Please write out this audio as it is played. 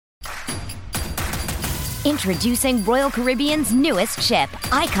Introducing Royal Caribbean's newest ship,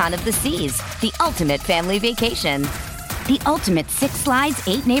 Icon of the Seas, the ultimate family vacation. The ultimate 6 slides,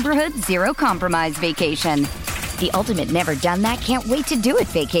 8 neighborhoods, 0 compromise vacation. The ultimate never done that, can't wait to do it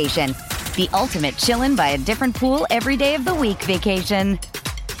vacation. The ultimate chillin' by a different pool every day of the week vacation.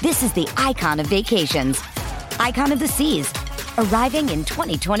 This is the Icon of vacations. Icon of the Seas, arriving in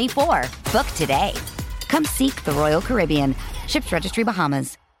 2024. Book today. Come seek the Royal Caribbean. Ships Registry,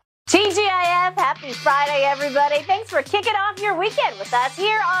 Bahamas. TGIF, happy Friday, everybody. Thanks for kicking off your weekend with us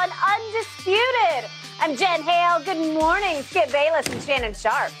here on Undisputed. I'm Jen Hale. Good morning, Skip Bayless and Shannon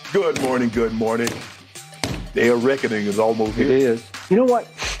Sharp. Good morning, good morning. Day of reckoning is almost here. It is. You know what?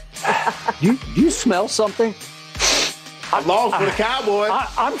 Do you smell something? I lost for the Cowboys.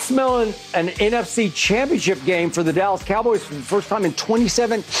 I'm smelling an NFC championship game for the Dallas Cowboys for the first time in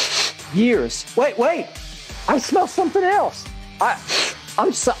 27 years. Wait. I smell something else.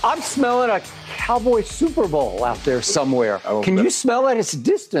 I'm smelling a Cowboy Super Bowl out there somewhere. Can you smell it? It's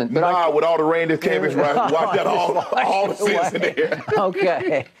distant. But with all the rain that came, it's right. Watch that all the sense in there.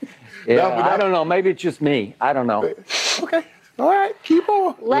 Okay. Yeah, I don't know. Maybe it's just me. I don't know. Okay. All right, keep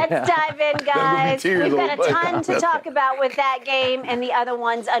on. Let's dive in, guys. We've got a ton to talk about with that game and the other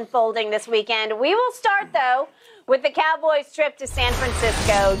ones unfolding this weekend. We will start, though, with the Cowboys' trip to San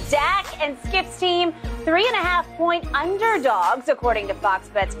Francisco. Dak and Skip's team, 3.5-point underdogs, according to Fox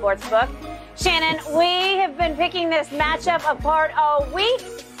Bet Sportsbook. Shannon, we have been picking this matchup apart all week.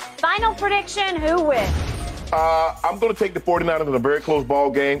 Final prediction, who wins? I'm going to take the 49ers in a very close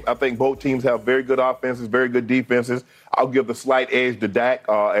ball game. I think both teams have very good offenses, very good defenses. I'll give the slight edge to Dak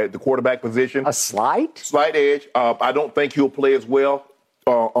at the quarterback position. A slight? Slight edge. I don't think he'll play as well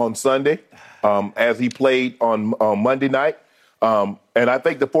on Sunday as he played on Monday night. And I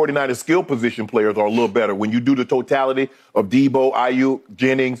think the 49ers skill position players are a little better. When you do the totality of Debo, Ayuk,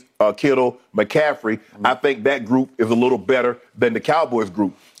 Jennings, Kittle, McCaffrey, I think that group is a little better than the Cowboys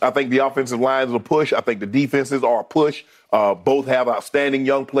group. I think the offensive lines are a push. I think the defenses are a push. Both have outstanding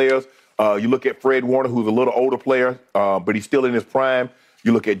young players. You look at Fred Warner, who's a little older player, but he's still in his prime.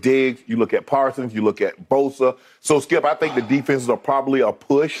 You look at Diggs, you look at Parsons, you look at Bosa. So, Skip, I think the defenses are probably a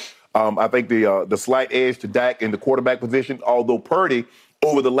push. I think the slight edge to Dak in the quarterback position, although Purdy,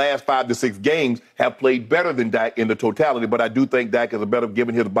 over the last 5 to 6 games, have played better than Dak in the totality. But I do think Dak is a better,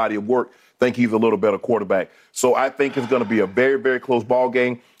 given his body of work, think he's a little better quarterback. So I think it's going to be a very, very close ball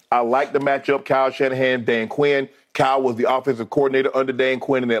game. I like the matchup, Kyle Shanahan, Dan Quinn. Kyle was the offensive coordinator under Dan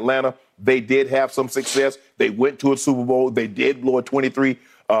Quinn in Atlanta. They did have some success. They went to a Super Bowl. They did blow a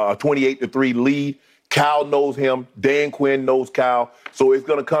 28-3 lead. Kyle knows him. Dan Quinn knows Kyle. So it's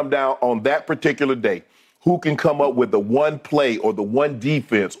going to come down on that particular day. Who can come up with the one play or the one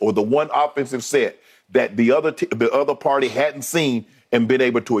defense or the one offensive set that the other party hadn't seen and been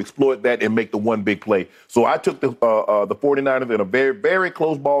able to exploit that and make the one big play. So I took the 49ers in a very, very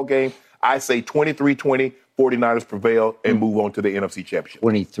close ball game. I say 23-20. 49ers prevail and move on to the NFC Championship.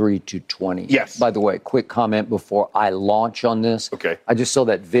 23-20. Yes. By the way, quick comment before I launch on this. Okay. I just saw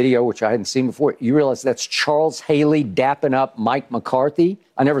that video, which I hadn't seen before. You realize that's Charles Haley dapping up Mike McCarthy?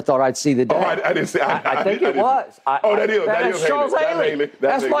 I never thought I'd see the day. Oh, I didn't see. I think it was. That's Charles Haley.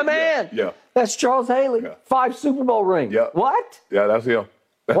 That's my man. Yeah. That's Charles Haley. Yeah. 5 Super Bowl rings. Yeah. What? Yeah, that's him.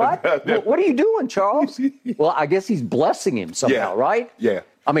 What? What are you doing, Charles? Well, I guess he's blessing him somehow, right? Yeah.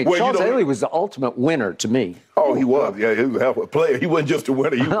 I mean, Charles Haley was the ultimate winner to me. Oh, he was. Yeah, he was a hell of a player. He wasn't just a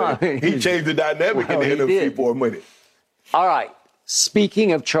winner. He changed the dynamic in the NFC for a minute. All right.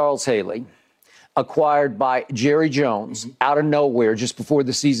 Speaking of Charles Haley, acquired by Jerry Jones out of nowhere just before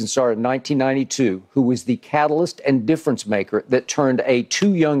the season started in 1992, who was the catalyst and difference maker that turned a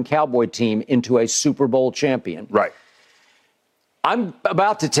 2-young Cowboy team into a Super Bowl champion. Right. I'm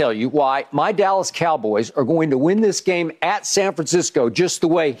about to tell you why my Dallas Cowboys are going to win this game at San Francisco just the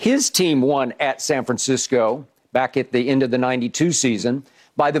way his team won at San Francisco back at the end of the 92 season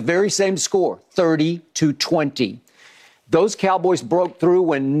by the very same score, 30-20. Those Cowboys broke through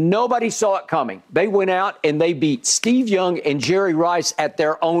when nobody saw it coming. They went out and they beat Steve Young and Jerry Rice at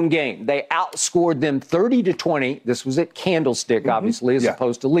their own game. They outscored them 30-20. This was at Candlestick, obviously, as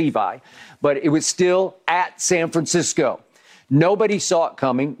opposed to Levi. But it was still at San Francisco. Nobody saw it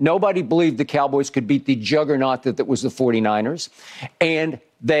coming. Nobody believed the Cowboys could beat the juggernaut that was the 49ers. And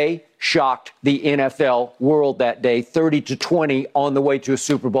they shocked the NFL world that day, 30-20 on the way to a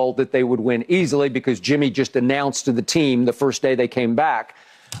Super Bowl that they would win easily because Jimmy just announced to the team the first day they came back,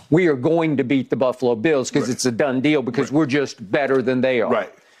 we are going to beat the Buffalo Bills because it's a done deal because we're just better than they are.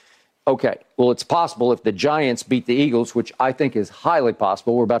 Right. Okay, well, it's possible if the Giants beat the Eagles, which I think is highly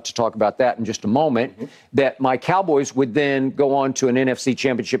possible. We're about to talk about that in just a moment, that my Cowboys would then go on to an NFC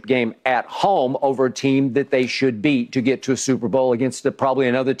Championship game at home over a team that they should beat to get to a Super Bowl against probably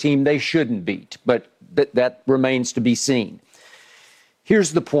another team they shouldn't beat. But that remains to be seen.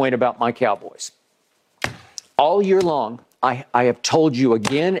 Here's the point about my Cowboys. All year long, I have told you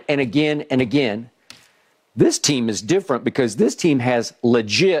again and again and again, this team is different because this team has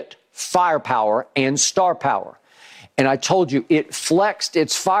legit firepower and star power. And I told you it flexed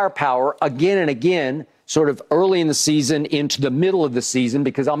its firepower again and again, sort of early in the season into the middle of the season,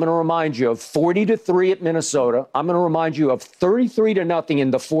 because I'm going to remind you of 40-3 at Minnesota. I'm going to remind you of 33-0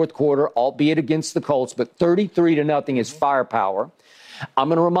 in the fourth quarter, albeit against the Colts, but 33-0 is firepower. I'm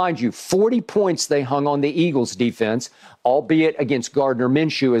going to remind you, 40 points they hung on the Eagles' defense, albeit against Gardner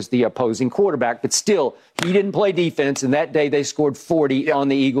Minshew as the opposing quarterback. But still, he didn't play defense, and that day they scored 40 on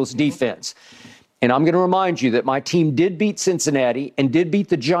the Eagles' defense. And I'm going to remind you that my team did beat Cincinnati and did beat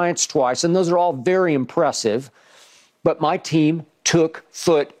the Giants twice, and those are all very impressive. But my team took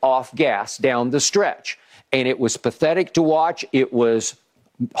foot off gas down the stretch. And it was pathetic to watch. It was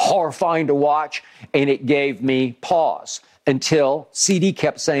horrifying to watch, and it gave me pause. Until CD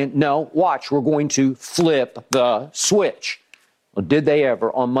kept saying, no, watch, we're going to flip the switch. Well, did they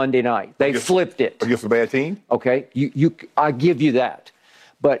ever on Monday night? They flipped it. Against a bad team? Okay, I give you that.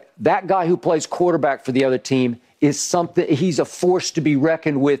 But that guy who plays quarterback for the other team is something, he's a force to be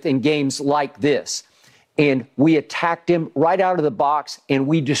reckoned with in games like this. And we attacked him right out of the box, and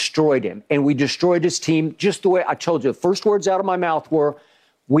we destroyed him. And we destroyed his team just the way I told you. The first words out of my mouth were,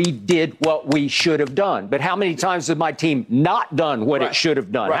 we did what we should have done. But how many times has my team not done what it should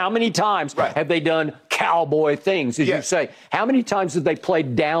have done? How many times have they done cowboy things, as you say? How many times have they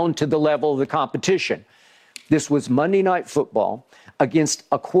played down to the level of the competition? This was Monday Night Football against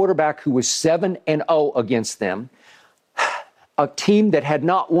a quarterback who was 7-0 against them, a team that had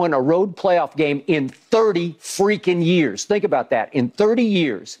not won a road playoff game in 30 freaking years. Think about that. In 30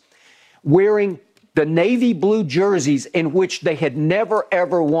 years, wearing the navy blue jerseys in which they had never,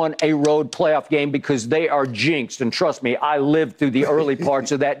 ever won a road playoff game because they are jinxed. And trust me, I lived through the early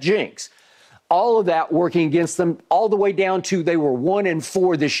parts of that jinx. All of that working against them all the way down to they were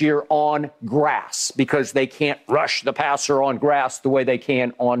 1-4 this year on grass because they can't rush the passer on grass the way they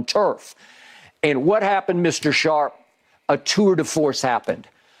can on turf. And what happened, Mr. Sharp? A tour de force happened.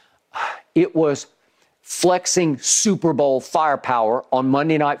 It was flexing Super Bowl firepower on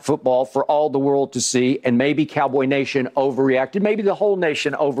Monday Night Football for all the world to see, and maybe Cowboy Nation overreacted. Maybe the whole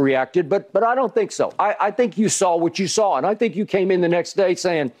nation overreacted, but I don't think so. I think you saw what you saw, and I think you came in the next day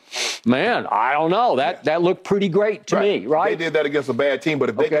saying, man, I don't know. That looked pretty great to me, right? They did that against a bad team, but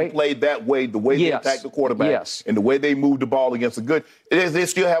if they can play that way, the way they attack the quarterback and the way they move the ball against a good, they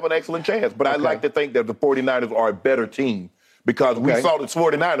still have an excellent chance. But I'd like to think that the 49ers are a better team, because we saw the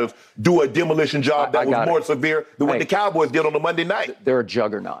 49ers do a demolition job that was more severe than what the Cowboys did on the Monday night. They're a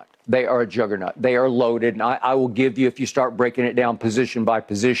juggernaut. They are a juggernaut. They are loaded. And I will give you, if you start breaking it down position by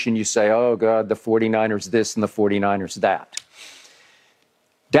position, you say, oh, God, the 49ers this and the 49ers that.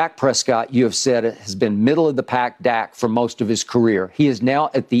 Dak Prescott, you have said, has been middle-of-the-pack Dak for most of his career. He is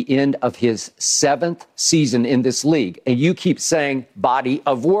now at the end of his 7th season in this league. And you keep saying body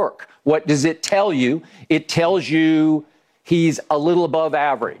of work. What does it tell you? It tells you he's a little above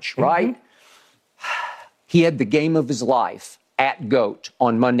average, right? He had the game of his life at GOAT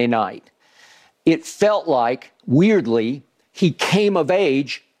on Monday night. It felt like, weirdly, he came of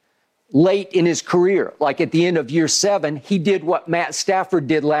age late in his career. Like at the end of year 7, he did what Matt Stafford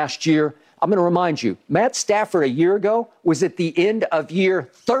did last year. I'm going to remind you, Matt Stafford a year ago was at the end of year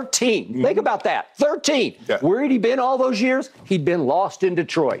 13. Think about that, 13. Yeah. Where had he been all those years? He'd been lost in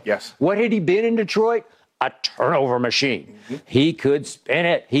Detroit. Yes. What had he been in Detroit? A turnover machine. He could spin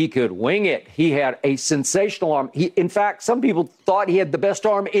it. He could wing it. He had a sensational arm. In fact, some people thought he had the best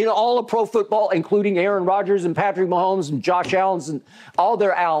arm in all of pro football, including Aaron Rodgers and Patrick Mahomes and Josh Allen and all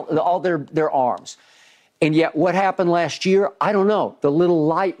their arms. And yet what happened last year? I don't know. The little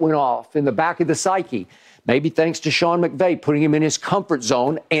light went off in the back of the psyche. Maybe thanks to Sean McVay putting him in his comfort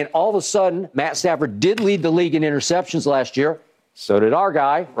zone. And all of a sudden, Matt Stafford did lead the league in interceptions last year. So did our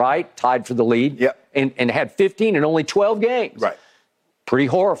guy, right? Tied for the lead. Yep. And had 15 in only 12 games. Right. Pretty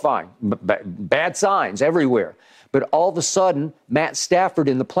horrifying. Bad signs everywhere. But all of a sudden, Matt Stafford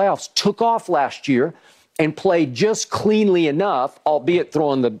in the playoffs took off last year and played just cleanly enough, albeit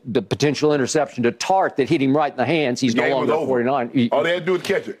throwing the potential interception to Tart that hit him right in the hands. He's no longer 49. All they had to do was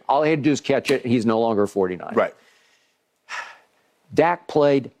catch it. All he had to do is catch it. He's no longer 49. Right. Dak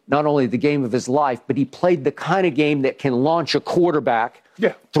played not only the game of his life, but he played the kind of game that can launch a quarterback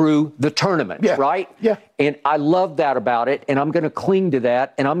through the tournament, right? Yeah. And I love that about it, and I'm going to cling to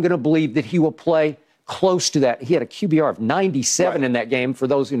that, and I'm going to believe that he will play close to that. He had a QBR of 97 in that game, for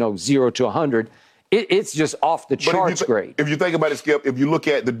those who know 0 to 100. It's just off the charts great. If you think about it, Skip, if you look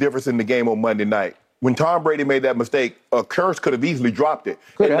at the difference in the game on Monday night, when Tom Brady made that mistake, Kearse could have easily dropped it.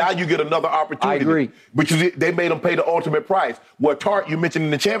 Now you get another opportunity. I agree. But they made him pay the ultimate price. What Tart, you mentioned in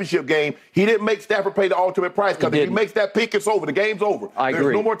the championship game, he didn't make Stafford pay the ultimate price, because if he makes that pick, it's over. The game's over.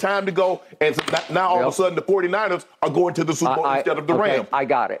 There's no more time to go. And so now all of a sudden the 49ers are going to the Super Bowl instead of the Rams. I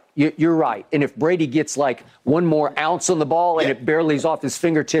got it. You're right. And if Brady gets like one more ounce on the ball and it barely is off his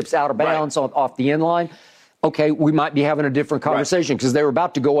fingertips out of bounds off the end line, okay, we might be having a different conversation, because they were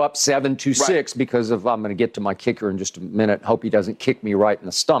about to go up 7-6 because of, I'm going to get to my kicker in just a minute. Hope he doesn't kick me right in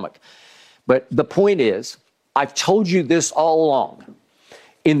the stomach. But the point is, I've told you this all along.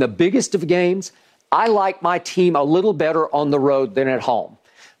 In the biggest of games, I like my team a little better on the road than at home.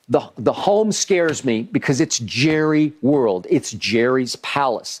 The home scares me because it's Jerry world. It's Jerry's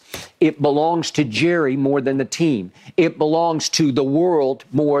palace. It belongs to Jerry more than the team. It belongs to the world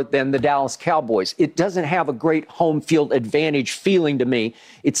more than the Dallas Cowboys. It doesn't have a great home field advantage feeling to me.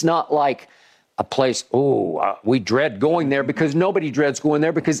 It's not like a place, we dread going there, because nobody dreads going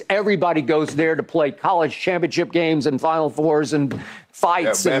there, because everybody goes there to play college championship games and Final Fours and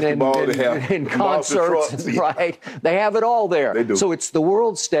fights and concerts, right? They have it all there. They do. So it's the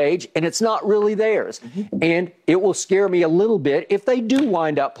world stage, and it's not really theirs. And it will scare me a little bit if they do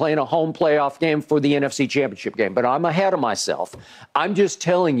wind up playing a home playoff game for the NFC Championship game. But I'm ahead of myself. I'm just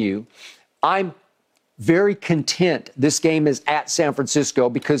telling you, I'm very content this game is at San Francisco,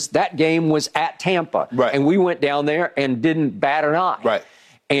 because that game was at Tampa. Right. And we went down there and didn't bat an eye. Right.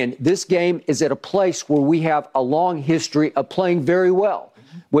 And this game is at a place where we have a long history of playing very well.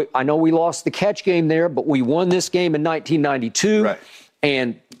 I know we lost the catch game there, but we won this game in 1992. Right.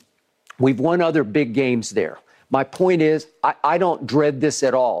 And we've won other big games there. My point is, I don't dread this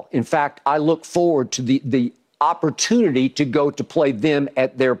at all. In fact, I look forward to the opportunity to go to play them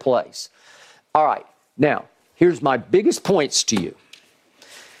at their place. All right. Now, here's my biggest points to you.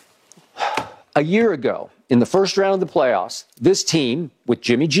 A year ago, in the first round of the playoffs, this team, with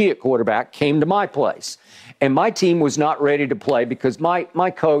Jimmy G at quarterback, came to my place. And my team was not ready to play because my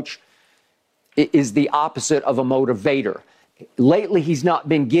coach is the opposite of a motivator. Lately, he's not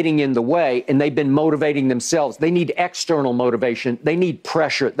been getting in the way, and they've been motivating themselves. They need external motivation. They need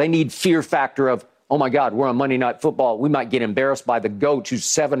pressure. They need fear factor of, oh, my God, we're on Monday Night Football. We might get embarrassed by the GOAT who's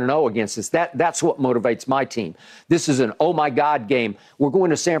 7-0 against us. That's what motivates my team. This is an oh, my God game. We're going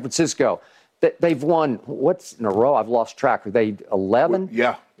to San Francisco. They've won, what's in a row? I've lost track. Are they 11?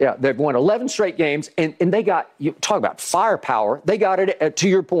 Yeah. Yeah, they've won 11 straight games, and they got, you talk about firepower, they got it, to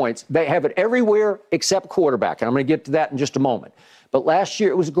your points, they have it everywhere except quarterback, and I'm going to get to that in just a moment. But last year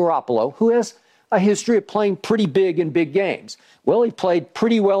it was Garoppolo, who has a history of playing pretty big in big games. Well, he played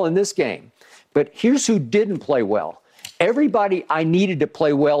pretty well in this game. But here's who didn't play well. Everybody I needed to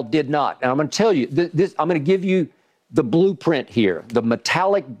play well did not. And I'm going to tell you, I'm going to give you the blueprint here, the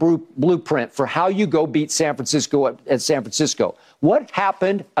metallic blueprint for how you go beat San Francisco at San Francisco. What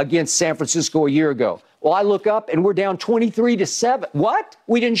happened against San Francisco a year ago? Well, I look up and we're down 23-7. What?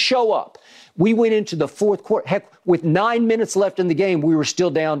 We didn't show up. We went into the fourth quarter. Heck, with 9 minutes left in the game, we were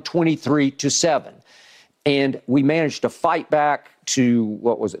still down 23-7. And we managed to fight back to,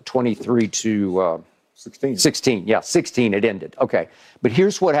 what was it, 23-16. 16, yeah, 16 it ended. Okay. But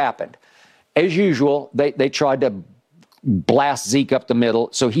here's what happened. As usual, they tried to blast Zeke up the middle.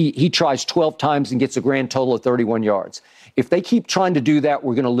 So he tries 12 times and gets a grand total of 31 yards. If they keep trying to do that,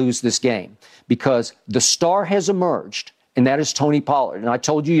 we're going to lose this game because the star has emerged, and that is Tony Pollard. And I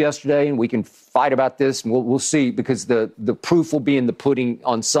told you yesterday, and we can fight about this, and we'll see because the proof will be in the pudding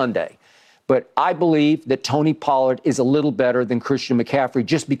on Sunday. But I believe that Tony Pollard is a little better than Christian McCaffrey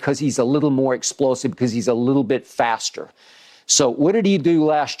just because he's a little more explosive, because he's a little bit faster. So what did he do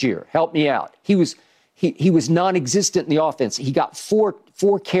last year? Help me out. He was non-existent in the offense. He got four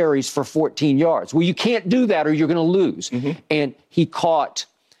carries for 14 yards. Well, you can't do that or you're going to lose. Mm-hmm. And he caught,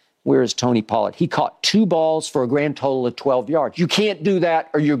 where is Tony Pollard? He caught 2 balls for a grand total of 12 yards. You can't do that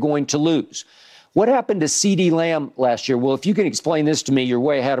or you're going to lose. What happened to CeeDee Lamb last year? Well, if you can explain this to me, you're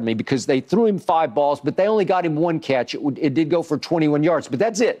way ahead of me because they threw him 5 balls, but they only got him 1 catch. It did go for 21 yards, but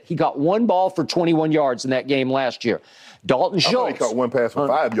that's it. He got 1 ball for 21 yards in that game last year. Dalton Schultz. He caught 1 pass for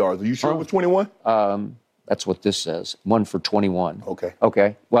 5 yards. Are you sure it was 21? That's what this says. 1 for 21. Okay.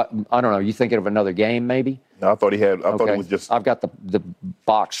 Okay. Well, I don't know. You thinking of another game, maybe? No, I thought he had. I thought it was just. I've got the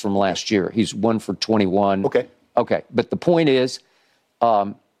box from last year. He's 1 for 21. Okay. Okay. But the point is,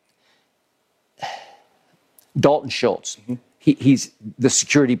 Dalton Schultz. Mm-hmm. He's the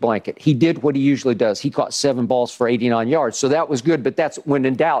security blanket. He did what he usually does. He caught 7 balls for 89 yards. So that was good, but that's when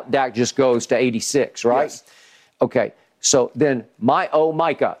in doubt, Dak just goes to 86, right? Yes. Okay, so then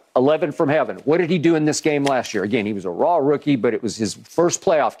Micah, 11 from heaven. What did he do in this game last year? Again, he was a raw rookie, but it was his first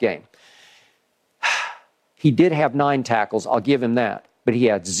playoff game. He did have 9 tackles. I'll give him that. But he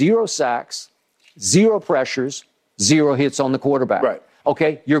had 0 sacks, 0 pressures, 0 hits on the quarterback. Right.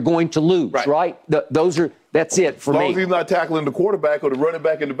 Okay, you're going to lose, right? That's it for me. As long as he's not tackling the quarterback or the running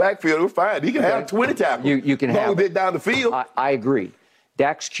back in the backfield, we're fine. He can have 20 tackles. You can have as long as they're down the field. I agree.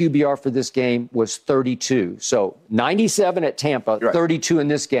 Dak's QBR for this game was 32. So 97 at Tampa, 32 in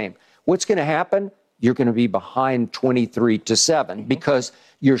this game. What's going to happen? You're going to be behind 23-7 because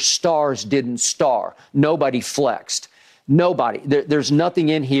your stars didn't star. Nobody flexed. Nobody. There's nothing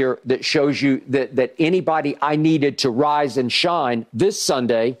in here that shows you that anybody I needed to rise and shine this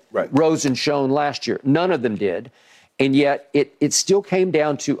Sunday rose and shone last year. None of them did. And yet it still came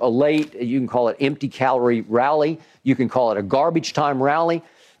down to a late, you can call it empty calorie rally. You can call it a garbage time rally.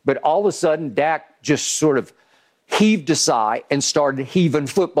 But all of a sudden, Dak just sort of heaved a sigh and started heaving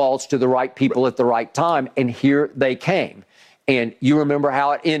footballs to the right people at the right time. And here they came. And you remember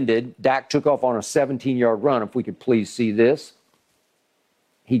how it ended. Dak took off on a 17-yard run. If we could please see this.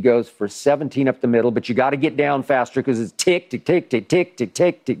 He goes for 17 up the middle, but you got to get down faster because it's tick, tick, tick, tick, tick, tick,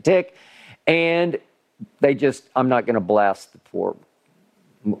 tick, tick, tick. And they just, I'm not going to blast the poor,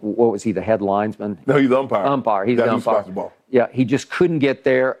 what was he, the head linesman? No, he's the umpire. Umpire. He's the umpire. Yeah, he just couldn't get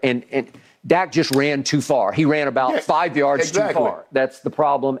there. And Dak just ran too far. He ran about 5 yards too far. That's the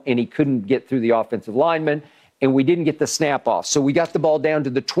problem. And he couldn't get through the offensive lineman. And we didn't get the snap off. So we got the ball down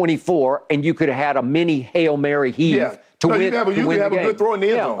to the 24, and you could have had a mini Hail Mary heave to win the game. You could have a good throw in the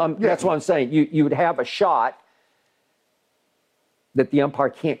end zone. That's what I'm saying. You would have a shot that the umpire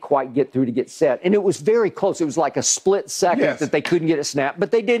can't quite get through to get set. And it was very close. It was like a split second that they couldn't get it snapped, but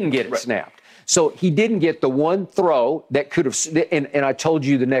they didn't get it snapped. So he didn't get the one throw that could have, and I told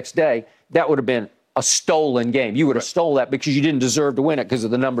you the next day, that would have been a stolen game. You would have stole that because you didn't deserve to win it because of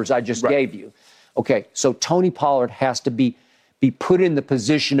the numbers I just gave you. Okay, so Tony Pollard has to be put in the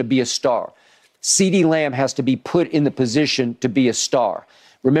position to be a star. CeeDee Lamb has to be put in the position to be a star.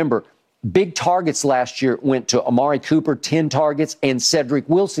 Remember, big targets last year went to Amari Cooper, 10 targets, and Cedric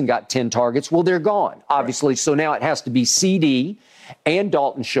Wilson got 10 targets. Well, they're gone, obviously. So now it has to be CD and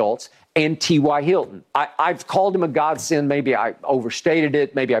Dalton Schultz and T.Y. Hilton. I've called him a godsend. Maybe I overstated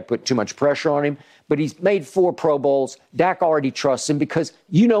it. Maybe I put too much pressure on him. But he's made 4 Pro Bowls. Dak already trusts him because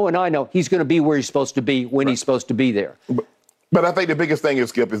you know and I know he's going to be where he's supposed to be when he's supposed to be there. But I think the biggest thing is,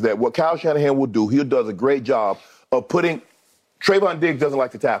 Skip, is that what Kyle Shanahan will do, he does a great job of putting – Trayvon Diggs doesn't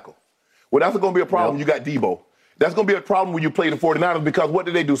like to tackle. Well, that's going to be a problem when you got Debo. That's going to be a problem when you play the 49ers because what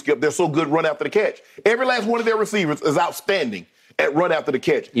do they do, Skip? They're so good run after the catch. Every last one of their receivers is outstanding at run after the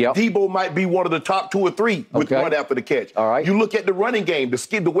catch. Debo might be one of the top 2 or 3 with run after the catch. All right. You look at the running game,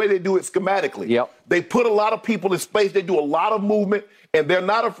 the way they do it schematically. They put a lot of people in space. They do a lot of movement, and they're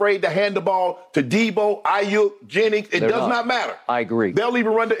not afraid to hand the ball to Debo, Ayuk, Jennings. It does not matter. I agree. They'll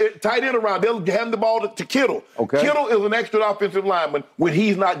even run the tight end around. They'll hand the ball to Kittle. Kittle is an extra offensive lineman when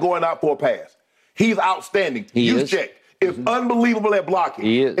he's not going out for a pass. He's outstanding. Juszczyk is unbelievable at blocking.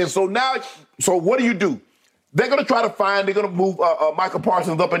 He is. And so now, what do? They're going to try to they're going to move Michael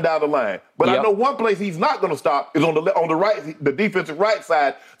Parsons up and down the line. But I know one place he's not going to stop is on the right, the defensive right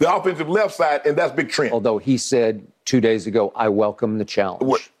side, the offensive left side, and that's Big Trent. Although he said 2 days ago, I welcome the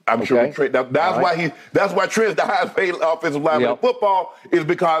challenge. I'm sure Trent, that's why Trent's the highest paid offensive lineman in football, is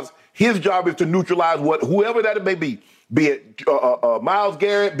because his job is to neutralize whoever that it may be it Myles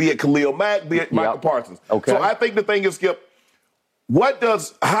Garrett, be it Khalil Mack, be it Michael Parsons. So I think the thing is, Skip, how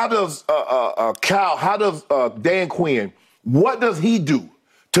does Dan Quinn, what does he do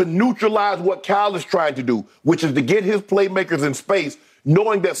to neutralize what Cal is trying to do, which is to get his playmakers in space,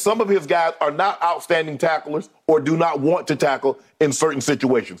 knowing that some of his guys are not outstanding tacklers or do not want to tackle in certain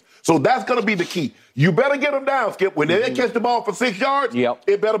situations. So that's going to be the key. You better get them down, Skip. When they catch the ball for 6 yards,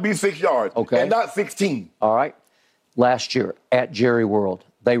 it better be 6 yards and not 16. All right. Last year at Jerry World,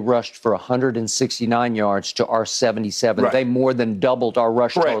 they rushed for 169 yards to our 77. They more than doubled our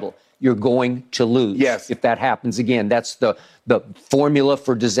rush total. You're going to lose if that happens again. That's the formula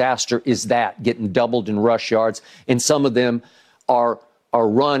for disaster, is that getting doubled in rush yards. And some of them are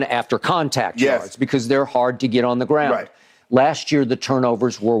run after contact yards because they're hard to get on the ground. Last year, the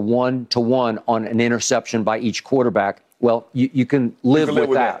turnovers were 1-to-1 on an interception by each quarterback. Well, you can live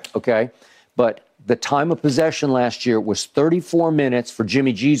with that, okay? But The time of possession last year was 34 minutes for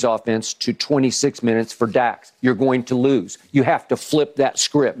Jimmy G's offense to 26 minutes for Dak's. You're going to lose. You have to flip that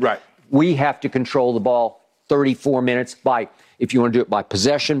script. Right. We have to control the ball 34 minutes if you want to do it by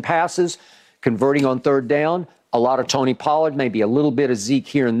possession passes, converting on third down, a lot of Tony Pollard, maybe a little bit of Zeke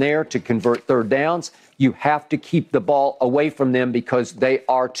here and there to convert third downs. You have to keep the ball away from them because they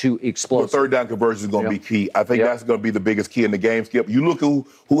are too explosive. Well, third down conversion is going to be key. I think that's going to be the biggest key in the game, Skip. You look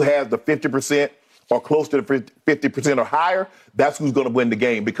who has the 50% or close to the 50% or higher, that's who's going to win the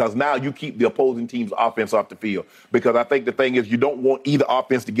game because now you keep the opposing team's offense off the field. Because I think the thing is you don't want either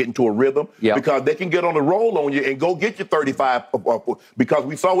offense to get into a rhythm because they can get on the roll on you and go get you 35 because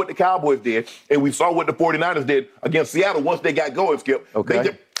we saw what the Cowboys did and we saw what the 49ers did against Seattle once they got going, Skip. Okay. They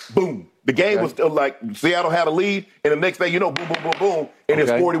just, boom. The game was still like Seattle had a lead, and the next thing you know, boom, boom, boom, boom, and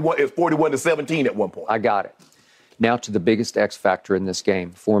it's 41-17 at one point. I got it. Now to the biggest X factor in this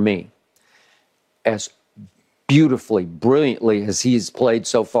game for me. As beautifully, brilliantly as he has played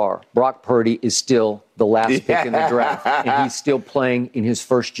so far, Brock Purdy is still the last pick in the draft, and he's still playing in his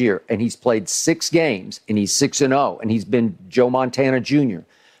first year, and he's played 6 games, and he's 6-0, and he's been Joe Montana Jr.,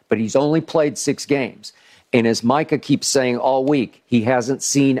 but he's only played 6 games. And as Micah keeps saying all week, he hasn't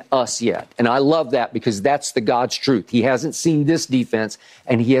seen us yet. And I love that because that's the God's truth. He hasn't seen this defense,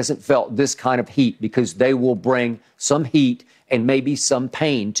 and he hasn't felt this kind of heat because they will bring some heat and maybe some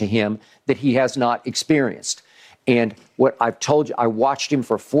pain to him that he has not experienced. And what I've told you, I watched him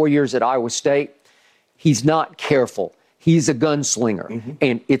for 4 years at Iowa State. He's not careful. He's a gunslinger. Mm-hmm.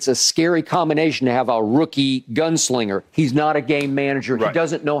 And it's a scary combination to have a rookie gunslinger. He's not a game manager. Right. He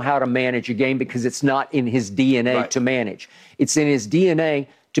doesn't know how to manage a game because it's not in his DNA to manage. It's in his DNA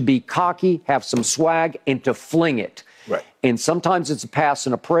to be cocky, have some swag, and to fling it. Right. And sometimes it's a pass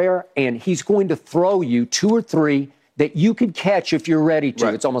and a prayer, and he's going to throw you 2 or 3 that you could catch if you're ready to.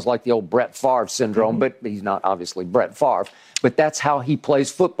 Right. It's almost like the old Brett Favre syndrome, but he's not obviously Brett Favre. But that's how he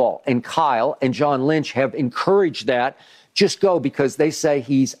plays football. And Kyle and John Lynch have encouraged that. Just go because they say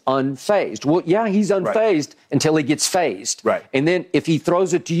he's unfazed. Well, yeah, he's unfazed until he gets phased. Right. And then if he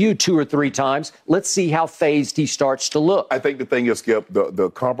throws it to you 2 or 3 times, let's see how phased he starts to look. I think the thing is, Skip, the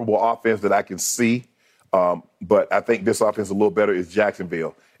comparable offense that I can see, but I think this offense is a little better is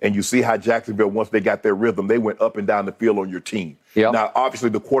Jacksonville. And you see how Jacksonville, once they got their rhythm, they went up and down the field on your team. Yep. Now,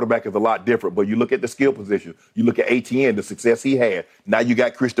 obviously, the quarterback is a lot different, but you look at the skill position. You look at ATN, the success he had. Now you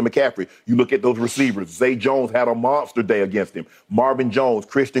got Christian McCaffrey. You look at those receivers. Zay Jones had a monster day against him. Marvin Jones,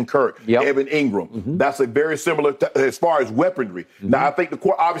 Christian Kirk, Evan Ingram. Mm-hmm. That's a very similar as far as weaponry. Mm-hmm. Now, I think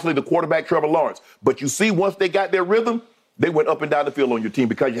obviously the quarterback, Trevor Lawrence. But you see, once they got their rhythm, they went up and down the field on your team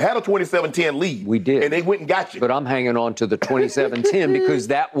because you had a 27-10 lead. We did. And they went and got you. But I'm hanging on to the 27-10 because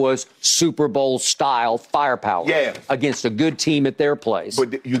that was Super Bowl-style firepower against a good team at their place.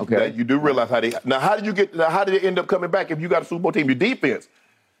 But you do realize how did they end up coming back if you got a Super Bowl team? Your defense.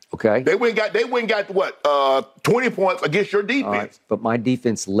 Okay. They went and got what, 20 points against your defense. Right. But my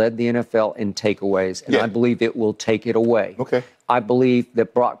defense led the NFL in takeaways, and I believe it will take it away. Okay. I believe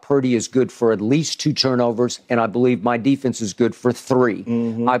that Brock Purdy is good for at least 2 turnovers, and I believe my defense is good for 3.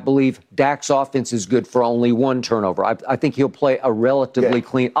 Mm-hmm. I believe Dak's offense is good for only 1 turnover. I think he'll play a relatively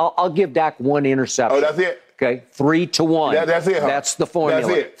clean. I'll give Dak 1 interception. Oh, that's it? Okay, 3-1. That's it, huh? That's the formula.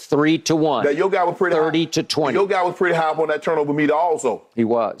 That's it. 3-1. Now, your guy was pretty 30-20. Your guy was pretty high up on that turnover meter also. He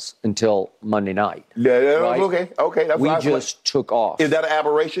was until Monday night. Yeah, right? Okay. That's we just took off. Is that an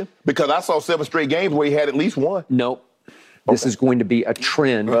aberration? Because I saw 7 straight games where he had at least 1. Nope. This is going to be a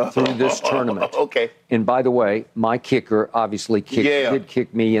trend through this tournament. Okay. And by the way, my kicker obviously did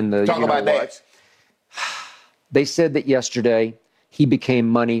kick me in the. Talk about that. They said that yesterday he became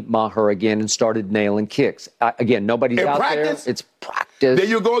Money Maher again and started nailing kicks. Again, nobody's out practice? there. It's practice. There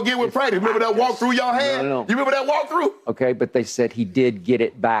you go again with practice. Remember that walkthrough y'all had? No. You remember that walkthrough? Okay, but they said he did get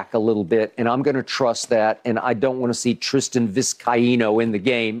it back a little bit, and I'm going to trust that, and I don't want to see Tristan Vizcaíno in the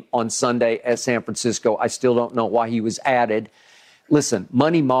game on Sunday at San Francisco. I still don't know why he was added. Listen,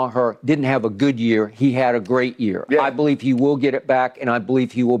 Money Maher didn't have a good year. He had a great year. Yeah. I believe he will get it back, and I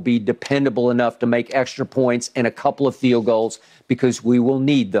believe he will be dependable enough to make extra points and a couple of field goals because we will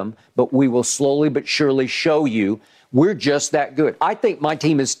need them, but we will slowly but surely show you we're just that good. I think my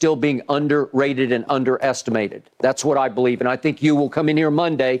team is still being underrated and underestimated. That's what I believe, and I think you will come in here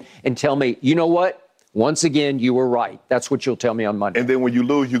Monday and tell me, you know what? Once again, you were right. That's what you'll tell me on Monday. And then when you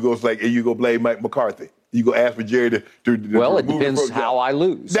lose, you go blame Mike McCarthy. You go ask for Jerry to well, it depends how I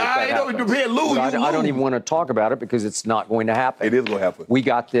lose. Nah, it don't depend. Lose. I don't even want to talk about it because it's not going to happen. It is going to happen. We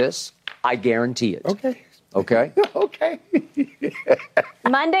got this. I guarantee it. Okay. Okay? Okay.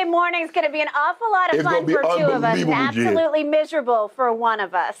 Monday morning is going to be an awful lot of fun for 2 of us and absolutely miserable for 1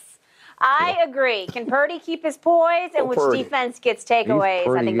 of us. I agree. Can Purdy keep his poise, and which defense gets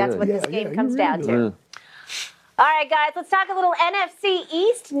takeaways? I think that's what this game comes down to. All right, guys, let's talk a little NFC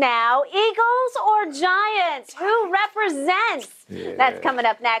East now. Eagles or Giants? Who represents? That's coming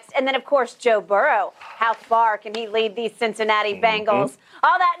up next. And then, of course, Joe Burrow. How far can he lead these Cincinnati Bengals?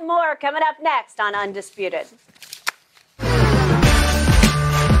 All that and more coming up next on Undisputed.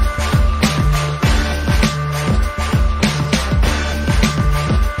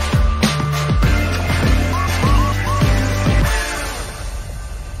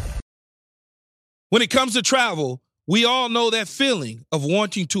 When it comes to travel, we all know that feeling of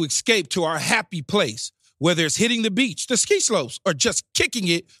wanting to escape to our happy place, whether it's hitting the beach, the ski slopes, or just kicking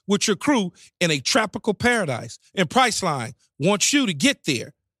it with your crew in a tropical paradise. And Priceline wants you to get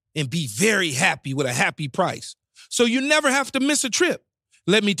there and be very happy with a happy price, so you never have to miss a trip.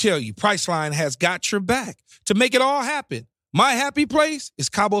 Let me tell you, Priceline has got your back to make it all happen. My happy place is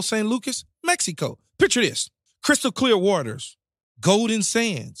Cabo San Lucas, Mexico. Picture this: crystal clear waters, golden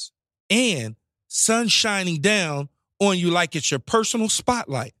sands, and sun shining down on you like it's your personal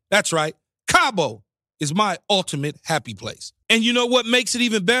spotlight. That's right. Cabo is my ultimate happy place. And you know what makes it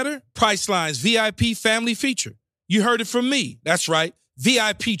even better? Priceline's VIP family feature. You heard it from me. That's right.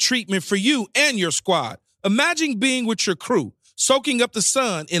 VIP treatment for you and your squad. Imagine being with your crew, soaking up the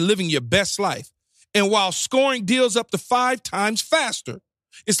sun and living your best life. And while scoring deals up to 5 times faster,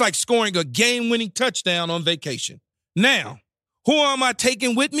 it's like scoring a game-winning touchdown on vacation. Now, who am I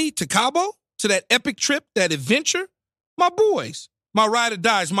taking with me to Cabo? To that epic trip, that adventure? My boys, my ride or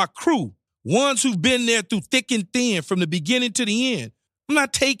dies, my crew, ones who've been there through thick and thin from the beginning to the end. I'm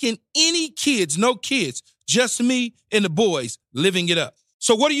not taking any kids, no kids, just me and the boys living it up.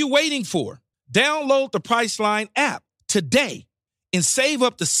 So what are you waiting for? Download the Priceline app today and save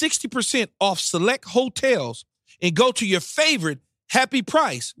up to 60% off select hotels and go to your favorite happy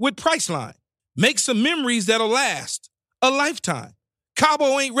price with Priceline. Make some memories that'll last a lifetime.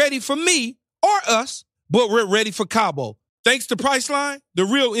 Cabo ain't ready for me or us, but we're ready for Cabo. Thanks to Priceline, the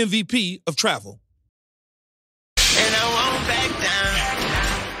real MVP of travel. And I won't back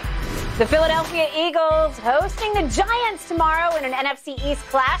down. The Philadelphia Eagles hosting the Giants tomorrow in an NFC East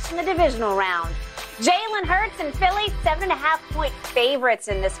clash in the divisional round. Jalen Hurts and Philly, 7.5-point favorites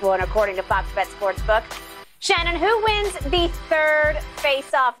in this one, according to Fox Bet Sportsbook. Shannon, who wins the third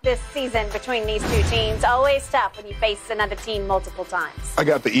face-off this season between these two teams? Always tough when you face another team multiple times. I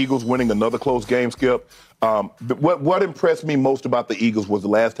got the Eagles winning another close game, Skip. What impressed me most about the Eagles was the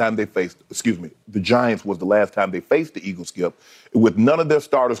Giants was the last time they faced the Eagles, Skip. With none of their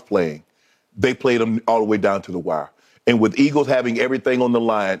starters playing, they played them all the way down to the wire. And with Eagles having everything on the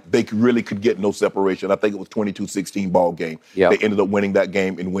line, they really could get no separation. I think it was 22-16 ball game. Yep. They ended up winning that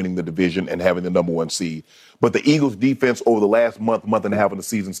game and winning the division and having the number 1 seed. But the Eagles' defense over the last month and a half of the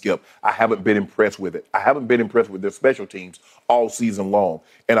season, Skip, I haven't been impressed with it. I haven't been impressed with their special teams all season long.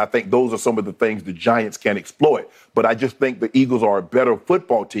 And I think those are some of the things the Giants can exploit. But I just think the Eagles are a better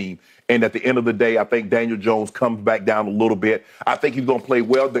football team. And at the end of the day, I think Daniel Jones comes back down a little bit. I think he's going to play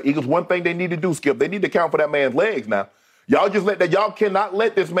well. The Eagles, one thing they need to do, Skip, they need to count for that man's legs now. Y'all cannot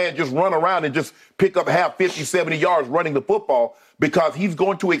let this man just run around and just pick up half 50, 70 yards running the football, because he's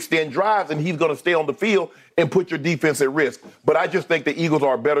going to extend drives and he's going to stay on the field and put your defense at risk. But I just think the Eagles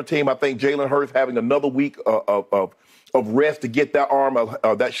are a better team. I think Jalen Hurts having another week of rest to get that arm,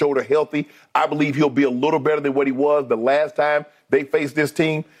 that shoulder healthy. I believe he'll be a little better than what he was the last time they faced this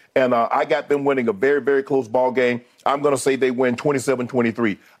team. And I got them winning a very, very close ball game. I'm going to say they win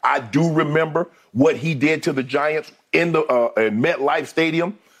 27-23. I do remember what he did to the Giants in MetLife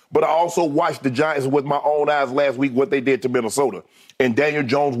Stadium, but I also watched the Giants with my own eyes last week, what they did to Minnesota. And Daniel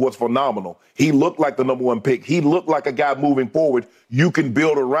Jones was phenomenal. He looked like the number 1 pick. He looked like a guy moving forward you can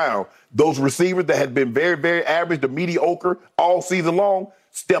build around. Those receivers that had been very, very average to mediocre all season long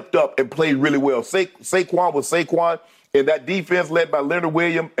stepped up and played really well. Saquon was Saquon. And that defense led by Leonard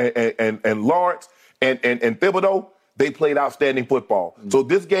Williams and Lawrence and Thibodeau, they played outstanding football. Mm-hmm. So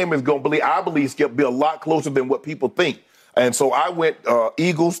this game is going to I believe, Skip, be a lot closer than what people think. And so I went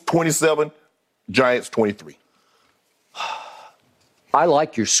Eagles 27, Giants 23. I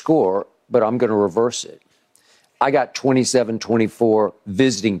like your score, but I'm going to reverse it. I got 27-24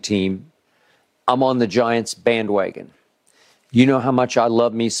 visiting team. I'm on the Giants bandwagon. You know how much I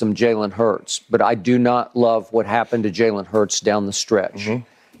love me some Jalen Hurts, but I do not love what happened to Jalen Hurts down the stretch. Mm-hmm.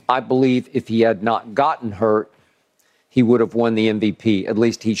 I believe if he had not gotten hurt, he would have won the MVP. At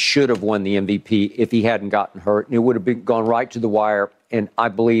least he should have won the MVP if he hadn't gotten hurt. And it would have gone right to the wire. And I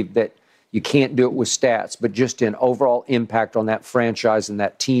believe that you can't do it with stats, but just in overall impact on that franchise and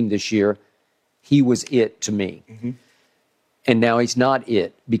that team this year, he was it to me. Mm-hmm. And now he's not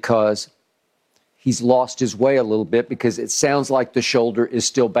it because he's lost his way a little bit because it sounds like the shoulder is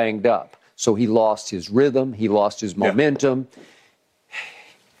still banged up. So he lost his rhythm. He lost his momentum.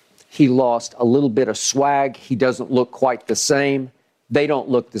 He lost a little bit of swag. He doesn't look quite the same. They don't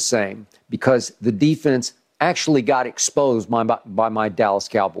look the same because the defense actually got exposed by my Dallas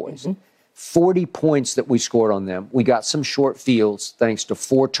Cowboys. 40 points that we scored on them. We got some short fields thanks to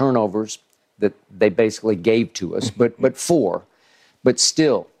 4 turnovers that they basically gave to us, but 4. But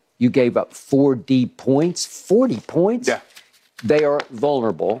still, you gave up 4 deep points, 40 points. Yeah. They are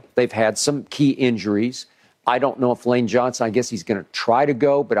vulnerable. They've had some key injuries. I don't know if Lane Johnson, I guess he's going to try to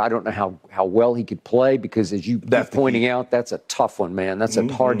go, but I don't know how well he could play because as you keep pointing out, that's a tough one, man. That's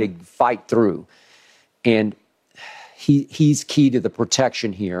hard to fight through. And he's key to the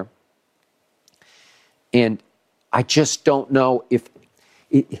protection here. And I just don't know if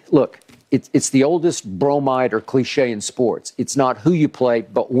look, it's the oldest bromide or cliche in sports. It's not who you play,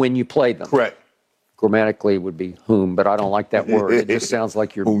 but when you play them. Correct. Grammatically it would be whom, but I don't like that word. It just sounds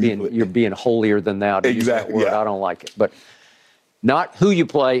like you're being holier than thou to use that word. I don't like it. But not who you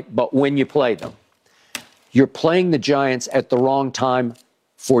play, but when you play them. You're playing the Giants at the wrong time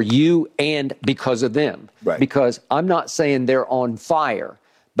for you and because of them. Right. Because I'm not saying they're on fire,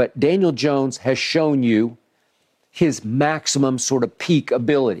 but Daniel Jones has shown you his maximum sort of peak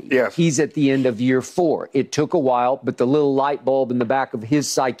ability. Yes. He's at the end of year 4. It took a while, but the little light bulb in the back of his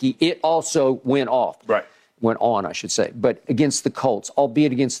psyche, it also went off. Right. Went on, I should say. But against the Colts,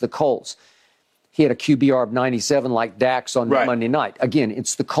 albeit against the Colts, he had a QBR of 97 like Dax on Monday night. Again,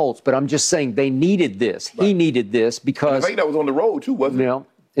 it's the Colts, but I'm just saying they needed this. Right. He needed this because... I think that was on the road, too, wasn't it? You know,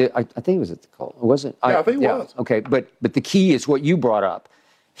 I think it was at the Colts. Was it? Yeah, I think it was. Okay, but the key is what you brought up.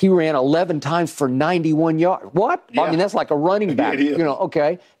 He ran 11 times for 91 yards. What? Yeah. I mean, that's like a running back. You know,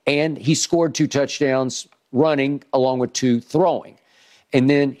 okay. And he scored 2 touchdowns running along with 2 throwing. And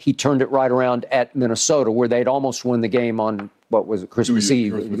then he turned it right around at Minnesota where they'd almost won the game on, what was it, Christmas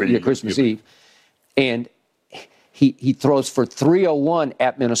Eve? Christmas Eve. And he throws for 301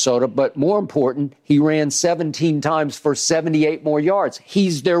 at Minnesota, but more important, he ran 17 times for 78 more yards.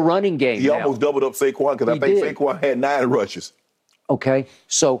 He's their running game He now. almost doubled up Saquon because I think Saquon had 9 rushes. Okay,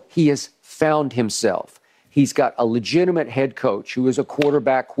 so he has found himself. He's got a legitimate head coach who is a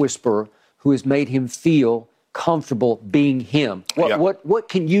quarterback whisperer who has made him feel comfortable being him. What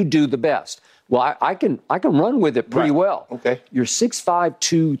can you do the best? Well, I can run with it pretty well. Okay. You're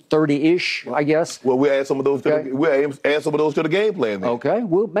 6'5", 230-ish, I guess. Well, we'll add some of those to the game plan then. Okay,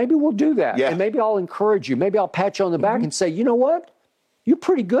 well, maybe we'll do that. Yeah. And maybe I'll encourage you. Maybe I'll pat you on the back and say, you know what? You're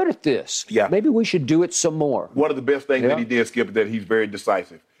pretty good at this. Yeah. Maybe we should do it some more. One of the best things that he did, Skip, is that he's very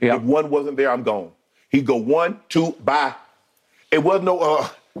decisive. Yeah. If one wasn't there, I'm gone. He'd go 1, 2, bye. It wasn't no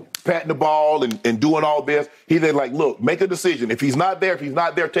patting the ball and doing all this. He said, like, look, make a decision. If he's not there,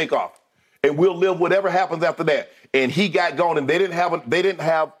 take off. And we'll live whatever happens after that. And he got gone, and they didn't have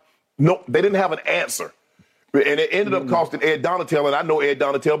an answer. And it ended up costing Ed Donatel, and I know Ed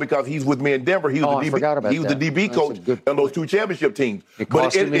Donatel because he's with me in Denver. He was the DB coach on those 2 championship teams.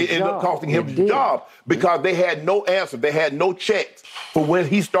 But it ended up costing him his job because they had no answer. They had no checks for when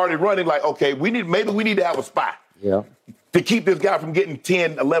he started running. Like, okay, maybe we need to have a spy to keep this guy from getting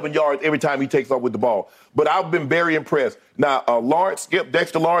 10, 11 yards every time he takes off with the ball. But I've been very impressed. Now,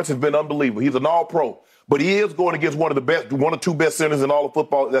 Dexter Lawrence has been unbelievable. He's an all-pro. But he is going against one or 2 best centers in all of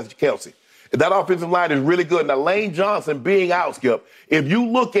football. That's Kelsey. That offensive line is really good. Now, Lane Johnson being out, Skip, if you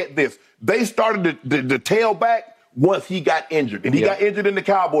look at this, they started the tail back once he got injured. And he got injured in the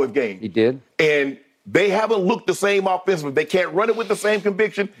Cowboys game. He did. And they haven't looked the same offensively. They can't run it with the same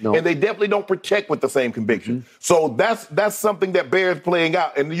conviction, and they definitely don't protect with the same conviction. So that's something that bears playing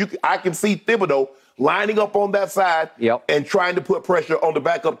out. And I can see Thibodeau lining up on that side and trying to put pressure on the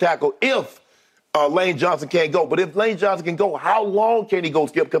backup tackle if Lane Johnson can't go. But if Lane Johnson can go, how long can he go,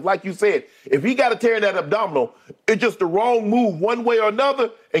 Skip? Because like you said, if he got to tear that abdominal, it's just the wrong move one way or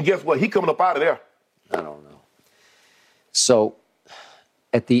another. And guess what? He coming up out of there. I don't know. So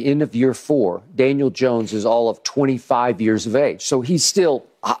at the end of year 4, Daniel Jones is all of 25 years of age. So he's still,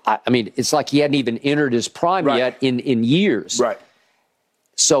 I mean, it's like he hadn't even entered his prime yet in years. Right.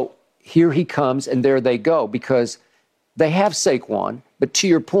 So here he comes, and there they go, because they have Saquon. But to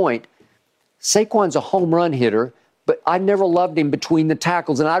your point, Saquon's a home run hitter, but I never loved him between the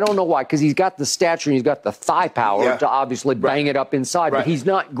tackles. And I don't know why, because he's got the stature and he's got the thigh power to obviously bang it up inside, but he's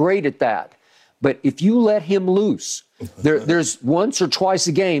not great at that. But if you let him loose, there's once or twice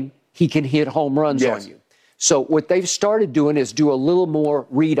a game he can hit home runs on you. So what they've started doing is do a little more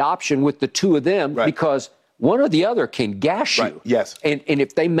read option with the 2 of them because one or the other can gash you. Yes. And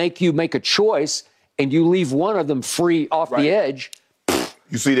if they make you make a choice and you leave one of them free off the edge.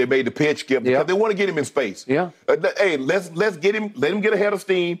 You see, they made the pitch, Skip, because they want to get him in space. Yeah. Hey, let's get him, let him get ahead of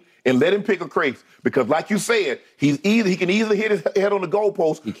steam, and let him pick a crease. Because, like you said, he can either hit his head on the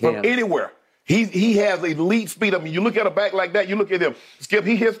goalpost from anywhere. He has elite speed. I mean, you look at a back like that, you look at him. Skip,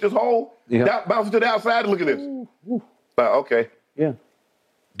 he hits this hole, bounces to the outside, and look at this. Okay. Yeah.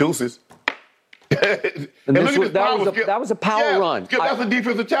 Deuces. and that was a power run. Skip, that's a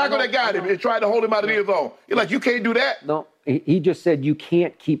defensive tackle that got him and tried to hold him out of the end zone. You're like, you can't do that. No, he just said you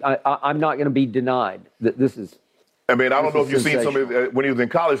can't keep. I'm not going to be denied. This is. I mean, I don't know if you've seen some of it, when he was in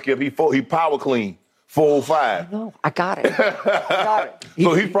college, Skip. He power clean 405. No, I got it.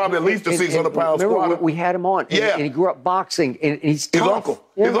 So he's probably at least a 600-pound squatter. We had him on, and he grew up boxing, and he's tough.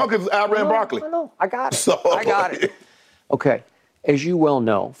 His uncle's outran Broccoli. No, I got it. I got it. Okay. As you well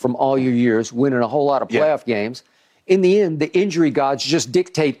know from all your years winning a whole lot of playoff games, in the end, the injury gods just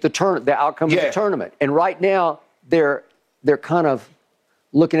dictate the outcome of the tournament. And right now, they're kind of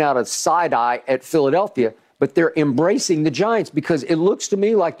looking out a side eye at Philadelphia, but they're embracing the Giants because it looks to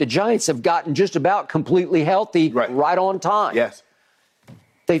me like the Giants have gotten just about completely healthy right on time. Yes.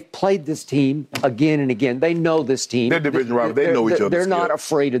 They've played this team again and again. They know this team. They're division rivals. They know each other. They're not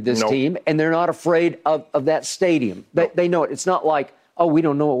afraid of this team, and they're not afraid of that stadium. They know it. It's not like, oh, we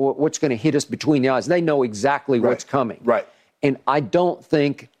don't know what's going to hit us between the eyes. They know exactly what's coming. Right. And I don't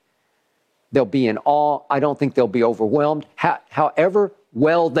think they'll be in awe. I don't think they'll be overwhelmed. However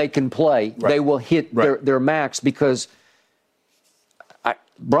well they can play, they will hit their max because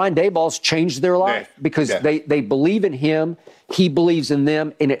Brian Daboll's changed their life because they believe in him. He believes in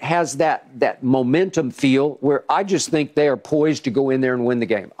them, and it has that momentum feel where I just think they are poised to go in there and win the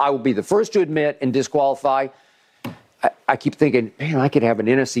game. I will be the first to admit and disqualify. I keep thinking, man, I could have an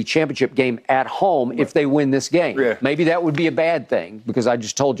NFC championship game at home if they win this game. Yeah. Maybe that would be a bad thing because I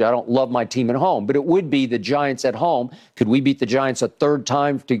just told you I don't love my team at home, but it would be the Giants at home. Could we beat the Giants a third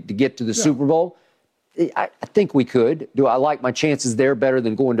time to get to the Super Bowl? I think we could. Do I like my chances there better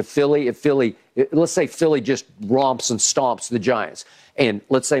than going to Philly? Let's say Philly just romps and stomps the Giants. And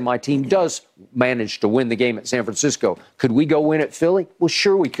let's say my team does manage to win the game at San Francisco. Could we go win at Philly? Well,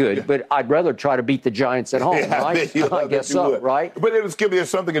 sure we could, but I'd rather try to beat the Giants at home, right? I guess so, right? But there's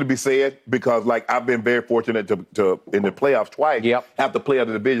something to be said because, like, I've been very fortunate to in the playoffs twice, have to play a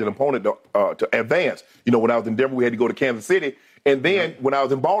division opponent to advance. You know, when I was in Denver, we had to go to Kansas City. And then when I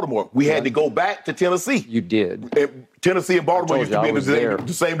was in Baltimore, we had to go back to Tennessee. You did. And Tennessee and Baltimore used to be in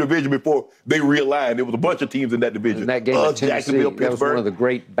the same division before they realigned. There was a bunch of teams in that division. In that game at Tennessee, that was one of the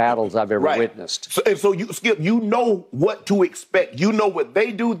great battles I've ever witnessed. So you, Skip, you know what to expect. You know what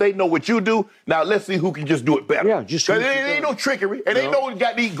they do. They know what you do. Now let's see who can just do it better. Yeah, just because it ain't no trickery. And ain't no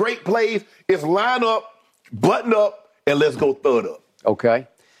got these great plays. It's line up, button up, and let's go third up. Okay.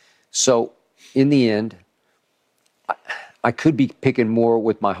 So in the end, I could be picking more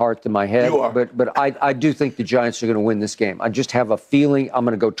with my heart than my head, but I do think the Giants are going to win this game. I just have a feeling I'm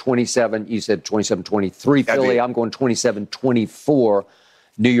going to go 27. You said 27-23 Philly. I'm going 27-24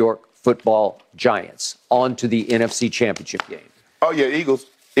 New York Football Giants on to the NFC Championship game. Oh, yeah, Eagles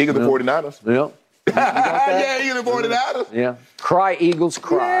and 49ers. Yeah. Yeah, Eagles and 49ers. Yeah. Cry, Eagles,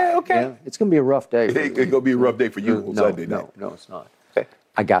 cry. Yeah, okay. Yeah. It's going to be a rough day. It's going to be a rough day for you on Sunday night. No, it's not. Okay.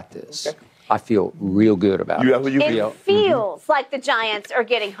 I got this. Okay. I feel real good about it. It feels like the Giants are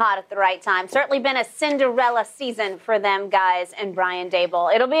getting hot at the right time. Certainly been a Cinderella season for them guys and Brian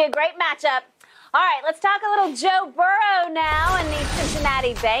Daboll. It'll be a great matchup. All right, let's talk a little Joe Burrow now and the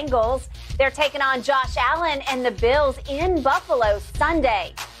Cincinnati Bengals. They're taking on Josh Allen and the Bills in Buffalo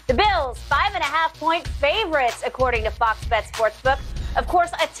Sunday. The Bills, 5.5-point favorites, according to Fox Bet Sportsbook. Of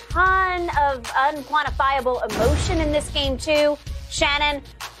course, a ton of unquantifiable emotion in this game, too. Shannon,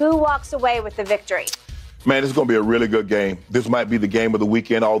 who walks away with the victory? Man, this is going to be a really good game. This might be the game of the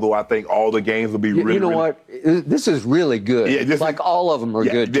weekend, although I think all the games will be really, you know what? This is really good. Yeah, all of them are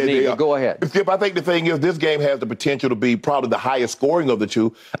good to me. Go ahead. Skip, I think the thing is this game has the potential to be probably the highest scoring of the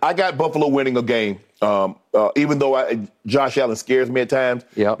two. I got Buffalo winning a game, even though Josh Allen scares me at times.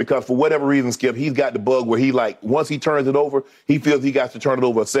 Yeah. Because for whatever reason, Skip, he's got the bug where he, like, once he turns it over, he feels he got to turn it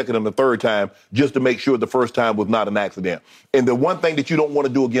over a second and a third time just to make sure the first time was not an accident. And the one thing that you don't want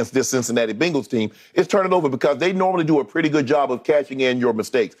to do against this Cincinnati Bengals team is turn it over because they normally do a pretty good job of catching in your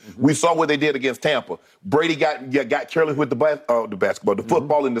mistakes. Mm-hmm. We saw what they did against Tampa. Brady got careless with the basketball, the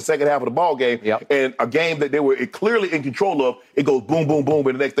football in the second half of the ball game, and a game that they were clearly in control of. It goes boom, boom, boom,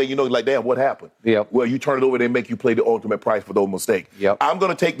 and the next thing you know, you're like, damn, what happened? Yep. Well, you turn it over, they make you pay the ultimate price for those mistakes. Yep. I'm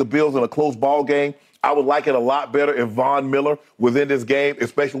going to take the Bills in a close ball game. I would like it a lot better if Von Miller was in this game,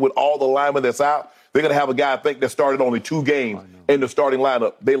 especially with all the linemen that's out. they're going to have a guy, I think, that started only 2 games in the starting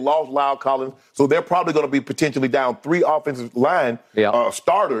lineup. They lost Lyle Collins, so they're probably going to be potentially down 3 offensive line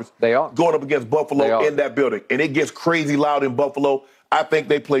starters going up against Buffalo in that building. And it gets crazy loud in Buffalo. I think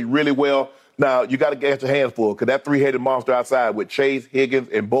they play really well. Now, you got to get your hands full because that 3-headed monster outside with Chase, Higgins,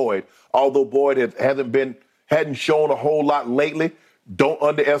 and Boyd, although Boyd hadn't shown a whole lot lately, don't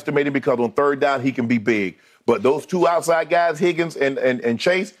underestimate him because on third down he can be big. But those 2 outside guys, Higgins and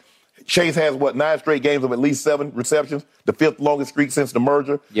Chase has, 9 straight games of at least 7 receptions, the 5th longest streak since the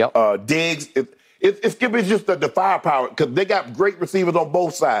merger. Yep. Diggs, it's just the firepower because they got great receivers on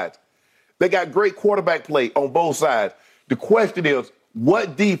both sides. They got great quarterback play on both sides. The question is,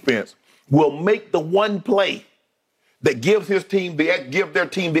 what defense will make the one play that gives their team the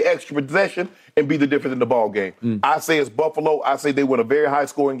extra possession and be the difference in the ball game? I say it's Buffalo. I say they win a very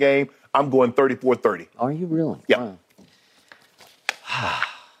high-scoring game. I'm going 34-30. Are you really? Yeah. Wow.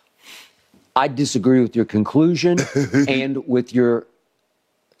 I disagree with your conclusion and with your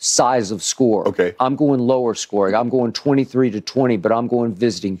size of score. Okay. I'm going lower scoring. I'm going 23-20, but I'm going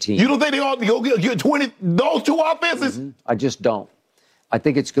visiting team. You don't think they ought to go get 20, those 2 offenses? I just don't. I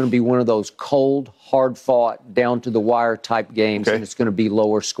think it's going to be one of those cold, hard-fought, down-to-the-wire type games, and it's going to be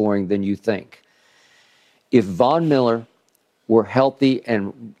lower scoring than you think. If Von Miller were healthy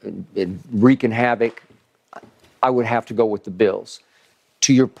and wreaking havoc, I would have to go with the Bills.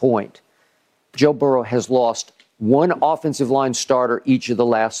 To your point, Joe Burrow has lost 1 offensive line starter each of the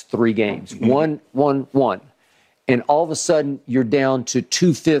last 3 games. 1. And all of a sudden, you're down to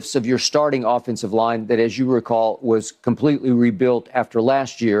 2/5 of your starting offensive line that, as you recall, was completely rebuilt after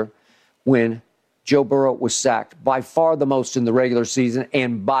last year when Joe Burrow was sacked by far the most in the regular season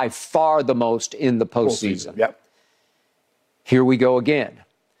and by far the most in the postseason. Yep. Here we go again.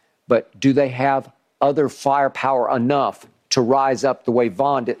 But do they have other firepower enough to rise up the way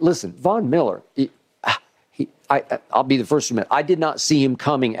Von did? Listen, Von Miller, I'll be the first to admit, I did not see him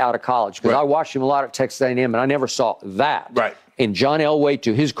coming out of college because I watched him a lot at Texas A&M, and I never saw that. Right. And John Elway,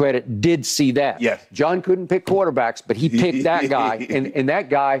 to his credit, did see that. Yes. John couldn't pick quarterbacks, but he picked that guy, and that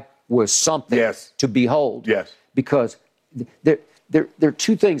guy was something to behold. Yes. Because there are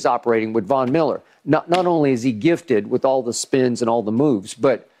 2 things operating with Von Miller. Not only is he gifted with all the spins and all the moves,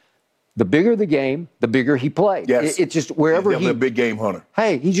 but the bigger the game, the bigger he plays. Yes. It's just wherever he's a big game hunter.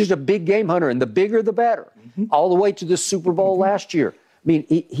 Hey, he's just a big game hunter, and the bigger the better. All the way to the Super Bowl last year. I mean,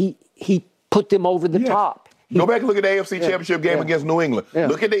 he put them over the top. Go back and look at the AFC Championship game against New England.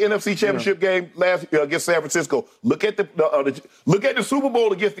 Look at the NFC Championship game last against San Francisco. Look at the Super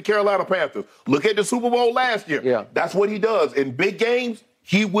Bowl against the Carolina Panthers. Look at the Super Bowl last year. Yeah. That's what he does. In big games,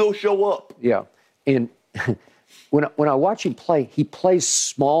 he will show up. Yeah. And when I watch him play, he plays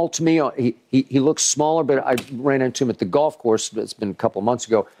small to me. He looks smaller, but I ran into him at the golf course. It's been a couple of months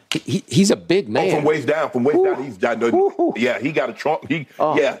ago. He's a big man. From waist down, he's done. Yeah, he got a trunk. And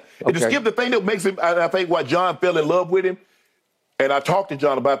to skip the thing that makes him, I think why John fell in love with him, and I talked to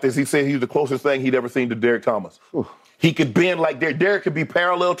John about this, he said he was the closest thing he'd ever seen to Derek Thomas. He could bend like Derek. Derek could be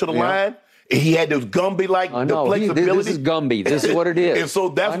parallel to the line. He had those Gumby-like the flexibility. This is Gumby. This is what it is. And so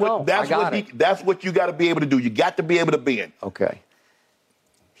that's what you got to be able to do. You got to be able to bend. Okay.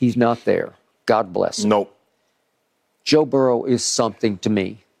 He's not there. God bless him. Nope. Joe Burrow is something to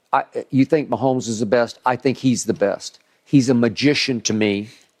me. You think Mahomes is the best? I think he's the best. He's a magician to me.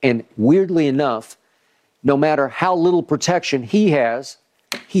 And weirdly enough, no matter how little protection he has,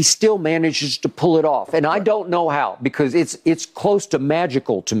 he still manages to pull it off. And I don't know how, because it's close to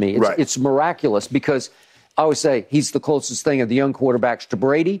magical to me. It's miraculous, because I always say he's the closest thing of the young quarterbacks to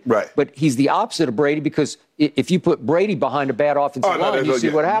Brady. Right. But he's the opposite of Brady, because if you put Brady behind a bad offensive line, you see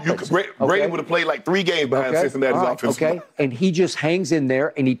what happens. Brady would have played like 3 games behind Cincinnati's offensive line. And he just hangs in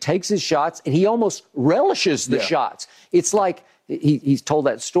there, and he takes his shots, and he almost relishes the shots. It's like he's told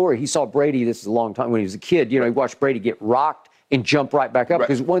that story. He saw Brady, this is a long time, when he was a kid. He watched Brady get rocked and jump right back up.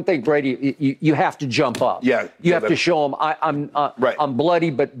 Because one thing, Brady, you have to jump up. Yeah. You have to show him, I'm bloody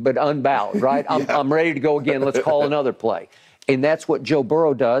but unbowed, right? I'm ready to go again. Let's call another play. And that's what Joe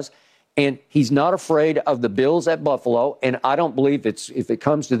Burrow does. And he's not afraid of the Bills at Buffalo. And I don't believe if it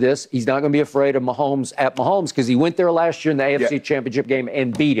comes to this, he's not going to be afraid of Mahomes at Mahomes, because he went there last year in the AFC Championship game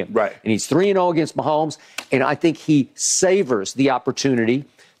and beat him. Right. And he's 3-0 against Mahomes. And I think he savors the opportunity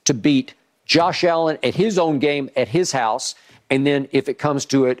to beat Josh Allen at his own game at his house. And then if it comes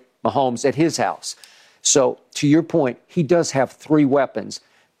to it, Mahomes at his house. So to your point, he does have 3 weapons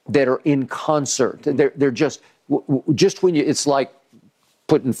that are in concert. They're just when it's like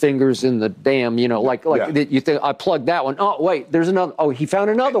putting fingers in the damn, you think I plugged that one. Oh, wait, there's another. Oh, he found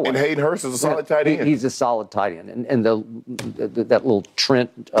another one. And Hayden Hurst is a solid tight end. He's a solid tight end. And that little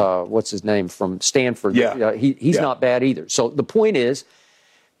Trent, what's his name, from Stanford, he's not bad either. So the point is,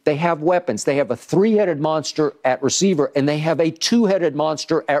 they have weapons. They have a three-headed monster at receiver, and they have a two-headed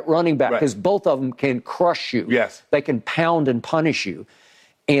monster at running back, because both of them can crush you. Yes. They can pound and punish you.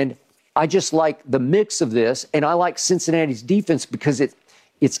 And I just like the mix of this, and I like Cincinnati's defense because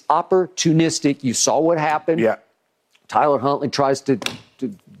it's opportunistic. You saw what happened. Yeah. Tyler Huntley tries to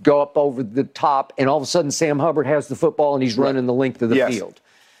go up over the top, and all of a sudden Sam Hubbard has the football, and he's running the length of the field.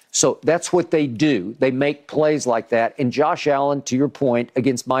 So that's what they do. They make plays like that. And Josh Allen, to your point,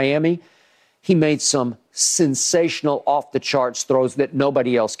 against Miami, he made some sensational off-the-charts throws that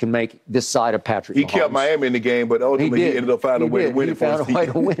nobody else can make this side of Patrick Mahomes. He kept Miami in the game, but ultimately he ended up finding a way to win it. He found a way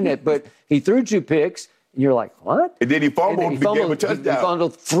to win it, but he threw 2 picks, and you're like, what? And then he fumbled, he gave a touchdown. He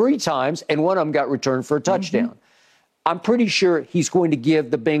fumbled 3 times, and one of them got returned for a touchdown. I'm pretty sure he's going to give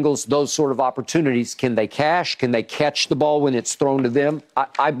the Bengals those sort of opportunities. Can they cash? Can they catch the ball when it's thrown to them?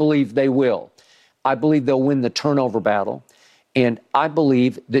 I believe they will. I believe they'll win the turnover battle. And I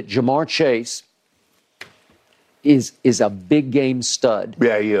believe that Jamar Chase is a big game stud.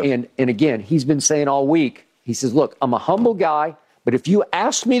 Yeah, he is. And again, he's been saying all week, he says, look, I'm a humble guy, but if you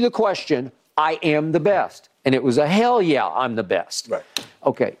ask me the question, I am the best. And it was a hell yeah, I'm the best. Right.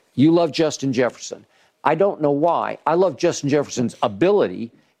 Okay, you love Justin Jefferson. I don't know why. I love Justin Jefferson's ability,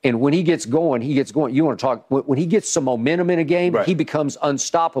 and when he gets going, he gets going. You want to talk, when he gets some momentum in a game, he becomes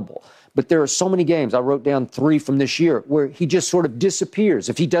unstoppable. But there are so many games, I wrote down 3 from this year, where he just sort of disappears.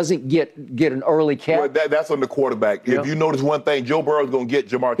 If he doesn't get an early catch. Well, that's on the quarterback. If you notice one thing, Joe Burrow's going to get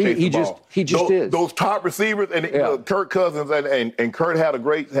Jamar Chase the ball. He just is. Those top receivers, and Kirk Cousins, and Kurt had an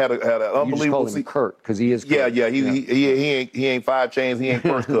unbelievable You just call him Kurt, because he is Kurt. Yeah. He ain't 5 chains. He ain't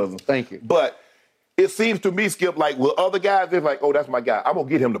First Cousins. Thank you. But it seems to me, Skip, like with other guys, they're like, oh, that's my guy. I'm going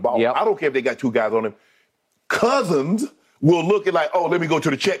to get him the ball. Yep. I don't care if they got 2 guys on him. Cousins will look at like, oh, let me go to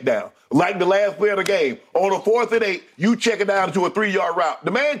the check down. Like the last play of the game. On a 4th and 8, you check it down to a 3-yard route.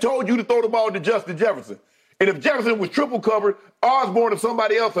 The man told you to throw the ball to Justin Jefferson. And if Jefferson was triple covered, Osborne or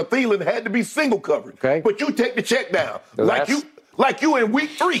somebody else or Thielen had to be single covered. Okay. But you take the check down. So like you in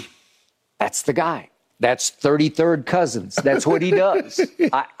week 3. That's the guy. That's 33rd Cousins. That's what he does.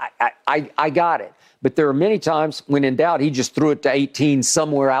 I got it. But there are many times when in doubt, he just threw it to 18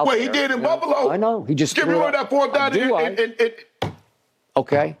 somewhere out there. Well, he did in Buffalo. I know. He just threw it. That 4th down.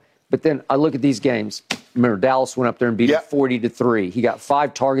 Okay. But then I look at these games. Remember, Dallas went up there and beat him 40-3. He got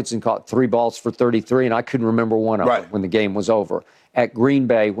 5 targets and caught 3 balls for 33, and I couldn't remember one of them when the game was over. At Green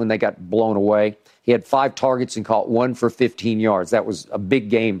Bay, when they got blown away, he had 5 targets and caught 1 for 15 yards. That was a big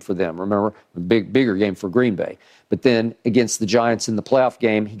game for them, remember? A bigger game for Green Bay. But then against the Giants in the playoff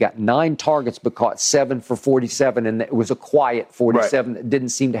game, he got 9 targets but caught 7 for 47, and it was a quiet 47 that didn't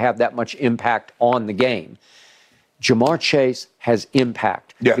seem to have that much impact on the game. Jamar Chase has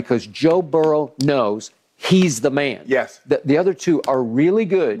impact because Joe Burrow knows he's the man. Yes. The other 2 are really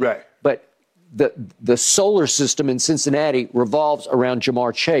good, but the solar system in Cincinnati revolves around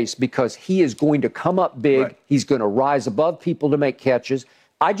Jamar Chase because he is going to come up big. Right. He's going to rise above people to make catches.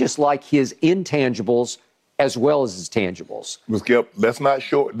 I just like his intangibles as well as his tangibles. Skip, let's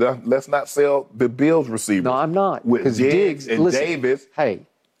not sell the Bills receiver. No, I'm not. With Diggs and Davis. Hey,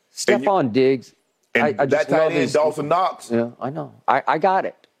 Stephon Diggs. And I just that tight end, Dawson Knox. Yeah, I know. I got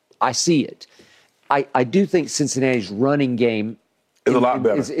it. I see it. I do think Cincinnati's running game is a lot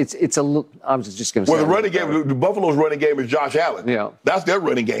better. It's a little. I was just going to say. Well, the running game, the Buffalo's running game is Josh Allen. Yeah, that's their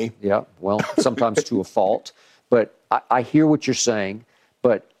running game. Yeah, well, sometimes to a fault. But I hear what you're saying.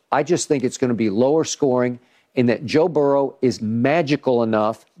 But I just think it's going to be lower scoring, and that Joe Burrow is magical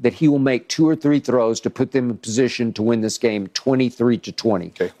enough that he will make 2 or 3 throws to put them in position to win this game 23-20.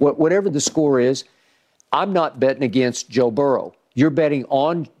 Okay. Whatever the score is, I'm not betting against Joe Burrow. You're betting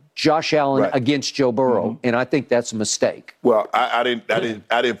on Josh Allen against Joe Burrow, and I think that's a mistake. Well, I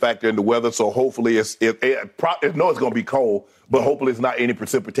didn't factor in the weather, so hopefully it's going to be cold, but hopefully it's not any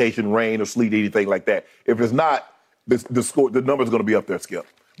precipitation, rain or sleet, anything like that. If it's not, the number's going to be up there, Skip,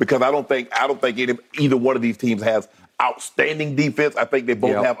 because I don't think either one of these teams has outstanding defense. I think they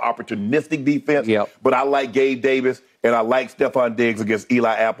both have opportunistic defense. But I like Gabe Davis and I like Stephon Diggs against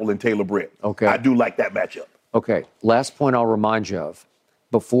Eli Apple and Taylor Britt. Okay, I do like that matchup. Okay, last point I'll remind you of.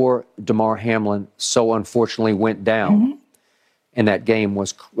 Before Damar Hamlin so unfortunately went down, and that game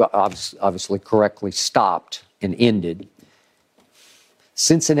was obviously correctly stopped and ended,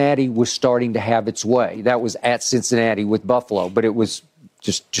 Cincinnati was starting to have its way. That was at Cincinnati with Buffalo, but it was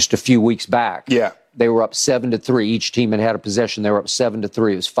just a few weeks back. Yeah. They were up 7-3. Each team had a possession. They were up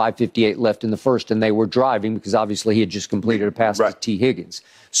 7-3. It was 5:58 left in the first, and they were driving because obviously he had just completed a pass to T. Higgins.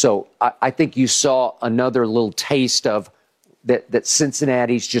 So I think you saw another little taste of that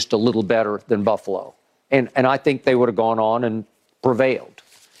Cincinnati's just a little better than Buffalo. And I think they would have gone on and prevailed.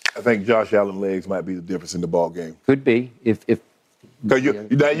 I think Josh Allen's legs might be the difference in the ball game. Could be if Skip, they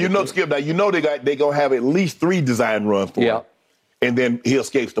gonna have at least 3 design runs for him, and then he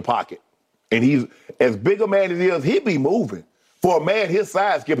escapes the pocket. And he's as big a man as he is, he'd be moving. For a man his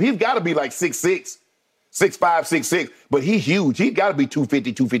size, Skip, he's got to be like 6'6", 6'5", 6'6", but he's huge. He's got to be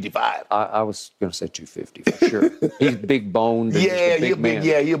 250, 255. I was going to say 250 for sure. He's big boned. He's a big man.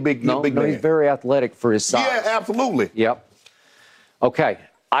 No, he's very athletic for his size. Yeah, absolutely. Yep. Okay,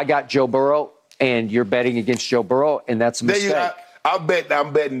 I got Joe Burrow, and you're betting against Joe Burrow, and that's a mistake. I'm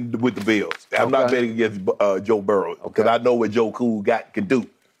betting with the Bills. I'm not betting against Joe Burrow because I know what Joe Cool can do.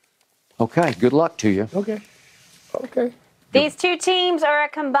 Okay, good luck to you. Okay. These two teams are a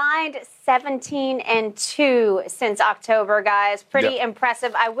combined 17-2 since October, guys. Pretty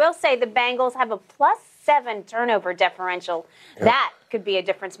impressive. I will say the Bengals have a +7 turnover differential. Yep. That could be a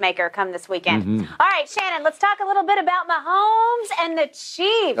difference maker come this weekend. Mm-hmm. All right, Shannon, let's talk a little bit about Mahomes and the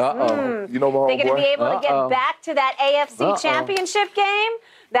Chiefs. You know Mahomes, they're going to be able to get back to that AFC Championship game?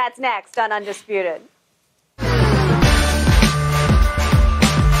 That's next on Undisputed.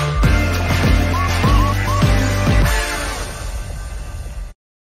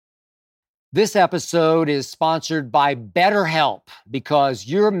 This episode is sponsored by BetterHelp because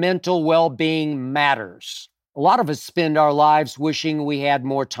your mental well-being matters. A lot of us spend our lives wishing we had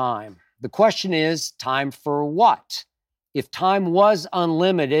more time. The question is, time for what? If time was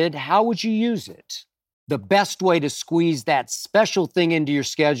unlimited, how would you use it? The best way to squeeze that special thing into your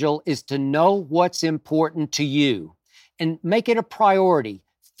schedule is to know what's important to you and make it a priority.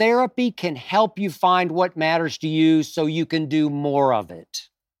 Therapy can help you find what matters to you so you can do more of it.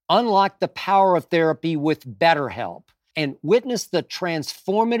 Unlock the power of therapy with BetterHelp and witness the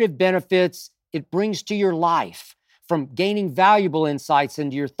transformative benefits it brings to your life, from gaining valuable insights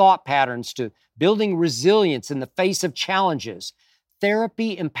into your thought patterns to building resilience in the face of challenges.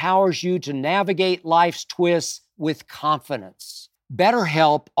 Therapy empowers you to navigate life's twists with confidence.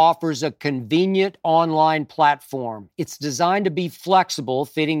 BetterHelp offers a convenient online platform. It's designed to be flexible,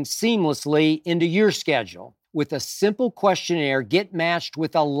 fitting seamlessly into your schedule. With a simple questionnaire, get matched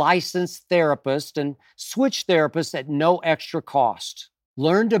with a licensed therapist and switch therapists at no extra cost.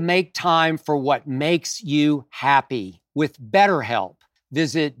 Learn to make time for what makes you happy with BetterHelp.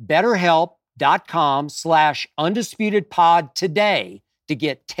 Visit BetterHelp.com/UndisputedPod today to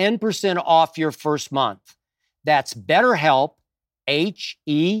get 10% off your first month. That's BetterHelp,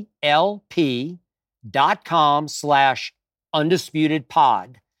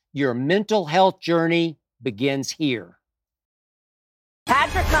 HELP.com/UndisputedPod. Your mental health journey begins here.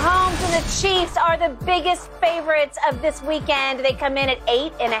 Patrick Mahomes and the Chiefs are the biggest favorites of this weekend. They come in at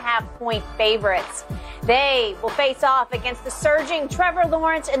 8.5-point favorites. They will face off against the surging Trevor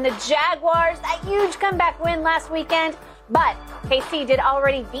Lawrence and the Jaguars. That huge comeback win last weekend. But KC did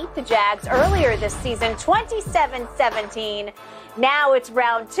already beat the Jags earlier this season, 27-17. Now it's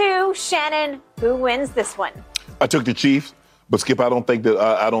round 2. Shannon, who wins this one? I took the Chiefs, but Skip, I don't think they're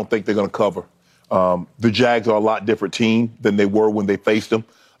going to cover. The Jags are a lot different team than they were when they faced them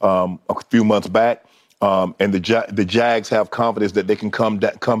a few months back. And the Jags have confidence that they can come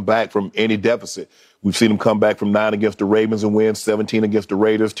back from any deficit. We've seen them come back from 9 against the Ravens and win, 17 against the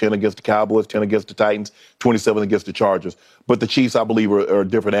Raiders, 10 against the Cowboys, 10 against the Titans, 27 against the Chargers. But the Chiefs, I believe, are a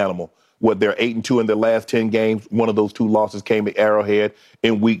different animal. They're 8-2 in their last 10 games. One of those 2 losses came at Arrowhead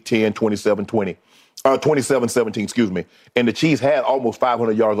in Week 10, 27-17, excuse me. And the Chiefs had almost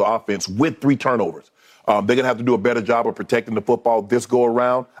 500 yards of offense with 3 turnovers. They're going to have to do a better job of protecting the football this go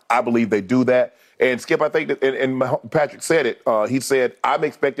around. I believe they do that. And Skip, I think that, and Patrick said it, he said, I'm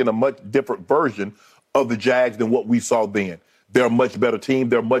expecting a much different version of the Jags than what we saw then. They're a much better team.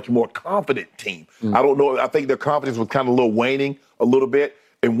 They're a much more confident team. I don't know. I think their confidence was kind of waning a little bit.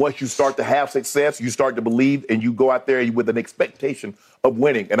 And once you start to have success, you start to believe, and you go out there with an expectation of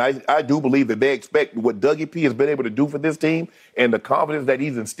winning. And I do believe that they expect what Dougie P has been able to do for this team and the confidence that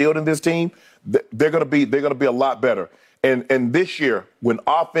he's instilled in this team. They're going to be a lot better. And this year, when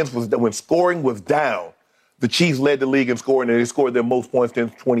scoring was down, the Chiefs led the league in scoring, and they scored their most points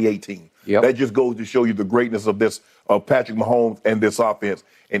since 2018. Yep. That just goes to show you the greatness of Patrick Mahomes and this offense.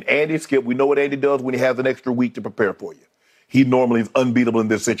 And Andy, Skip, we know what Andy does when he has an extra week to prepare for you. he normally is unbeatable in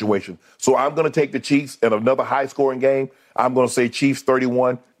this situation. So I'm going to take the Chiefs in another high-scoring game. I'm going to say Chiefs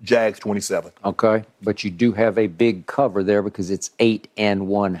 31, Jags 27. Okay, but you do have a big cover there because it's 8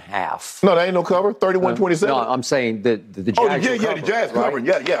 1/2. No, there ain't no cover. 31-27. No, I'm saying the Jags. Oh, yeah, the Jags right? covering.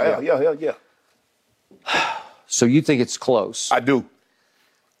 Yeah. So you think it's close? I do.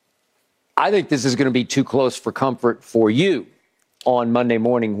 I think this is going to be too close for comfort for you on Monday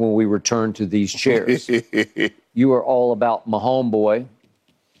morning when we return to these chairs. You are all about my homeboy.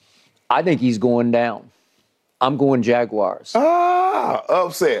 I think he's going down. I'm going Jaguars.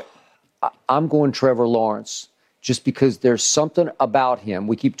 Upset. I'm going Trevor Lawrence just because there's something about him.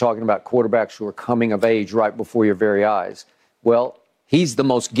 We keep talking about quarterbacks who are coming of age right before your very eyes. Well, he's the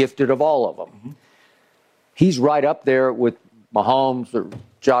most gifted of all of them. Mm-hmm. He's right up there with Mahomes or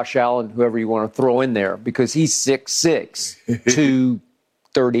Josh Allen, whoever you want to throw in there, because he's 6'6",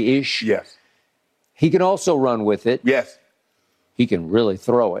 230-ish. Yes. He can also run with it. Yes. He can really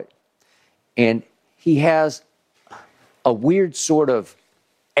throw it. And he has a weird sort of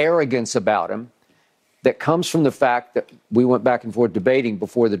arrogance about him that comes from the fact that we went back and forth debating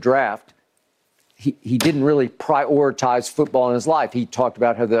before the draft. He didn't really prioritize football in his life. He talked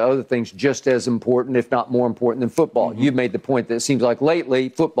about how the other things just as important, if not more important than football. Mm-hmm. You've made the point that it seems like lately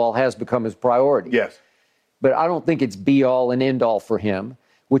football has become his priority. Yes. But I don't think it's be-all and end-all for him,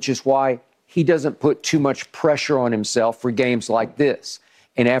 which is why he doesn't put too much pressure on himself for games like this.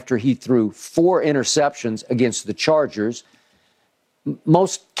 And after he threw 4 interceptions against the Chargers,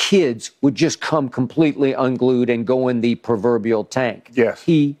 most kids would just come completely unglued and go in the proverbial tank. Yes.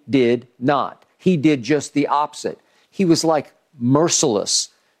 He did not. He did just the opposite. He was like merciless,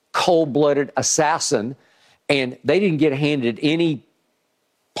 cold-blooded assassin, and they didn't get handed any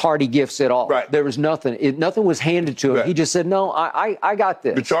party gifts at all. Right. There was nothing. Nothing was handed to him. Right. He just said, no, I got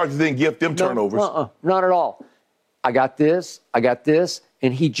this. The Chargers didn't give them turnovers. Not at all. I got this,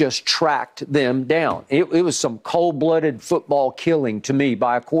 and he just tracked them down. It was some cold-blooded football killing to me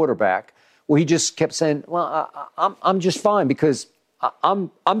by a quarterback where he just kept saying, well, I'm just fine because I'm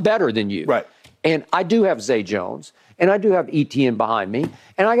better than you. Right. And I do have Zay Jones, and I do have Etienne behind me,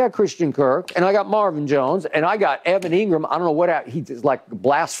 and I got Christian Kirk, and I got Marvin Jones, and I got Evan Ingram. I don't know what he's like a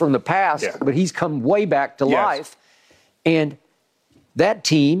blast from the past, but he's come way back to life. And that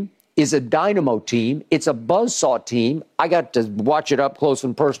team is a dynamo team. It's a buzzsaw team. I got to watch it up close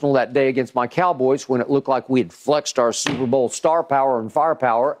and personal that day against my Cowboys when it looked like we had flexed our Super Bowl star power and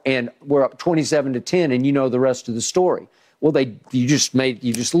firepower, and we're up 27-10, and you know the rest of the story. Well, you just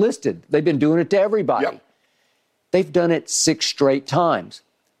listed. They've been doing it to everybody. Yep. They've done it 6 straight times.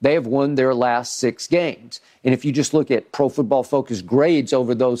 They have won their last 6 games. And if you just look at Pro Football Focus grades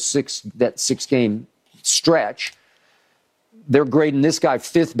over that 6-game stretch, they're grading this guy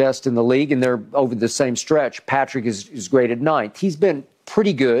 5th best in the league, and they're over the same stretch. Patrick is graded 9th. He's been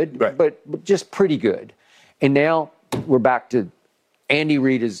pretty good, but just pretty good. And now we're back to Andy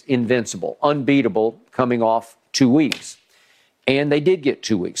Reid is invincible, unbeatable, coming off 2 weeks. And they did get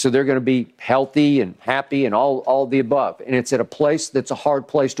 2 weeks. So they're going to be healthy and happy and all the above. And it's at a place that's a hard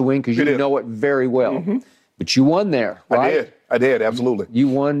place to win because you know it very well. Mm-hmm. But you won there, right? I did, absolutely. You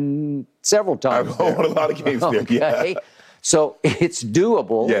won several times. I've won a lot of games there, yeah. So it's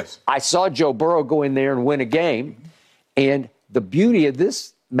doable. Yes. I saw Joe Burrow go in there and win a game. And the beauty of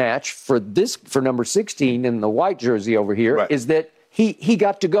this match for number 16 in the white jersey over here is that he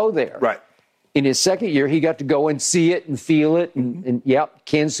got to go there. Right. In his second year, he got to go and see it and feel it. And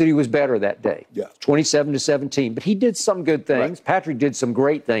Kansas City was better that day. Yeah. 27-17. But he did some good things. Right. Patrick did some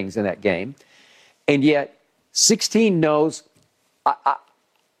great things in that game. And yet, 16 knows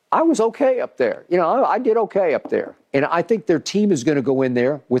I was okay up there. You know, I did okay up there. And I think their team is going to go in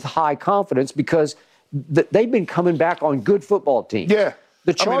there with high confidence because they've been coming back on good football teams. Yeah.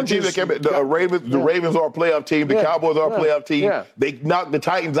 The Chargers, the Ravens are a playoff team. The Cowboys are a playoff team. Yeah. They knocked the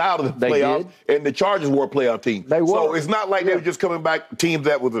Titans out of the playoffs, and the Chargers were a playoff team. They were. So it's not like they were just coming back teams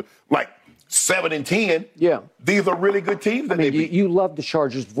that was like 7-10. Yeah. These are really good teams that they beat. You loved the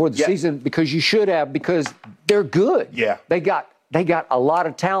Chargers before the season because you should have because they're good. Yeah. They got a lot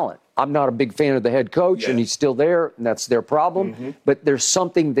of talent. I'm not a big fan of the head coach, and he's still there, and that's their problem. Mm-hmm. But there's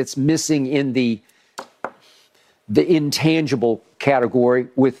something that's missing in the intangible category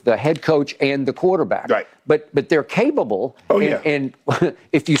with the head coach and the quarterback. Right. But they're capable. Oh, and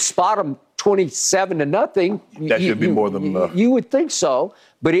if you spot them 27-0, that should be more than enough. You would think so,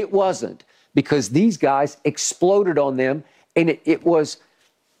 but it wasn't because these guys exploded on them, and it was.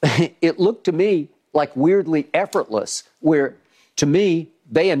 It looked to me like weirdly effortless. Where to me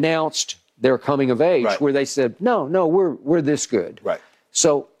they announced their coming of age, where they said, "No, we're this good." Right.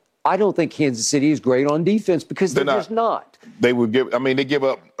 So I don't think Kansas City is great on defense because they're just not. They would give. I mean, they give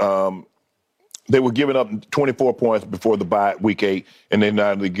up. They were giving up 24 points before the bye week 8, and they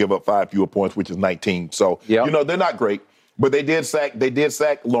not only give up 5 fewer points, which is 19. So you know they're not great, but they did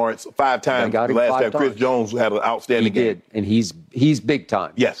sack Lawrence 5 times. The last time Chris Jones had an outstanding game. He did, and he's big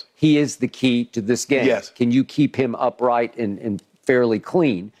time. Yes, he is the key to this game. Yes, can you keep him upright and fairly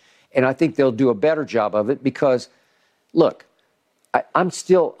clean? And I think they'll do a better job of it because, look. I'm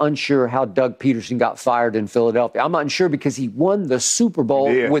still unsure how Doug Peterson got fired in Philadelphia. I'm unsure because he won the Super Bowl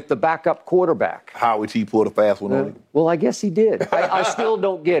with the backup quarterback. How would he pull a fast one on him? Well, I guess he did. I still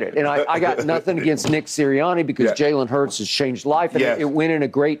don't get it. And I got nothing against Nick Sirianni because Jalen Hurts has changed life, and it went in a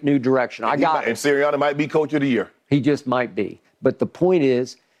great new direction. And Sirianni might be coach of the year. He just might be. But the point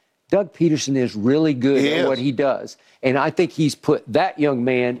is, Doug Peterson is really good at what he does. And I think he's put that young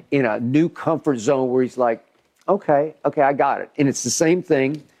man in a new comfort zone where he's like, Okay, I got it. And it's the same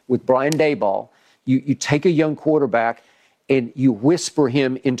thing with Brian Daboll. You take a young quarterback and you whisper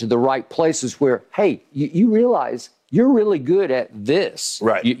him into the right places where, hey, you realize you're really good at this.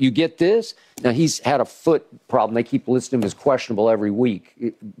 Right. You get this? Now, he's had a foot problem. They keep listing him as questionable every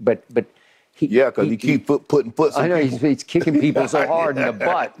week. But because he keep putting foot. I know he's kicking people so hard in the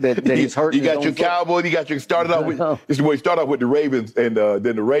butt that he's hurting. You got your Cowboys. You got your started off with. This is where you start off with the Ravens and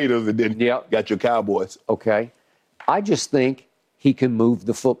then the Raiders, and then got your Cowboys. Okay, I just think he can move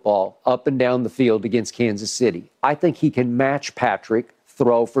the football up and down the field against Kansas City. I think he can match Patrick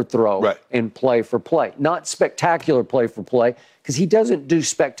throw for throw and play for play. Not spectacular play for play because he doesn't do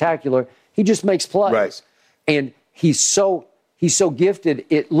spectacular. He just makes plays, and he's so gifted,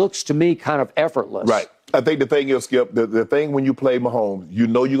 it looks to me kind of effortless. Right. I think the thing is, Skip, the thing when you play Mahomes, you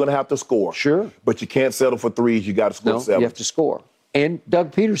know you're going to have to score. Sure. But you can't settle for threes. You got to score 7. You have to score. And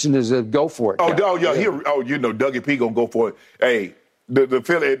Doug Peterson is a go for it guy. You know Dougie P going to go for it. Hey,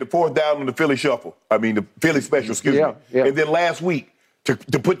 the fourth down on the Philly shuffle. I mean, the Philly special, excuse me. Yeah. And then last week, to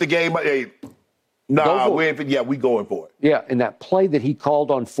put the game, we going for it. Yeah, and that play that he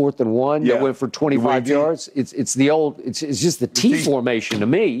called on 4th and 1 that went for 25 yards, it's just the T formation to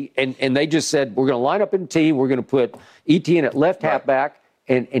me. And they just said, we're going to line up in T, we're going to put Etienne at left halfback,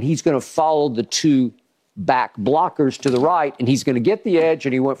 and he's going to follow the 2 back blockers to the right, and he's going to get the edge,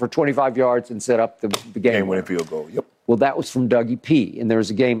 and he went for 25 yards and set up the game-winning field goal. Yep. Well, that was from Dougie P. And there was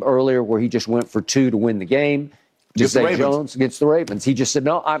a game earlier where he just went for 2 to win the game. Zay Jones against the Ravens. He just said,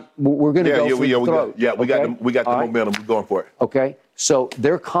 no, we're going to go for the throw. We got the momentum. We're going for it. Okay. So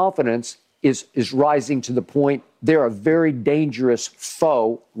their confidence is rising to the point they're a very dangerous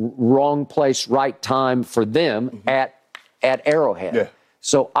foe, wrong place, right time for them at Arrowhead. Yeah.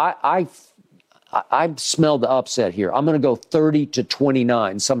 So I smell the upset here. I'm going to go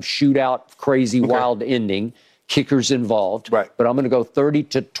 30-29, some shootout, crazy, wild ending. Kickers involved. Right. But I'm going to go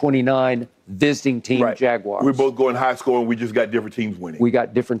 30-29, visiting team Jaguars. We're both going high scoring. We just got different teams winning. We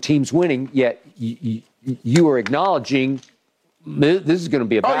got different teams winning, yet you are acknowledging this is going to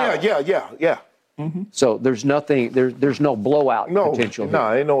be a battle. Yeah. Mm-hmm. So there's nothing, there's no blowout potential here.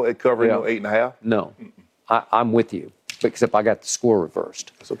 No, ain't no covering, no 8.5. No. I'm with you, except I got the score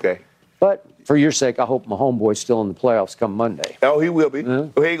reversed. That's okay. But for your sake, I hope my homeboy's still in the playoffs come Monday. Oh, he will be. He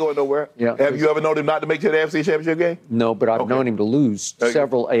ain't going nowhere. Yeah. Have you ever known him not to make it to the AFC Championship game? No, but I've known him to lose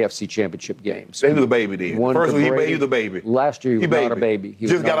several AFC Championship games. He was a baby then. First he was a baby. Last year he was not a baby. He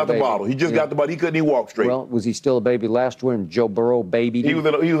just got out the bottle. He just got the bottle. He couldn't even walk straight. Well, was he still a baby last year and Joe Burrow babied him? He was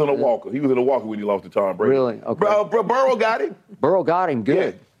in a walker. He was in a walker when he lost to Tom Brady. Really? Okay. Burrow got him. Burrow got him.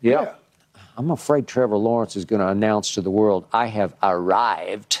 Good. Yeah. I'm afraid Trevor Lawrence is going to announce to the world, I have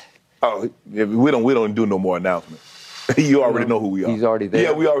arrived. Oh, we don't do no more announcements. You already know who we are. He's already there.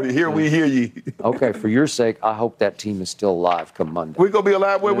 Yeah, we already here. We hear you. Okay, for your sake, I hope that team is still alive come Monday. We're going to be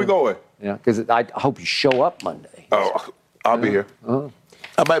alive? Where we going? Yeah, because I hope you show up Monday. Oh, I'll be here.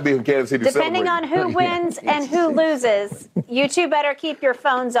 I might be in Kansas City. Depending on who wins and who loses, you two better keep your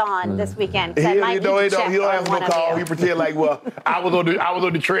phones on this weekend. He don't answer no call. He pretend like, well, I was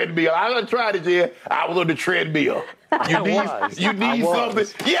on the treadmill. I done tried it, Jen. I was on the treadmill. You need something.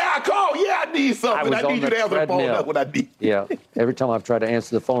 Yeah, I called. Yeah, I need something. I need you to answer the phone. That's what I need. Yeah. Every time I've tried to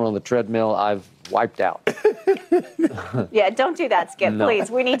answer the phone on the treadmill, I've wiped out. Yeah, don't do that, Skip, please.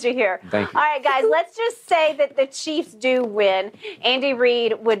 We need you here. Thank you. All right, guys, let's just say that the Chiefs do win. Andy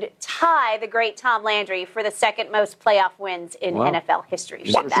Reid would tie the great Tom Landry for the second most playoff wins in NFL history.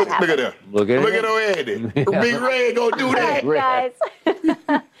 Should that happen? Look at that. Look at Andy. Big Red gonna do that. All right,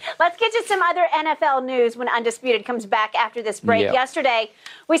 guys. Let's get to some other NFL news when Undisputed comes back after this break. Yeah. Yesterday,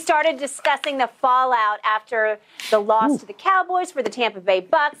 we started discussing the fallout after the loss to the Cowboys for the Tampa Bay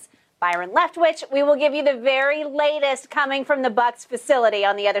Bucks. Byron Leftwich. We will give you the very latest coming from the Bucs facility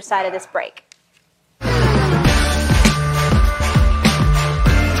on the other side of this break.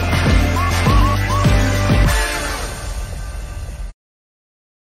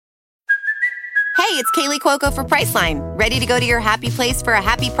 Hey, it's Kaylee Cuoco for Priceline. Ready to go to your happy place for a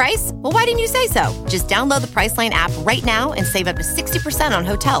happy price? Well, why didn't you say so? Just download the Priceline app right now and save up to 60% on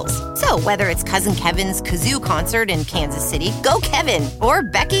hotels. So whether it's Cousin Kevin's Kazoo Concert in Kansas City, go Kevin, or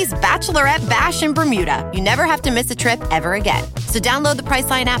Becky's Bachelorette Bash in Bermuda, you never have to miss a trip ever again. So download the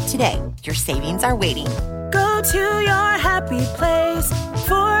Priceline app today. Your savings are waiting. Go to your happy place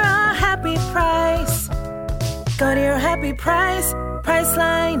for a happy price. Go to your happy price,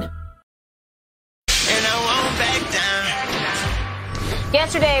 Priceline. And I won't back down.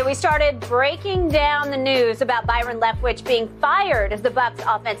 Yesterday, we started breaking down the news about Byron Leftwich being fired as the Bucs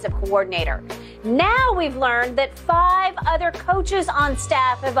offensive coordinator. Now we've learned that 5 other coaches on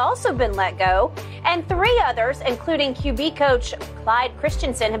staff have also been let go, and 3 others, including QB coach Clyde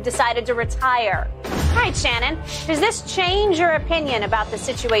Christensen, have decided to retire. All right, Shannon, does this change your opinion about the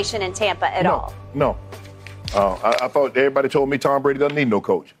situation in Tampa at all? No. I thought everybody told me Tom Brady doesn't need no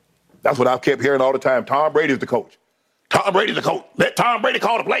coach. That's what I've kept hearing all the time. Tom Brady's the coach. Tom Brady's the coach. Let Tom Brady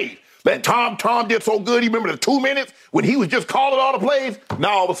call the plays. Let Tom did so good. You remember the 2 minutes when he was just calling all the plays? Now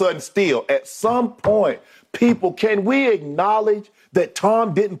all of a sudden still, at some point, people, can we acknowledge that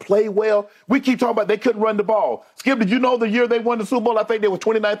Tom didn't play well? We keep talking about they couldn't run the ball. Skip, did you know the year they won the Super Bowl, I think they were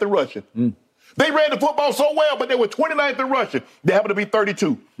 29th in rushing. They ran the football so well, but they were 29th in rushing. They happened to be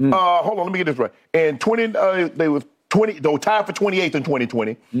 32. Hold on, let me get this right. And they were tied for 28th in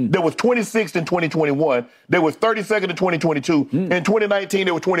 2020. There was 26th in 2021. There was 32nd in 2022. In 2019,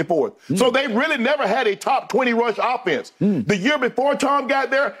 they were 24th. So they really never had a top 20 rush offense. The year before Tom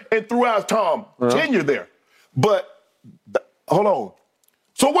got there and throughout Tom tenure there. But hold on.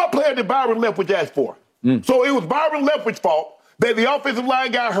 So what player did Byron Leftwich ask for? So it was Byron Leftwich's fault that the offensive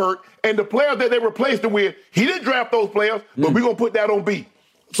line got hurt, and the players that they replaced him with, he didn't draft those players, but we're going to put that on B.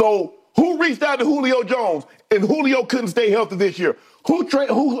 So who reached out to Julio Jones, and Julio couldn't stay healthy this year? Who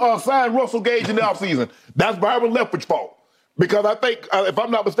signed Russell Gage in the offseason? That's Byron Leftwich's fault. Because I think, if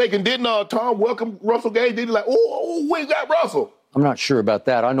I'm not mistaken, didn't Tom welcome Russell Gage? Didn't he like, we got Russell? I'm not sure about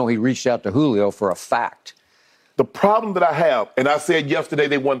that. I know he reached out to Julio for a fact. The problem that I have, and I said yesterday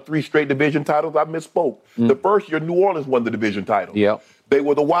they won 3 straight division titles, I misspoke. The first year, New Orleans won the division title. Yep. They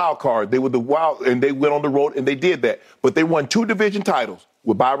were the wild card. They were the wild, and they went on the road, and they did that. But they won 2 division titles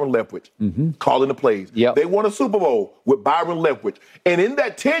with Byron Leftwich calling the plays. Yep. They won a Super Bowl with Byron Leftwich. And in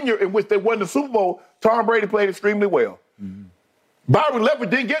that tenure in which they won the Super Bowl, Tom Brady played extremely well. Byron Leftwich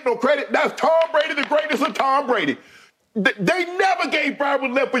didn't get no credit. That's Tom Brady, the greatest of Tom Brady. They never gave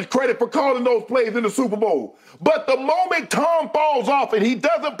Byron Leftwich credit for calling those plays in the Super Bowl. But the moment Tom falls off and he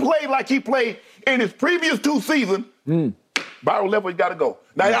doesn't play like he played in his previous 2 seasons, Byron Leftwich got to go.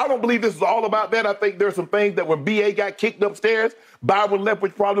 Now, I don't believe this is all about that. I think there's some things that when B.A. got kicked upstairs, Byron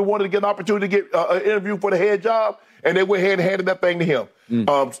Leftwich probably wanted to get an opportunity to get an interview for the head job, and they went ahead and handed that thing to him.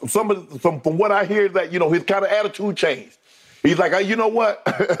 From what I hear, that his kind of attitude changed. He's like, you know what?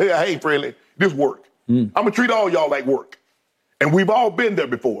 Hey, friendly, this work. I'm going to treat all y'all like work. And we've all been there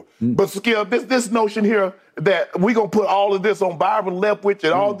before. But, Skip, this notion here that we're going to put all of this on Byron Leftwich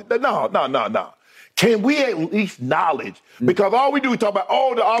and all, no. Can we at least acknowledge? Because all we do is talk about,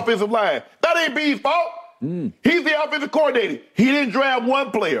 the offensive line. That ain't B's fault. He's the offensive coordinator. He didn't draft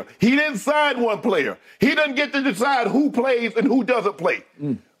one player. He didn't sign one player. He doesn't get to decide who plays and who doesn't play.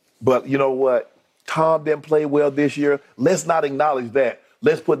 But you know what? Tom didn't play well this year. Let's not acknowledge that.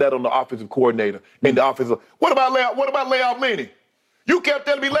 Let's put that on the offensive coordinator and the offensive. What about layout Lenny? You kept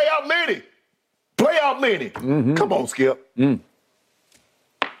telling me layout Lenny. Play out Lenny. Come on, Skip.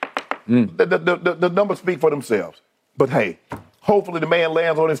 The numbers speak for themselves. But hey, hopefully the man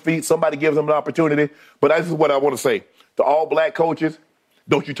lands on his feet. Somebody gives him an opportunity. But this is what I want to say. To all black coaches,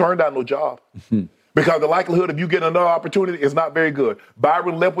 don't you turn down no job. Because the likelihood of you getting another opportunity is not very good.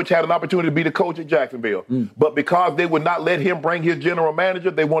 Byron Leftwich had an opportunity to be the coach at Jacksonville. But because they would not let him bring his general manager,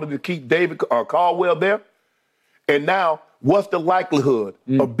 they wanted to keep David Caldwell there. And now, what's the likelihood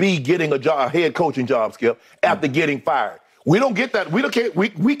of B getting a head coaching job, Skip, after getting fired? We don't get that. We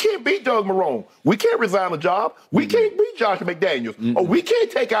can't beat Doug Marrone. We can't resign a job. We can't beat Josh McDaniels. Or we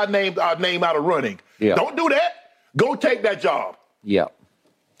can't take our name out of running. Yeah. Don't do that. Go take that job. Yeah.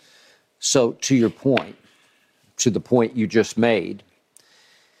 So to your point, to the point you just made,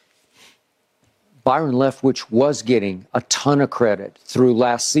 Byron Leftwich was getting a ton of credit through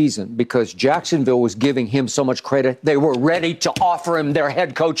last season because Jacksonville was giving him so much credit. They were ready to offer him their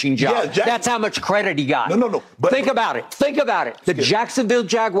head coaching job. Yeah, that's how much credit he got. No. Think about it. The Jacksonville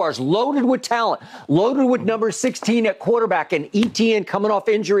Jaguars, loaded with talent, loaded with number 16 at quarterback and ETN coming off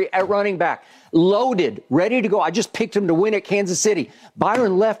injury at running back. Loaded, ready to go. I just picked him to win at Kansas City.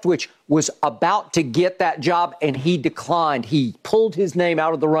 Byron Leftwich was about to get that job, and he declined. He pulled his name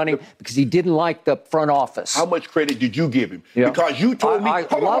out of the running because he didn't like the front office. How much credit did you give him? Yeah. Because you told me. I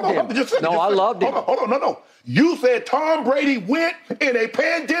loved him. I loved him. Hold on. No. You said Tom Brady went in a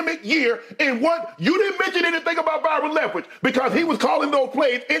pandemic year, and you didn't mention anything about Byron Leftwich because he was calling those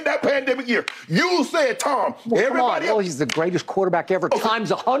plays in that pandemic year. You said, Tom, everybody else. He's the greatest quarterback ever, times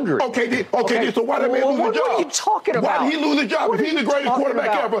 100. Okay. So why did he lose his job? What are you talking about? Why did he lose his job? If he's the greatest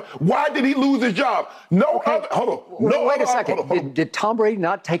quarterback ever, why did he lose his job? Wait a second. Did Tom Brady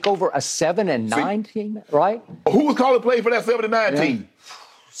not take over a 7-9 team, right? Who was calling plays for that 7-9 team?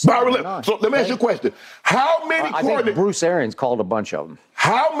 Byron. So let me ask you a question. How many coordinators? I think Bruce Arians called a bunch of them.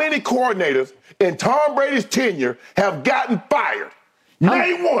 How many coordinators in Tom Brady's tenure have gotten fired?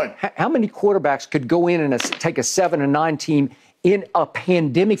 Name one. How many quarterbacks could go in and take a 7-9 team in a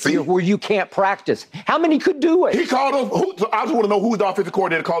pandemic year where you can't practice? How many could do it? He called those. I just want to know who was the offensive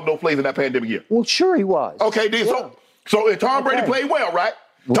coordinator called those plays in that pandemic year. Well, sure he was. Okay, so Tom Brady played well, right?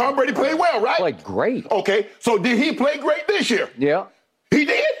 Tom Brady played well, right? Played great. Okay, so did he play great this year? Yeah. He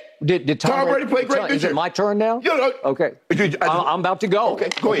did? Did Tom Brady play great this year? Is it my turn now? Yeah. Okay. I'm about to go. Okay,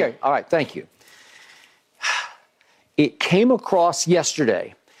 go ahead. All right, thank you. It came across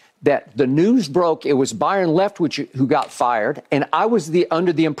yesterday that the news broke. It was Byron Leftwich who got fired, and I was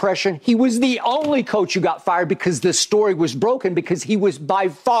under the impression he was the only coach who got fired because the story was broken because he was by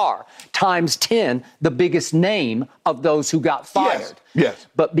far times 10 the biggest name of those who got fired. Yes.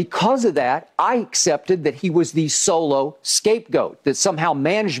 But because of that, I accepted that he was the solo scapegoat, that somehow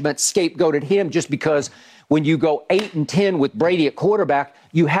management scapegoated him just because when you go 8-10 with Brady at quarterback,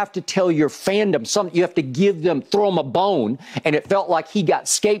 you have to tell your fandom something. You have to throw them a bone. And it felt like he got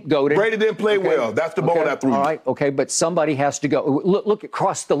scapegoated. Brady didn't play well. That's the bone I threw. All right. Okay. But somebody has to go. Look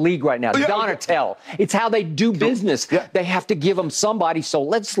across the league right now. Donatel. It's how they do business. Yeah. They have to give them somebody. So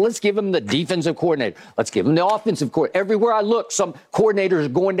let's give them the defensive coordinator. Let's give them the offensive coordinator. Everywhere I look, some coordinators are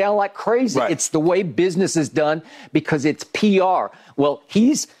going down like crazy. Right. It's the way business is done because it's PR. Well,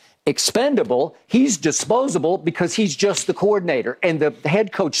 he's expendable, he's disposable because he's just the coordinator, and the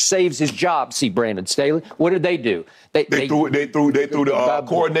head coach saves his job. See, Brandon Staley, what did they do? They threw the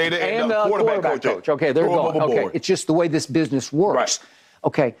coordinator and the quarterback coach. Okay, they're gone. Okay, it's just the way this business works. Right.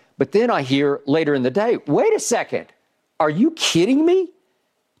 Okay, but then I hear later in the day, wait a second, are you kidding me?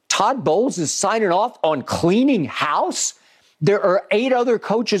 Todd Bowles is signing off on cleaning house? There are 8 other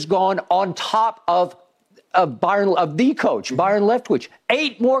coaches gone on top of Byron Leftwich.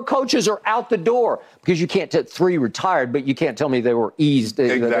 8 more coaches are out the door because you can't 3 retired, but you can't tell me they were eased.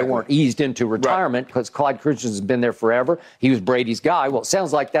 They weren't eased into retirement because Clyde Christensen has been there forever. He was Brady's guy. Well, it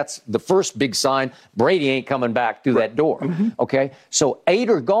sounds like that's the first big sign. Brady ain't coming back through that door. Mm-hmm. Okay, so 8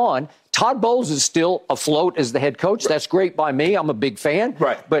 are gone. Todd Bowles is still afloat as the head coach. Right. That's great by me. I'm a big fan.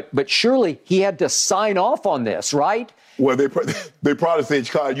 Right. But surely he had to sign off on this, right? Well, they probably said,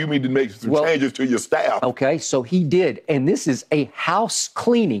 Clyde, you need to make some changes to your staff. Okay, so he did. And this is a house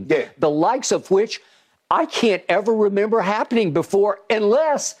cleaning, the likes of which I can't ever remember happening before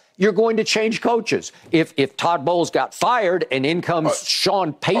unless you're going to change coaches. If Todd Bowles got fired and in comes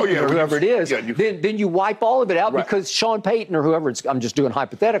Sean Payton or whoever it is, then you wipe all of it out because Sean Payton or whoever, I'm just doing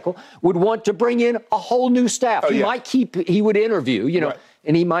hypothetical, would want to bring in a whole new staff. He would interview,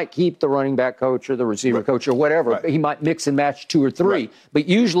 and he might keep the running back coach or the receiver coach or whatever. He might mix and match 2 or 3. Right. But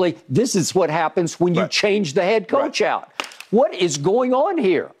usually this is what happens when you change the head coach out. What is going on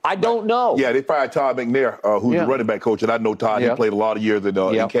here? I don't know. Yeah, they fired Todd McNair, who's the running back coach. And I know Todd, he played a lot of years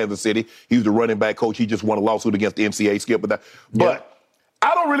in Kansas City. He was the running back coach. He just won a lawsuit against the NCAA, Skip. But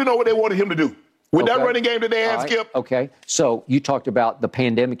I don't really know what they wanted him to do. With that running game that they had, Skip. Okay, so you talked about the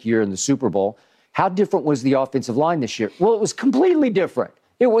pandemic year in the Super Bowl. How different was the offensive line this year? Well, it was completely different.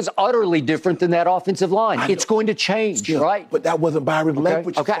 It was utterly different than that offensive line. It's going to change, right? But that wasn't Byron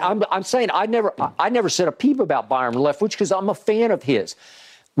Leftwich. Okay, I'm saying I never said a peep about Byron Leftwich because I'm a fan of his.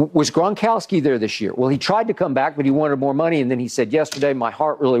 Was Gronkowski there this year? Well, he tried to come back, but he wanted more money, and then he said yesterday, my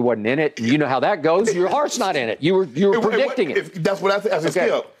heart really wasn't in it. You know how that goes. Your heart's not in it. You were predicting it. That's what I said.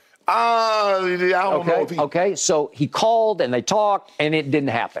 Skip. I don't know. Okay, so he called, and they talked, and it didn't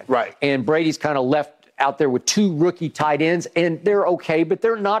happen. Right. And Brady's kind of left out there with 2 rookie tight ends, and they're okay, but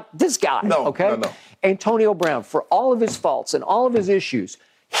they're not this guy. No. Antonio Brown, for all of his faults and all of his issues,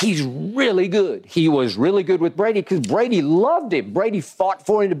 He's really good. He was really good with Brady because Brady loved him. Brady fought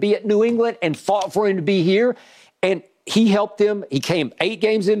for him to be at New England and fought for him to be here. And he helped him. He came 8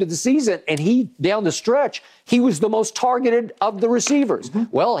 games into the season, and down the stretch, he was the most targeted of the receivers.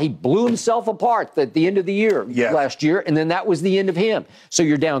 Mm-hmm. Well, he blew himself apart at the end of the year last year, and then that was the end of him. So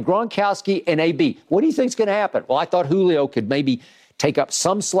you're down Gronkowski and AB. What do you think's going to happen? Well, I thought Julio could maybe take up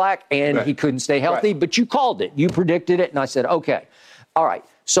some slack, and he couldn't stay healthy, but you called it. You predicted it, and I said, okay. All right.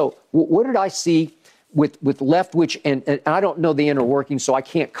 So what did I see with Leftwich? And I don't know the inner workings, so I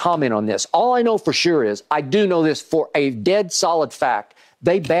can't comment on this. All I know for sure is I do know this for a dead solid fact.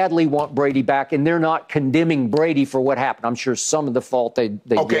 They badly want Brady back, and they're not condemning Brady for what happened. I'm sure some of the fault they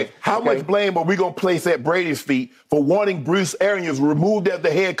did. How much blame are we going to place at Brady's feet for wanting Bruce Arians removed as the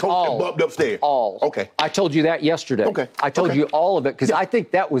head coach and bumped upstairs? All. Okay. I told you that yesterday. Okay. I told you all of it because I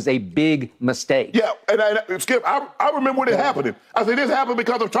think that was a big mistake. Yeah, and Skip, I remember when it happened. I said, this happened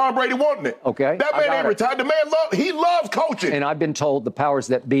because of Tom Brady wanting it. Okay. That man ain't retired. The man loves coaching. And I've been told the powers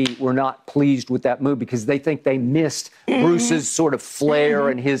that be were not pleased with that move because they think they missed Bruce's sort of flair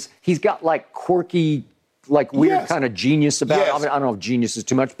and he's got like quirky, like weird kind of genius about it. I mean, I don't know if genius is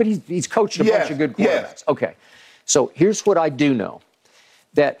too much, but he's coached a bunch of good quarterbacks. Okay. So here's what I do know.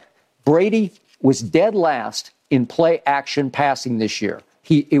 That Brady was dead last in play action passing this year.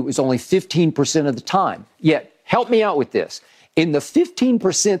 It was only 15% of the time. Yet, help me out with this. In the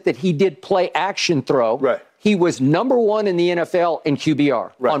 15% that he did play action throw, he was number 1 in the NFL in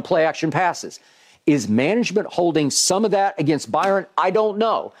QBR on play action passes. Is management holding some of that against Byron? I don't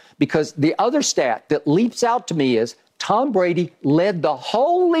know. Because the other stat that leaps out to me is Tom Brady led the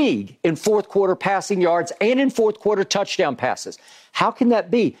whole league in fourth quarter passing yards and in fourth quarter touchdown passes. How can that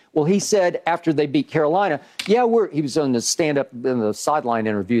be? Well, he said after they beat Carolina, he was on the stand-up in the sideline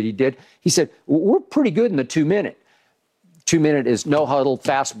interview he did. He said, we're pretty good in the 2-minute. 2-minute is no huddle,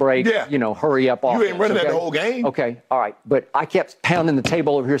 fast break, hurry up offense. You ain't running that the whole game. Okay, all right. But I kept pounding the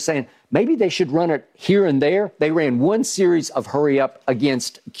table over here saying, maybe they should run it here and there. They ran one series of hurry up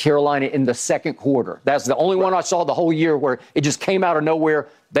against Carolina in the second quarter. That's the only one I saw the whole year where it just came out of nowhere.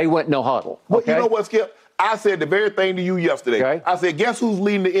 They went no huddle. Okay? Well, you know what, Skip? I said the very thing to you yesterday. Okay. I said, guess who's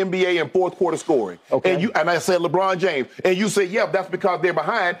leading the NBA in fourth quarter scoring? Okay. And I said LeBron James. And you said, that's because they're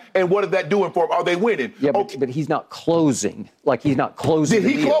behind. And what is that doing for them? Are they winning? Yeah, but he's not closing. Like, he's not closing.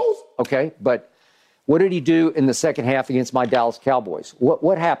 Did he close? Okay, but what did he do in the second half against my Dallas Cowboys?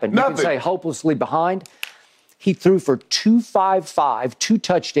 What happened? Nothing. You can say hopelessly behind. He threw for 255, 2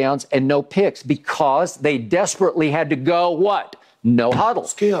 touchdowns, and no picks because they desperately had to go what? No huddle.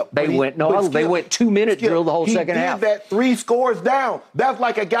 Skip. They went no huddle. They went 2-minute drill the whole second half. He did that 3 scores down. That's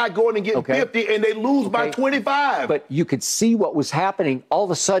like a guy going and getting 50 and they lose by 25. But you could see what was happening. All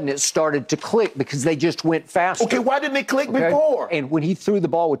of a sudden it started to click because they just went faster. Okay, why didn't they click before? And when he threw the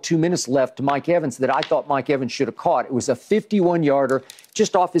ball with 2 minutes left to Mike Evans that I thought Mike Evans should have caught, it was a 51-yarder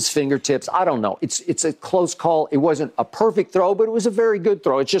just off his fingertips. I don't know. It's a close call. It wasn't a perfect throw, but it was a very good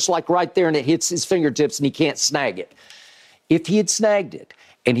throw. It's just like right there and it hits his fingertips and he can't snag it. If he had snagged it,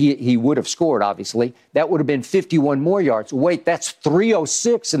 and he would have scored, obviously, that would have been 51 more yards. Wait, that's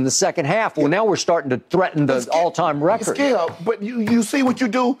 306 in the second half. Well, now we're starting to threaten the all-time record. But you see what you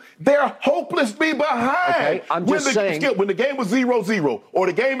do? They're hopelessly behind. Okay, I'm just saying. When the game was 0-0 or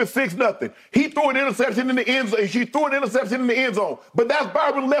the game is 6-0, he threw an interception in the end zone. She threw an interception in the end zone. But that's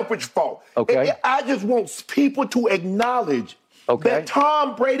Byron Leftwich's fault. Okay. I just want people to acknowledge that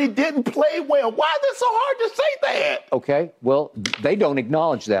Tom Brady didn't play well. Why is it so hard to say that? Okay, well, they don't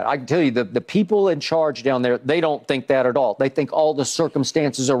acknowledge that. I can tell you, the people in charge down there, they don't think that at all. They think all the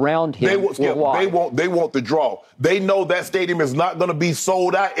circumstances around him were why. They want the draw. They know that stadium is not going to be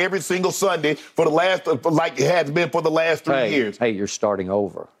sold out every single Sunday for the last, like it has been for the last 3 years. Hey, you're starting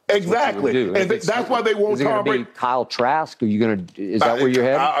over. Exactly. And that's why they want Tom Brady. Is it going to be Kyle Trask? Are you going to? Is that where you're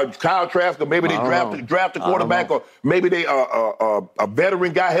headed? Kyle Trask, or maybe they draft a quarterback, or maybe they a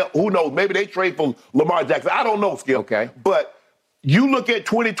veteran guy. Who knows? Maybe they trade for Lamar Jackson. I don't know, Skip. Okay. But you look at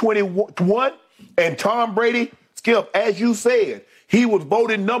 2021 and Tom Brady, Skip, as you said, he was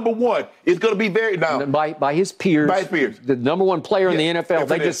voted number 1. It's going to be very now by his peers. By his peers, the number 1 player in the NFL.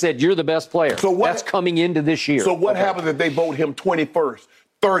 They just said you're the best player. So that's coming into this year. So what happens if they vote him 21st,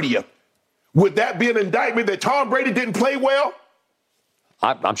 30th? Would that be an indictment that Tom Brady didn't play well?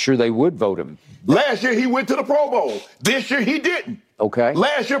 I'm sure they would vote him. Last year he went to the Pro Bowl. This year he didn't. Okay.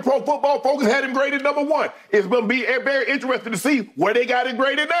 Last year Pro Football Focus had him graded number 1. It's going to be very interesting to see where they got him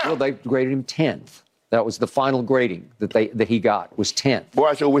graded now. Well, they graded him 10th. That was the final grading that he got was 10th. Boy,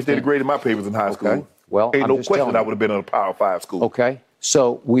 I sure wish they'd have graded my papers in high school. Well, ain't no question I would have been in a Power 5 school. Okay.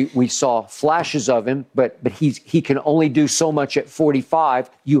 So we saw flashes of him, but he can only do so much at 45.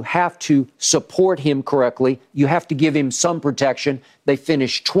 You have to support him correctly. You have to give him some protection. They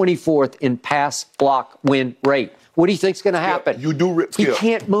finished 24th in pass block win rate. What do you think's going to happen? He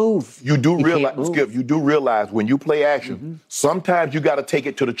can't move. You do realize when you play action, sometimes you got to take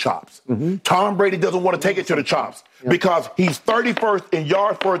it to the chops. Tom Brady doesn't want to take it to the chops because he's 31st in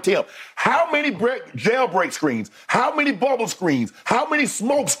yards per attempt. How many jailbreak screens? How many bubble screens? How many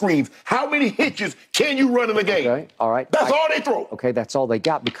smoke screens? How many hitches can you run in the game? Okay, all right. That's all they throw. Okay, that's all they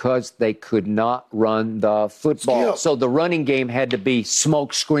got because they could not run the football. So the running game had to be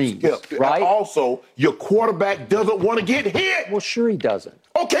smoke screens, right? Also, your quarterback doesn't want to get hit. Well, sure he doesn't.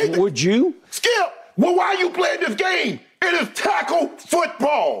 Okay. Would you? Skip. Well, why are you playing this game? It is tackle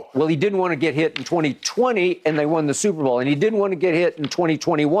football. Well, he didn't want to get hit in 2020, and they won the Super Bowl. And he didn't want to get hit in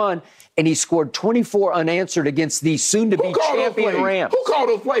 2021, and he scored 24 unanswered against the soon-to-be champion Rams. Who called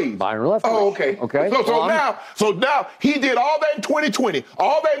those plays? Byron Leftwich. Oh, okay. So now he did all that in 2020,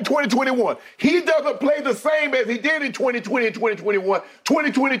 all that in 2021. He doesn't play the same as he did in 2020 and 2021.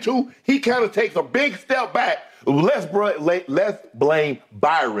 2022, he kind of takes a big step back. Let's blame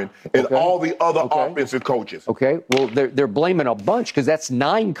Byron and all the other offensive coaches. Okay, well, they're blaming a bunch because that's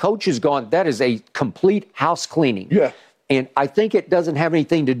 9 coaches gone. That is a complete house cleaning. Yeah. And I think it doesn't have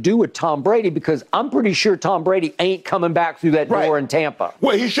anything to do with Tom Brady because I'm pretty sure Tom Brady ain't coming back through that door in Tampa.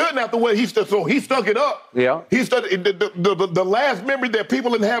 Well, he shouldn't have to wait. So he stuck it up. Yeah. He stuck the last memory that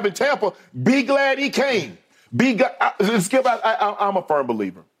people didn't have in Tampa, be glad he came. Skip, I'm a firm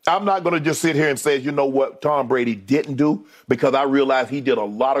believer. I'm not going to just sit here and say, you know what, Tom Brady didn't do, because I realize he did a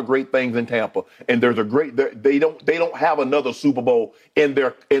lot of great things in Tampa, and there's they don't have another Super Bowl on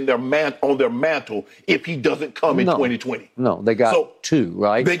their mantle if he doesn't come in 2020. No, they got 2,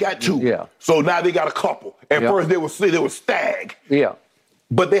 right? They got 2. Yeah. So now they got a couple. At first they were stag. Yeah.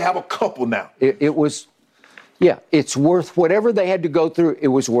 But they have a couple now. It was. Yeah, it's worth whatever they had to go through. It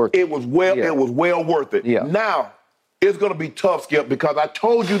was worth it. It was well worth it. Yeah. Now it's going to be tough, Skip, because I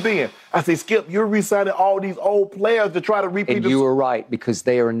told you then. I said, Skip, you're re-signing all these old players to try to repeat. And you were right, because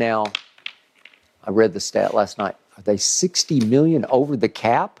they are now. I read the stat last night. Are they $60 million over the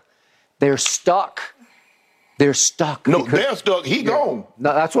cap? They're stuck. They're stuck. No, they're stuck. He gone.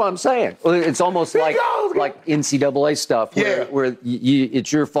 No, that's what I'm saying. It's almost like NCAA stuff, where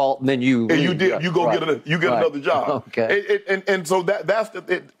it's your fault, and then you get another job. Okay. And so that's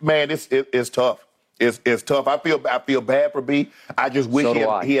man. It's tough. It's tough. I feel bad for B. I just wish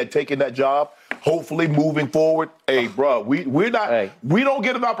he had taken that job. Hopefully, moving forward, hey, bro, we don't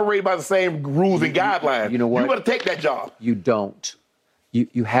get it operated by the same rules and guidelines. You know what? You got to take that job. You don't.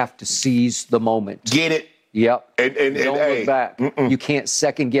 You have to seize the moment. Get it. Yep. And don't look back. You can't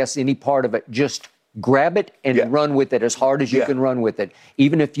second guess any part of it. Just grab it and run with it as hard as you can run with it.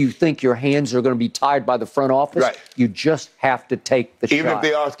 Even if you think your hands are going to be tied by the front office, you just have to take the shot. Even if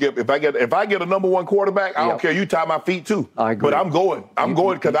they are, Skip, if I get a number 1 quarterback, I don't care. You tie my feet too. I agree. But I'm going. I'm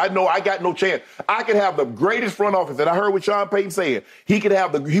going because I know I got no chance. I could have the greatest front office, and I heard what Sean Payton said. He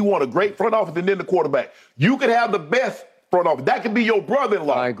want a great front office and then the quarterback. You could have the best front office. That could be your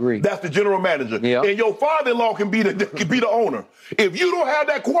brother-in-law. I agree. That's the general manager. Yep. And your father-in-law can be the owner. If you don't have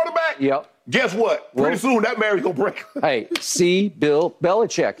that quarterback, guess what? Pretty soon that marriage gonna break. Hey, see Bill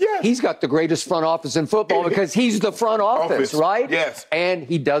Belichick. Yes. He's got the greatest front office in football because he's the front office, right? Yes. And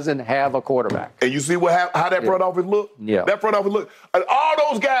he doesn't have a quarterback. And you see how that front office look? Yeah. That front office look. And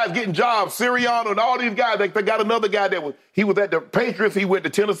all those guys getting jobs, Sirianni and all these guys, they got another guy that was at the Patriots. He went to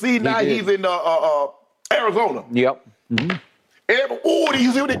Tennessee. Now he's in Arizona. Yep. Mm-hmm.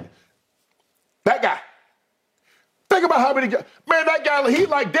 You see what that guy. Think about how many guys. Man, that guy, he's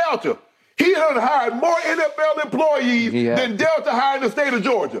like Delta. He done hired more NFL employees than Delta hired in the state of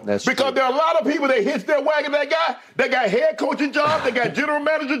Georgia. That's because true. there are a lot of people that hitch their wagon that guy. They got head coaching job, they got general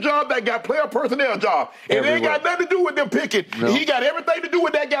manager job, they got player personnel job. And it ain't got nothing to do with them picking. No. He got everything to do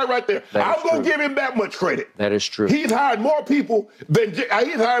with that guy right there. I'm going to give him that much credit. That is true. He's hired more people than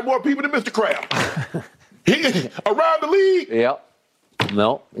Mr. Kraft. Around the league. Yep.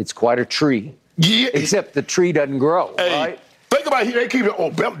 No, it's quite a tree. Yeah. Except the tree doesn't grow, right? Think about it. They keep it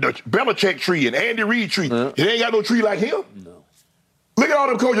on Belichick tree and Andy Reid tree. It ain't got no tree like him. No. Look at all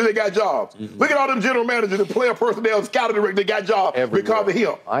them coaches that got jobs. Look at all them general managers and player personnel, scouting directors that got jobs because of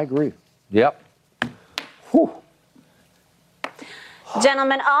him. I agree. Yep. Whew.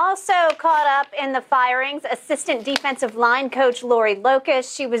 Gentlemen, also caught up in the firings, assistant defensive line coach Lori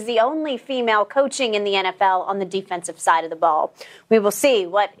Locust. She was the only female coaching in the NFL on the defensive side of the ball. We will see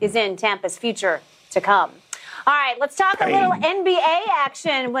what is in Tampa's future to come. All right, let's talk a little NBA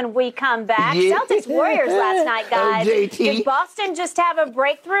action when we come back. Celtics Warriors last night, guys. Did Boston just have a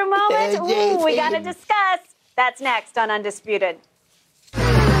breakthrough moment? Ooh, we got to discuss. That's next on Undisputed.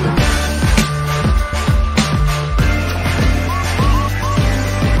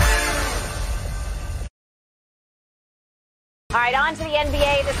 All right, on to the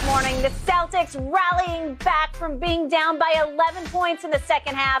NBA this morning. The Celtics rallying back from being down by 11 points in the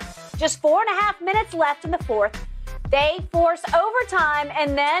second half. Just 4.5 minutes left in the fourth. They force overtime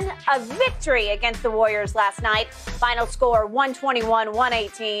and then a victory against the Warriors last night. Final score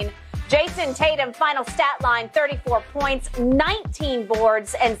 121-118. Jason Tatum, final stat line, 34 points, 19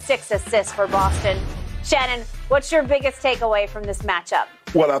 boards, and 6 assists for Boston. Shannon, what's your biggest takeaway from this matchup?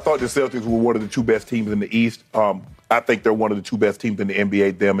 Well, I thought the Celtics were one of the two best teams in the East. I think they're one of the two best teams in the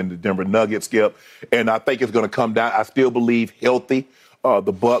NBA, them and the Denver Nuggets, Skip. And I think it's going to come down. I still believe healthy,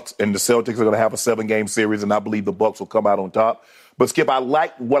 the Bucks and the Celtics are going to have a 7-game series, and I believe the Bucks will come out on top. But, Skip, I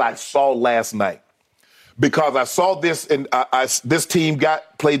like what I saw last night because I saw this, and this team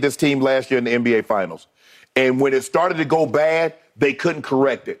played this team last year in the NBA Finals. And when it started to go bad, they couldn't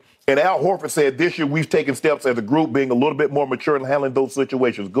correct it. And Al Horford said this year we've taken steps as a group being a little bit more mature in handling those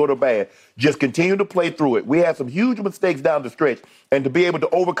situations, good or bad. Just continue to play through it. We had some huge mistakes down the stretch, and to be able to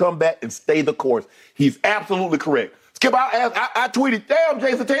overcome that and stay the course. He's absolutely correct. Skip, I tweeted, damn,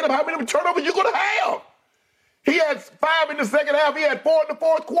 Jason Tatum, how many turnovers you going to have? He had 5 in the second half. He had 4 in the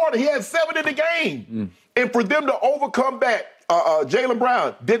fourth quarter. He had 7 in the game. And for them to overcome that, Jaylen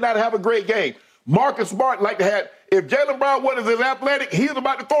Brown did not have a great game. Marcus Smart like to have, if Jaylen Brown wasn't as athletic, he's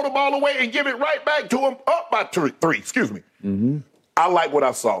about to throw the ball away and give it right back to him up by 3. I like what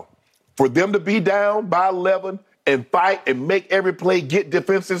I saw. For them to be down by 11 and fight and make every play, get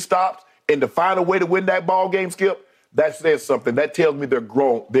defensive stops, and to find a way to win that ball game, Skip, that says something. That tells me they're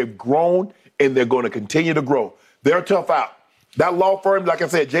grown. They've grown, and they're going to continue to grow. They're tough out. That law firm, like I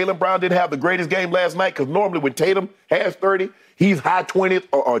said, Jaylen Brown didn't have the greatest game last night because normally when Tatum has 30, he's high 20s,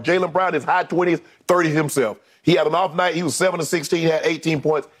 or Jaylen Brown is high 20s, 30s himself. He had an off night. He was 7 of 16, had 18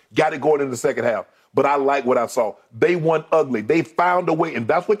 points, got it going in the second half. But I like what I saw. They won ugly. They found a way, and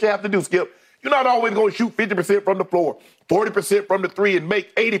that's what you have to do, Skip. You're not always going to shoot 50% from the floor, 40% from the three, and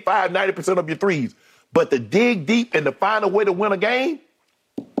make 85, 90% of your threes. But to dig deep and to find a way to win a game,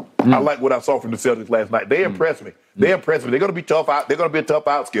 I like what I saw from the Celtics last night. They impressed me. They impressed me. They're going to be tough out. They're going to be a tough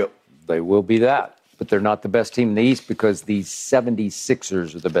out, Skip. They will be that. But they're not the best team in the East because the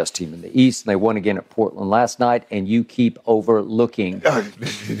 76ers are the best team in the East, and they won again at Portland last night, and you keep overlooking.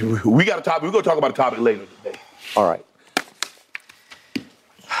 We got a topic. We're going to talk about a topic later today. All right.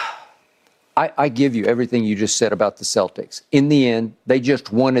 I give you everything you just said about the Celtics. In the end, they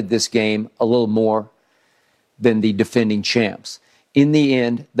just wanted this game a little more than the defending champs. In the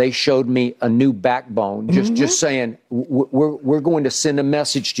end, they showed me a new backbone, just saying, we're going to send a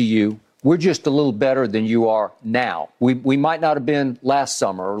message to you. We're just a little better than you are now. We might not have been last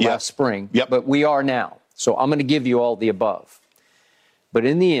summer or last spring, but we are now. So I'm going to give you all the above. But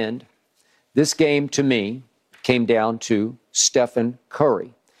in the end, this game to me came down to Stephen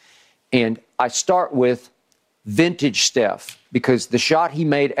Curry. And I start with vintage Steph because the shot he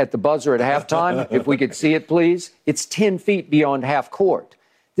made at the buzzer at halftime, if we could see it, please, it's 10 feet beyond half court.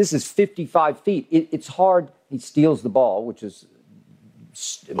 This is 55 feet. It's hard. He steals the ball, which is...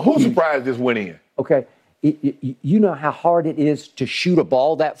 Who's surprised this went in? Okay. You know how hard it is to shoot a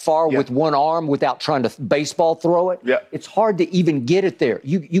ball that far with one arm without trying to baseball throw it? Yeah. It's hard to even get it there.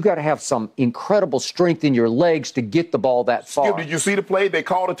 You got to have some incredible strength in your legs to get the ball that far. Skip, did you see the play? They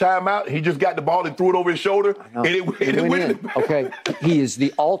called a timeout. He just got the ball and threw it over his shoulder, and it went in. Okay. He is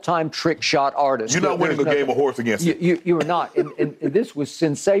the all-time trick shot artist. You're not winning a game of horse against him. You are not. And this was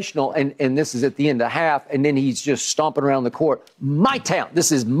sensational, and this is at the end of half, and then he's just stomping around the court. My town.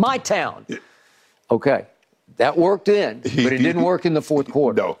 This is my town. Okay. That worked in, but it didn't work in the fourth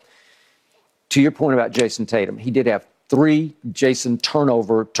quarter. No. To your point about Jason Tatum, he did have 3 Jason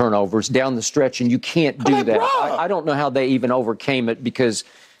turnovers down the stretch, and you can't do that. I don't know how they even overcame it because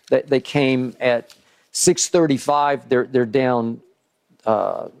they came at 6:35. They're down.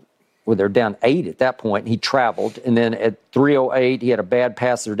 They're down 8 at that point. He traveled, and then at 3:08, he had a bad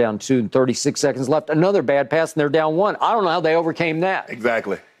pass. They're down 2, and 36 seconds left. Another bad pass, and they're down 1. I don't know how they overcame that.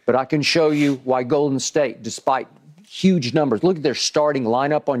 Exactly. But I can show you why Golden State, despite huge numbers, look at their starting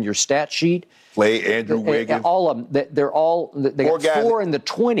lineup on your stat sheet. Clay, Andrew Wiggins. All of them. They got 4 in the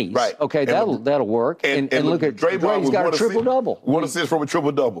 20s. Right. Okay, that'll work. And look at Draymond. He's got a triple-double. 1 assist from a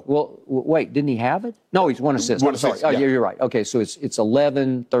triple-double. Well, wait, didn't he have it? No, he's 1 assist. I'm sorry. Oh, yeah, you're right. Okay, so it's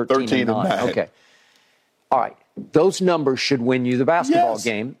 11, 13 and 9. Okay. All right. Those numbers should win you the basketball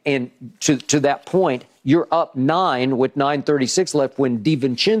game. And to that point, You're up 9 with 9:36 left when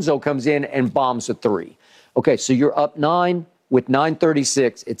DiVincenzo comes in and bombs a 3. Okay, so you're up 9 with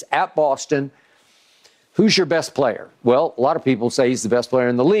 9:36. It's at Boston. Who's your best player? Well, a lot of people say he's the best player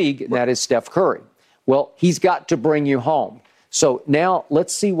in the league, and that is Steph Curry. Well, he's got to bring you home. So now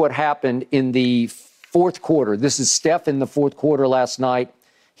let's see what happened in the fourth quarter. This is Steph in the fourth quarter last night.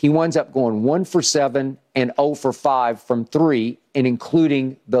 He winds up going 1 for 7 and 0 for 5 from 3, and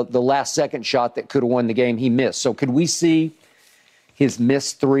including the last second shot that could have won the game, he missed. So could we see his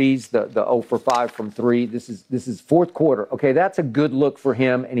missed threes, the 0 for 5 from 3? This is fourth quarter. Okay, that's a good look for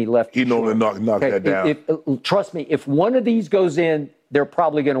him, and he left. He normally knocked that down. Trust me, if one of these goes in, they're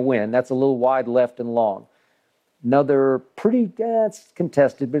probably going to win. That's a little wide left and long. Another pretty, it's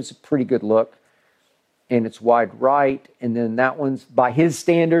contested, but it's a pretty good look. And it's wide right. And then that one's, by his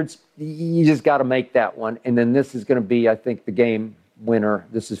standards, you just got to make that one. And then this is going to be, I think, the game winner.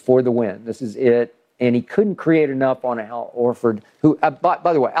 This is for the win. This is it. And he couldn't create enough on Al Horford, who,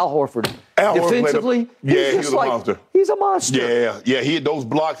 by the way, Al Horford, defensively, he was a monster. He's a monster. Yeah. He had those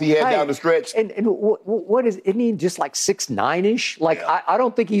blocks he had down the stretch. And what isn't he just like 6'9"-ish? Like, I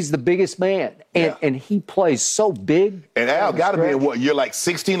don't think he's the biggest man. And he plays so big. And Al got to be in what, you're like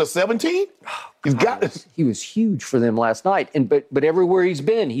 16 or 17? He's got it. He was huge for them last night. But everywhere he's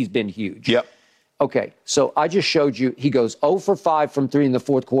been huge. Yep. Okay, so I just showed you he goes 0 for 5 from 3 in the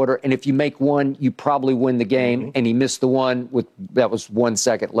fourth quarter, and if you make one, you probably win the game, and he missed the one that was 1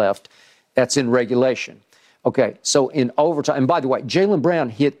 second left. That's in regulation. Okay, so in overtime, and by the way, Jaylen Brown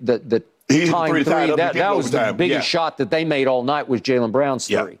hit the tying 3. That was the biggest shot that they made all night was Jaylen Brown's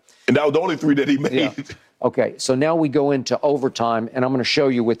 3. Yeah. And that was the only 3 that he made. Yeah. Okay, so now we go into overtime, and I'm going to show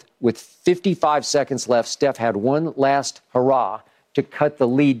you with 55 seconds left, Steph had one last hurrah to cut the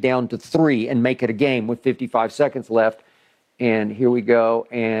lead down to 3 and make it a game with 55 seconds left. And here we go.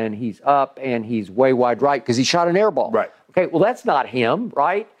 And he's up, and he's way wide right because he shot an air ball. Right. Okay, well, that's not him,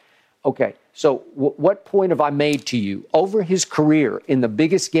 right? Okay, so what point have I made to you? Over his career in the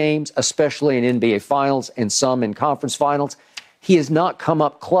biggest games, especially in NBA Finals and some in conference finals, he has not come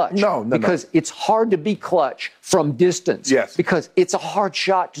up clutch. No. Because it's hard to be clutch from distance. Yes. Because it's a hard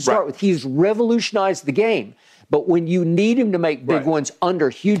shot to start with. He's revolutionized the game. But when you need him to make big ones under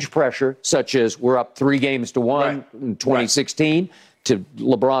huge pressure, such as we're up 3 games to 1 in 2016 to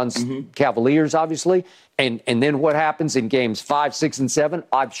LeBron's Cavaliers, obviously, and then what happens in games 5, 6, and 7,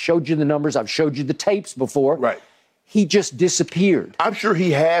 I've showed you the numbers, I've showed you the tapes before. Right. He just disappeared. I'm sure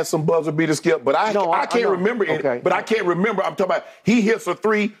he has some buzzer beater skill, but I can't remember it. Okay. But I can't remember. I'm talking about he hits a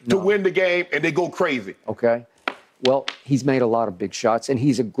 3 to win the game, and they go crazy. Okay. Well, he's made a lot of big shots, and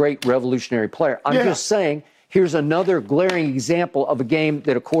he's a great revolutionary player. I'm just saying, here's another glaring example of a game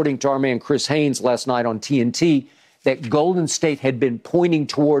that, according to our man Chris Haynes last night on TNT, that Golden State had been pointing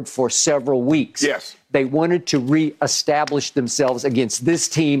toward for several weeks. Yes. They wanted to reestablish themselves against this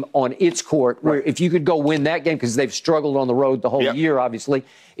team on its court, where if you could go win that game, because they've struggled on the road the whole year, obviously.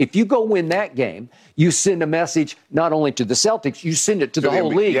 If you go win that game, you send a message not only to the Celtics, you send it to the whole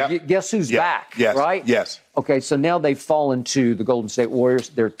league. Yep. Guess who's back, right? Yes. Okay, so now they've fallen to the Golden State Warriors.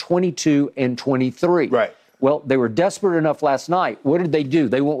 They're 22 and 23. Right. Well, they were desperate enough last night. What did they do?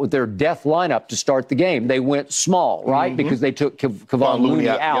 They went with their death lineup to start the game. They went small, right? Because they took Kevon Looney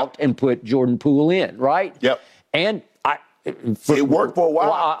out and put Jordan Poole in, right? Yep. And it worked for a while.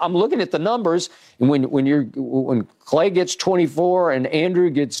 Well, I'm looking at the numbers, and when Clay gets 24 and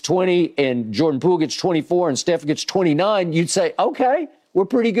Andrew gets 20 and Jordan Poole gets 24 and Steph gets 29, you'd say, okay, we're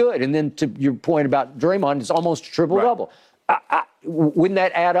pretty good. And then to your point about Draymond, it's almost a triple-double. Wouldn't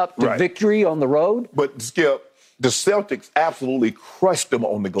that add up to victory on the road? But, Skip, the Celtics absolutely crushed them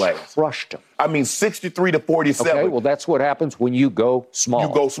on the glass. Crushed them. I mean, 63 to 47. Okay, well, that's what happens when you go small.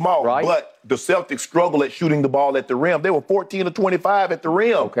 You go small, right? But the Celtics struggle at shooting the ball at the rim. They were 14 to 25 at the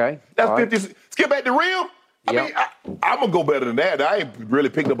rim. Okay. That's 50. Skip at the rim? I mean, I'm going to go better than that. I ain't really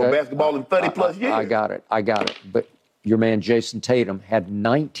picked up a basketball in 30-plus years. I got it. But your man Jason Tatum had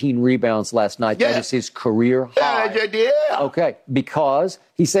 19 rebounds last night. That is his career high. Yeah. Okay, because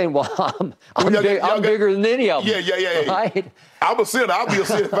he's saying, well, I'm bigger than any of them. Yeah. Right? I'm a center. I'll be a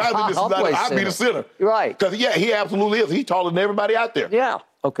center. If I'll be the center. Right. Because, he absolutely is. He's taller than everybody out there. Yeah.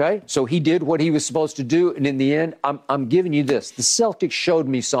 Okay. So he did what he was supposed to do, and in the end, I'm giving you this. The Celtics showed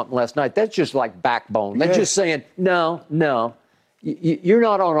me something last night. That's just like backbone. They're just saying, no. You're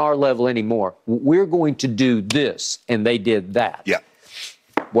not on our level anymore. We're going to do this, and they did that. Yeah.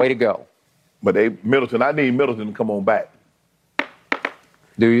 Way to go. But I need Middleton to come on back.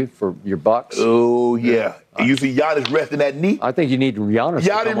 Do you, for your Bucks? Oh, yeah. You see Giannis resting that knee? I think you need Giannis to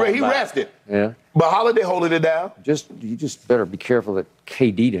come on he back. rested. Yeah. But Holiday holding it down. You just better be careful that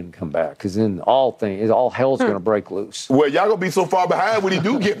KD didn't come back, because then all hell's going to break loose. Well, y'all going to be so far behind when he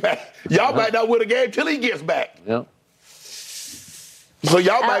do get back. Y'all might not win a game till he gets back. Yeah. So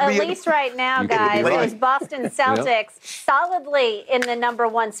y'all might be at least right now, guys. Those Boston Celtics solidly in the number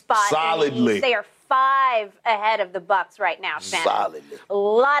one spot. Solidly. They are 5 ahead of the Bucks right now, Shannon. Solidly. A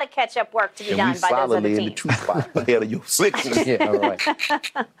lot of catch-up work to be done by those other in the teams. 2 spot ahead of your Sixers. Yeah, all right.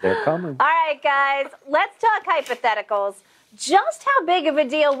 They're coming. All right, guys, let's talk hypotheticals. Just how big of a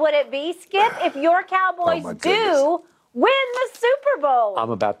deal would it be, Skip, if your Cowboys do win the Super Bowl?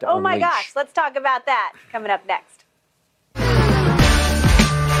 I'm about to Oh, my unleash. gosh. Let's talk about that coming up next.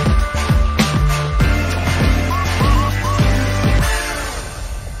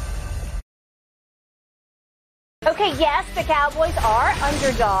 Okay, yes, the Cowboys are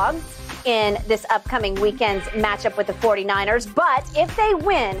underdogs in this upcoming weekend's matchup with the 49ers, but if they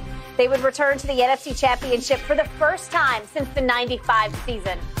win, they would return to the NFC Championship for the first time since the 95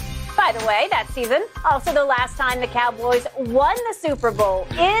 season. By the way, that season, also the last time the Cowboys won the Super Bowl.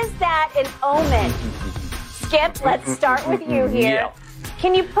 Is that an omen? Skip, let's start with you here. Yeah.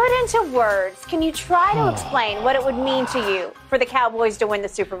 Can you put into words, can you try to explain what it would mean to you for the Cowboys to win the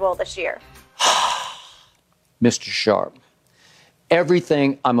Super Bowl this year? Mr. Sharp,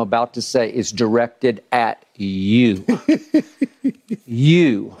 everything I'm about to say is directed at you.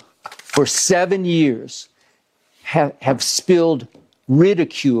 You, for 7 years, have spilled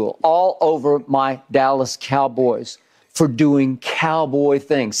ridicule all over my Dallas Cowboys for doing cowboy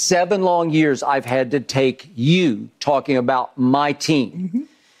things. 7 long years I've had to take you talking about my team. Mm-hmm.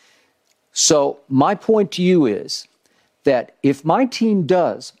 So my point to you is that if my team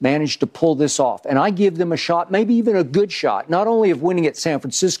does manage to pull this off, and I give them a shot, maybe even a good shot, not only of winning at San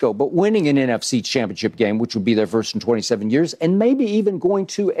Francisco, but winning an NFC championship game, which would be their first in 27 years, and maybe even going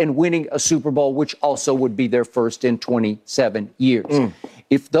to and winning a Super Bowl, which also would be their first in 27 years.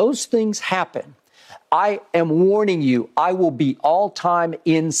 If those things happen, I am warning you, I will be all-time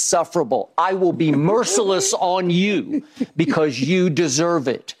insufferable. I will be merciless on you because you deserve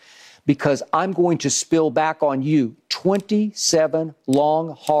it. Because I'm going to spill back on you 27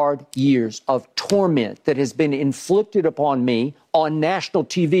 long, hard years of torment that has been inflicted upon me on national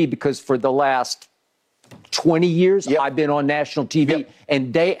TV, because for the last 20 years, I've been on national TV,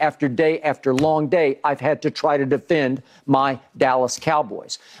 and day after long day, I've had to try to defend my Dallas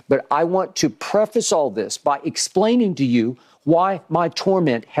Cowboys. But I want to preface all this by explaining to you why my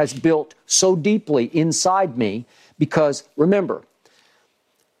torment has built so deeply inside me, because remember,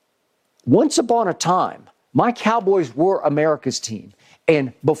 once upon a time, my Cowboys were America's team.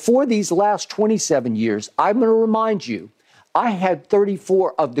 And before these last 27 years, I'm going to remind you, I had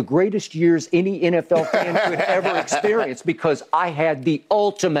 34 of the greatest years any NFL fan could ever experience, because I had the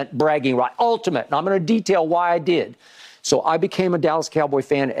ultimate bragging right. Ultimate. And I'm going to detail why I did. So I became a Dallas Cowboy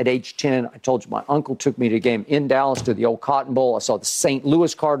fan at age 10. I told you my uncle took me to a game in Dallas, to the old Cotton Bowl. I saw the St.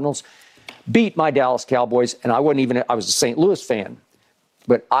 Louis Cardinals beat my Dallas Cowboys, and I was a St. Louis fan.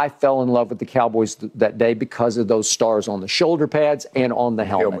 But I fell in love with the Cowboys that day because of those stars on the shoulder pads and on the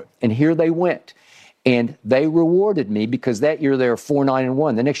helmet. And here they went. And they rewarded me, because that year they were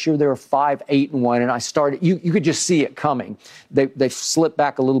 4-9-1. The next year they were 5-8-1. And I started, you could just see it coming. They slipped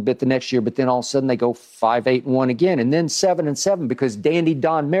back a little bit the next year, but then all of a sudden they go 5-8-1 again. And then 7-7, because Dandy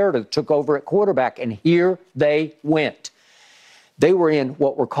Don Meredith took over at quarterback. And here they went. They were in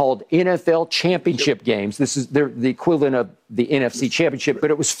what were called NFL championship games. They're the equivalent of the NFC championship, but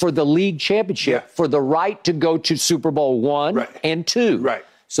it was for the league championship, for the right to go to Super Bowl 1 and 2. Right.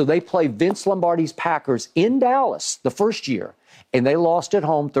 So they played Vince Lombardi's Packers in Dallas the first year, and they lost at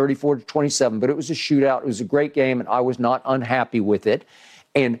home 34-27, but it was a shootout. It was a great game, and I was not unhappy with it.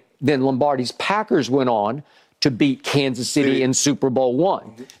 And then Lombardi's Packers went on to beat Kansas City in Super Bowl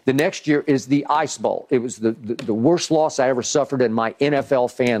 1. The next year is the Ice Bowl. It was the worst loss I ever suffered in my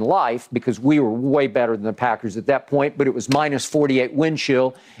NFL fan life, because we were way better than the Packers at that point, but it was minus 48 wind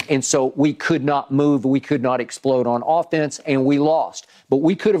chill, and so we could not move, we could not explode on offense, and we lost. But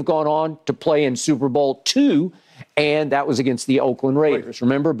we could have gone on to play in Super Bowl 2, and that was against the Oakland Raiders,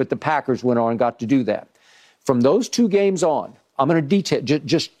 remember? But the Packers went on and got to do that. From those 2 games on, I'm going to detail,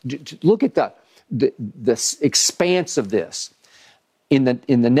 just look at the expanse of this.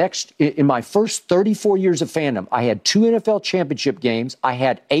 In my first 34 years of fandom, I had 2 NFL championship games. I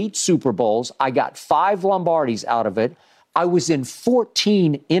had 8 Super Bowls. I got 5 Lombardis out of it. I was in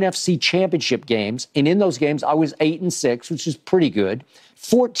 14 NFC championship games. And in those games, I was 8-6, which is pretty good.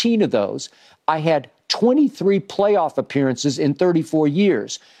 14 of those, I had 23 playoff appearances in 34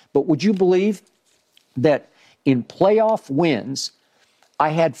 years. But would you believe that in playoff wins, I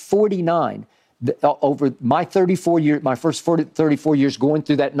had 49 over my 34 years, my first 34 years going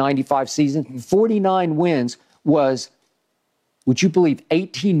through that 95 season. 49 wins was, would you believe,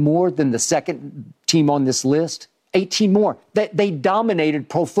 18 more than the second team on this list? 18 more. They dominated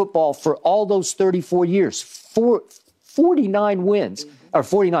pro football for all those 34 years. 49 wins, or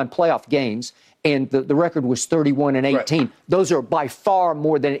 49 playoff games, and the record was 31-18. Right. Those are by far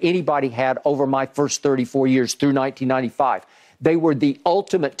more than anybody had over my first 34 years through 1995. They were the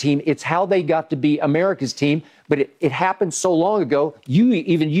ultimate team. It's how they got to be America's team, but it happened so long ago.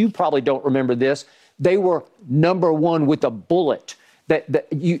 Even you probably don't remember this. They were number one with a bullet.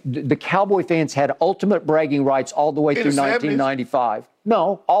 The Cowboy fans had ultimate bragging rights all the way through 1995.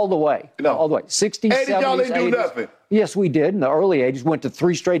 No, all the way. No. All the way. 60s, 70s, y'all didn't 80s. Do nothing. Yes, we did. In the early 80s, went to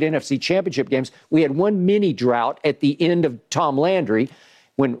 3 straight NFC championship games. We had one mini drought at the end of Tom Landry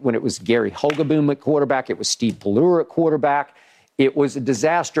when it was Gary Hogeboom at quarterback. It was Steve Pelluer at quarterback. It was a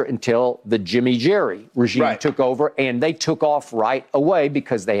disaster until the Jimmy Jerry regime took over, and they took off right away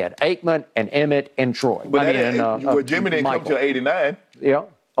because they had Aikman and Emmett and Troy. But Jimmy didn't come till 89. Yeah.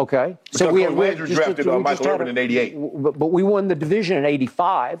 Okay. So we drafted Michael Irvin in 88. But we won the division in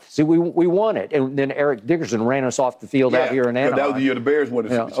 85. See, we won it. And then Eric Dickerson ran us off the field out here in Anaheim. That was the year the Bears won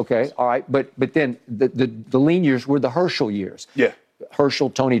it. Okay. All right. But then the lean years were the Herschel years. Yeah. Herschel,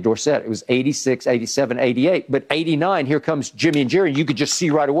 Tony Dorsett. It was 86, 87, 88. But 89, here comes Jimmy and Jerry. You could just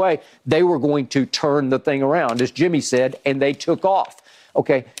see right away they were going to turn the thing around, as Jimmy said, and they took off.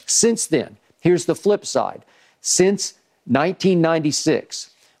 Okay. Since then, here's the flip side. Since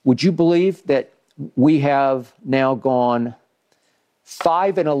 1996, would you believe that we have now gone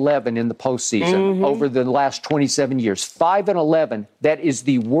 5-11 in the postseason over the last 27 years? 5-11. That is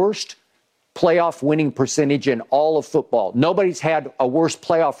the worst playoff winning percentage in all of football. Nobody's had a worse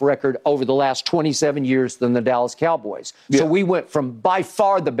playoff record over the last 27 years than the Dallas Cowboys. Yeah. So we went from by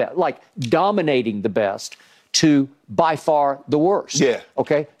far the best, like dominating the best, to by far the worst. Yeah.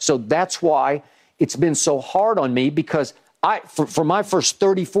 Okay. So that's why it's been so hard on me, because for my first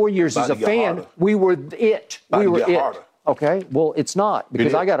 34 years as a fan, we were it. We were it. Harder. Okay. Well, it's not,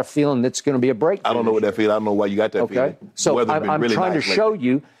 because I got a feeling that's going to be a breakthrough. I don't know what that feeling. I don't know why you got that feeling. Okay. So I'm really trying to show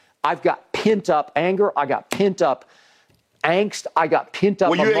you. I've got pent-up anger. I got pent-up angst. I got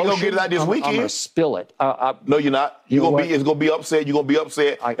pent-up emotion. Well, you ain't going to get it out this weekend. I'm going to spill it. No, you're not. It's going to be upset. You're going to be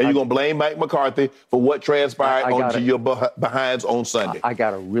upset, and you're going to blame Mike McCarthy for what transpired onto your behinds on Sunday. I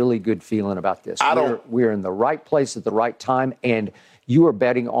got a really good feeling about this. We're in the right place at the right time, and you are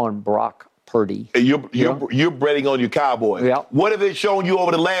betting on Brock Purdy. You're betting on your Cowboys. Yeah. What have they shown you over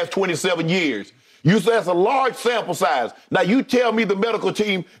the last 27 years? You say it's a large sample size. Now, you tell me the medical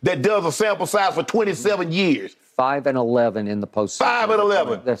team that does a sample size for 27 years. 5-11 in the postseason.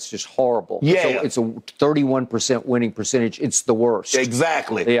 5-11. That's just horrible. Yeah. So it's a 31% winning percentage. It's the worst.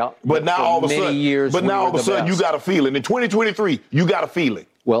 Exactly. Yeah. But now all of a sudden, you got a feeling. In 2023, you got a feeling.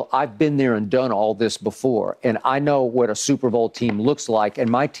 Well, I've been there and done all this before, and I know what a Super Bowl team looks like, and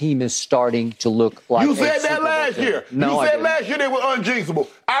my team is starting to look like You said that last year. No, you said last year they were unjinxable.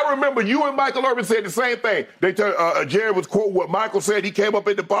 I remember you and Michael Irvin said the same thing. Jerry was quoting what Michael said. He came up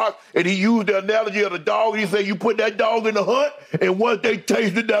in the box, and he used the analogy of the dog. He said, you put that dog in the hunt, and once they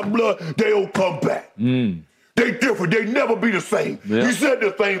tasted that blood, they'll come back. They different. They never be the same. Yeah. You said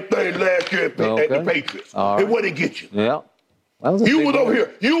the same thing last year at the Patriots. And what did it get you? Yeah. You was over here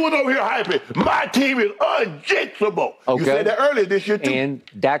hyping. My team is unjinxable. Okay. You said that earlier this year, too. And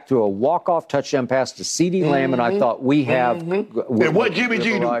Dak threw a walk-off touchdown pass to CeeDee Lamb, and I thought we have... And what Jimmy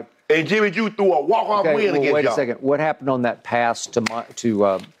G do? And Jimmy G threw a walk-off win against y'all. Wait a second. What happened on that pass to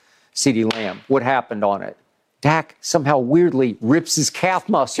CeeDee Lamb? What happened on it? Dak somehow weirdly rips his calf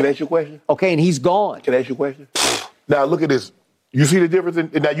muscle. Can I ask you a question? Okay, and he's gone. Can I ask you a question? Now, look at this. You see the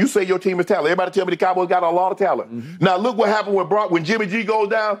difference? Now, you say your team is talented. Everybody tell me the Cowboys got a lot of talent. Now, look what happened when Jimmy G goes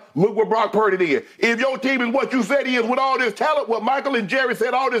down. Look what Brock Purdy did. If your team is what you said he is with all this talent, what Michael and Jerry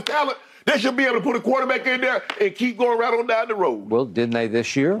said, all this talent, they should be able to put a quarterback in there and keep going right on down the road. Well, didn't they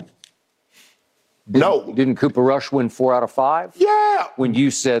this year? No. Didn't Cooper Rush win 4 out of 5? Yeah. When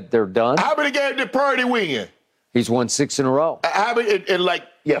you said they're done? How many games did Purdy win? He's won 6 in a row. How many?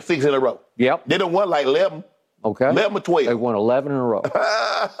 6 in a row. Yep. They done won like 11. Okay. 11 or 12. They won 11 in a row.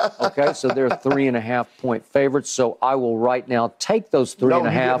 Okay, so they're 3.5-point favorites. So I will right now take those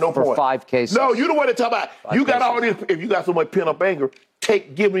 3.5 for 5 cases. No, you don't want to talk about it. You got all this. If you got so much pent-up anger,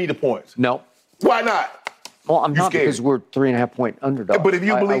 give me the points. No. Why not? Well, I'm not because we're 3.5-point underdogs. But if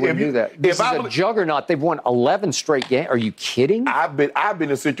you believe, I wouldn't do that. This is a juggernaut. They've won 11 straight games. Are you kidding? I've been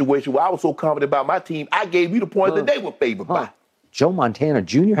in a situation where I was so confident about my team, I gave you the point that they were favored by. Joe Montana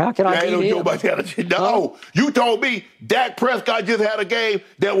Jr. How can I beat him? Joe Montana Jr. No, you told me Dak Prescott just had a game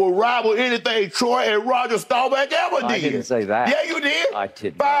that will rival anything Troy and Roger Staubach ever did. I didn't say that. Yeah, you did. I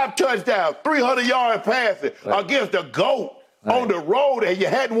did. 5 touchdowns, 300 yards passing against the GOAT on the road, and you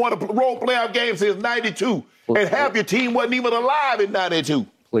hadn't won a road playoff game since '92, and half your team wasn't even alive in '92.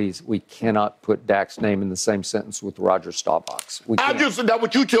 Please, we cannot put Dak's name in the same sentence with Roger Staubach's. I just said that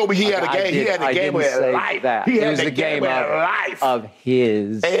what you told me. He had a game. He had a game of his life. He had the game of life. Of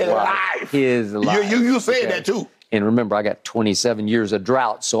his life. His life. You said that too. And remember, I got 27 years of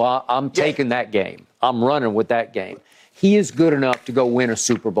drought, so I'm taking that game. I'm running with that game. He is good enough to go win a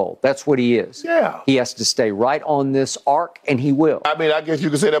Super Bowl. That's what he is. Yeah. He has to stay right on this arc, and he will. I mean, I guess you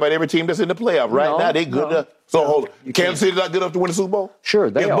can say that about every team that's in the playoff. Right now, they good enough. So hold on. Kansas City's not good enough to win the Super Bowl?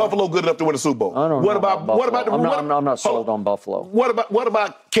 Sure, they are. Buffalo good enough to win the Super Bowl? I don't know about Buffalo. I'm not sold on Buffalo. What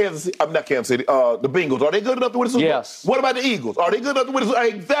about Kansas City? I'm not Kansas City. The Bengals. Are they good enough to win the Super Bowl? Yes. What about the Eagles? Are they good enough to win the Super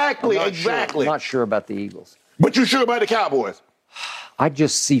Bowl? Exactly. I'm not sure about the Eagles. But you're sure about the Cowboys? I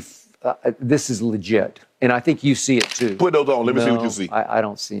just see this is legit. And I think you see it too. Put those on. Let me see what you see. I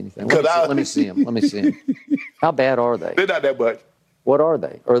don't see anything. Let me see them. Let me see them. How bad are they? They're not that much. What are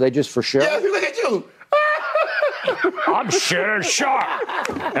they? Are they just for show? Yeah, look at you. I'm Shannon Sharp,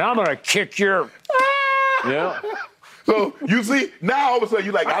 and I'm going to kick your... Yeah. So, you see, now all of a sudden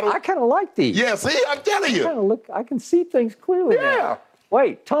you're like, I kind of like these. Yeah, see, I'm telling you. I can see things clearly now.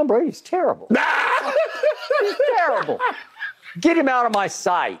 Wait, Tom Brady's terrible. He's terrible. Get him out of my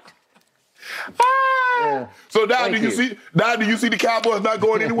sight. Yeah. So now do you see the Cowboys not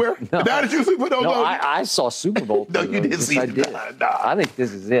going anywhere? No. Now that you see put those on? I saw Super Bowl. No, you didn't see it. Nah. I think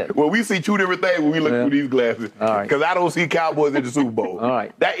this is it. Well, we see two different things when we look through these glasses. All right. Because I don't see Cowboys in the Super Bowl. All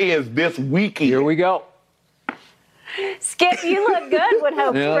right. That ends this weekend. Here we go. Skip, you look good when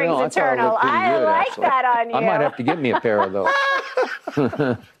hope springs eternal. I like that on you. I might have to get me a pair of those.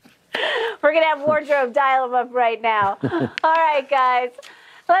 We're going to have wardrobe dial them up right now. All right, guys.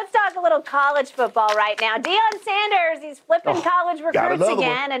 Let's talk a little college football right now. Deion Sanders, he's flipping college recruits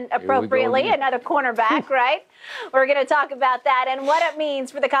again, and appropriately, another cornerback, right? We're going to talk about that and what it means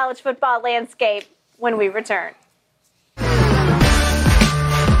for the college football landscape when we return.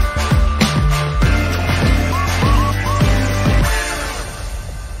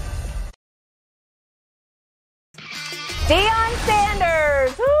 Deion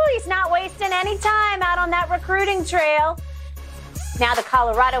Sanders, he's not wasting any time out on that recruiting trail. Now the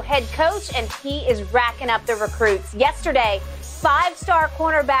Colorado head coach, and he is racking up the recruits. Yesterday, 5-star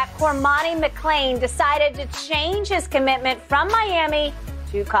cornerback Cormani McClain decided to change his commitment from Miami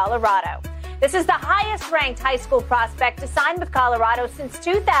to Colorado. This is the highest-ranked high school prospect to sign with Colorado since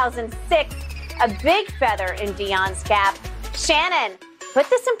 2006, a big feather in Deion's cap. Shannon, put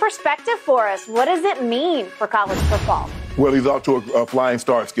this in perspective for us. What does it mean for college football? Well, he's off to a flying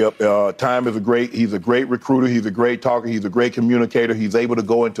start, Skip. He's a great recruiter. He's a great talker. He's a great communicator. He's able to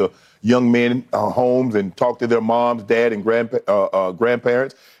go into young men homes and talk to their moms, dad, and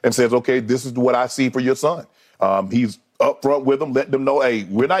grandparents and says, okay, this is what I see for your son. He's up front with them, letting them know, hey,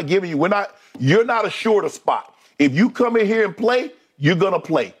 you're not assured a spot. If you come in here and play, you're going to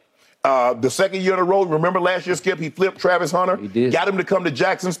play. The second year in a row, remember last year, Skip, he flipped Travis Hunter. He did. Got him to come to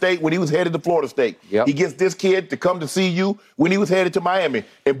Jackson State when he was headed to Florida State. Yep. He gets this kid to come to CU when he was headed to Miami.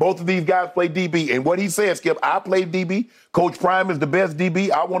 And both of these guys play DB. And what he said, Skip, I played DB. Coach Prime is the best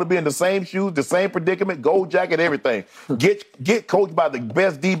DB. I want to be in the same shoes, the same predicament, gold jacket, everything. Get coached by the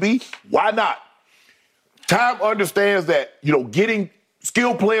best DB. Why not? Tom understands that, getting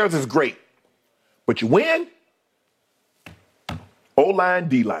skilled players is great. But you win, O-line,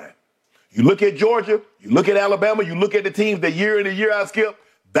 D-line. You look at Georgia, you look at Alabama, you look at the teams that year in and year out, Skip,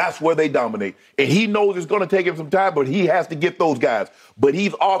 that's where they dominate. And he knows it's going to take him some time, but he has to get those guys. But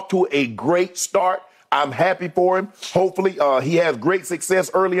he's off to a great start. I'm happy for him. Hopefully, he has great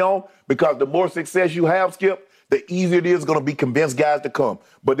success early on because the more success you have, Skip, the easier it is going to be convince guys to come.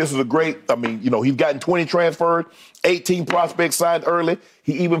 But this is he's gotten 20 transferred, 18 prospects signed early.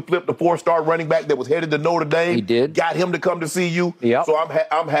 He even flipped a 4-star running back that was headed to Notre Dame. He did. Got him to come to CU. Yep. So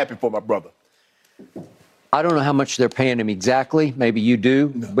I'm happy for my brother. I don't know how much they're paying him exactly. Maybe you do,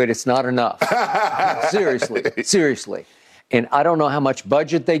 but it's not enough. Seriously. And I don't know how much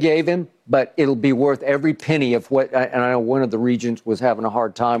budget they gave him, but it'll be worth every penny of what. And I know one of the regions was having a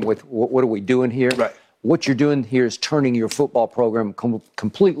hard time with what are we doing here? Right. What you're doing here is turning your football program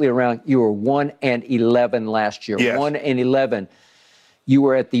completely around. You were 1-11 last year. Yes. 1-11. You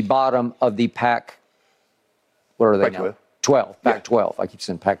were at the bottom of the Pac What are they Pac-12. now? 12. Pac-12. I keep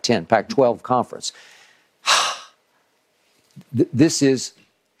saying Pac-10. Pac-12 conference. This is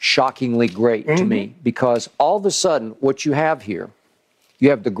shockingly great to me because all of a sudden what you have here, you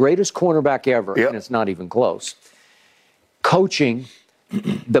have the greatest cornerback ever, and it's not even close. Coaching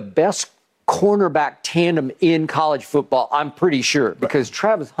the best cornerback tandem in college football, I'm pretty sure, because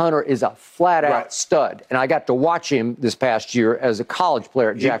Travis Hunter is a flat-out stud. And I got to watch him this past year as a college player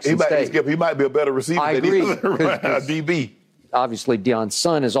at Jackson State. He might be a better receiver than he is a DB. Obviously, Deion's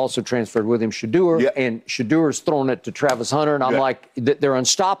son has also transferred with him, Shedeur, and Shedur's thrown it to Travis Hunter, and I'm like, they're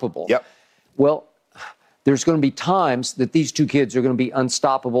unstoppable. Well, there's going to be times that these two kids are going to be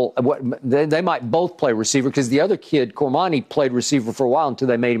unstoppable. They might both play receiver because the other kid, Cormani, played receiver for a while until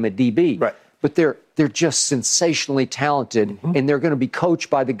they made him a DB. Right. But they're just sensationally talented, and they're going to be coached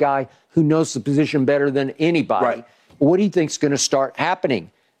by the guy who knows the position better than anybody. Right. What do you think is going to start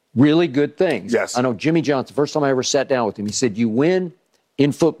happening? Really good things. Yes. I know Jimmy Johnson, first time I ever sat down with him, he said, you win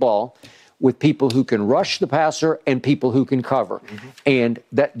in football with people who can rush the passer and people who can cover. And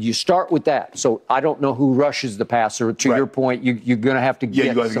that you start with that. So I don't know who rushes the passer. To your point, you're going to have to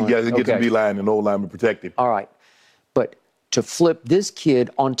get someone. Get the B-line and O-line and protect him. All right. But to flip this kid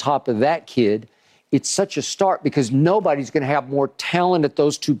on top of that kid, it's such a start because nobody's going to have more talent at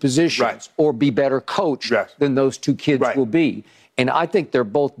those two positions or be better coached than those two kids will be. And I think they're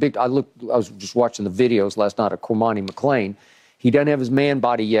both big. I was just watching the videos last night of Cormani McClain. He doesn't have his man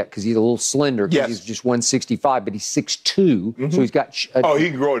body yet because he's a little slender. He's just 165, but he's 6'2", so he's got. He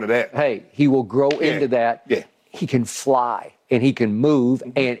can grow into that. Hey, he will grow into that. Yeah. He can fly and he can move.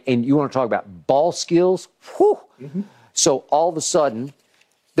 And you want to talk about ball skills? Whew. So all of a sudden,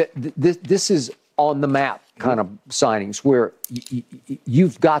 this is on the map kind of signings where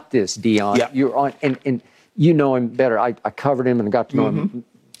you've got this, Deion. You're on and you know him better. I covered him and got to know him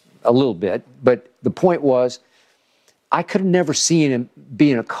a little bit. But the point was, I could have never seen him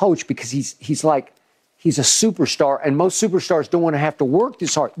being a coach because he's a superstar, and most superstars don't want to have to work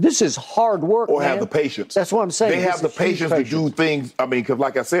this hard. This is hard work, or have the patience. That's what I'm saying. They have the patience to do things. I mean, because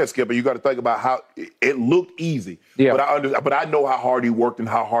like I said, Skipper, you got to think about how it looked easy. Yeah. But I know how hard he worked and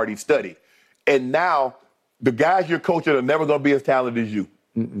how hard he studied. And now the guys you're coaching are never going to be as talented as you.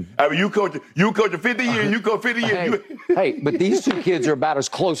 I mean, you coach 50 years, you coach 50 years. Hey, but these two kids are about as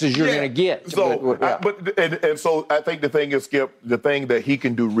close as you're going to get. So, so I think the thing is, Skip, the thing that he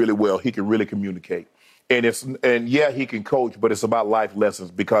can do really well, he can really communicate. And he can coach, but it's about life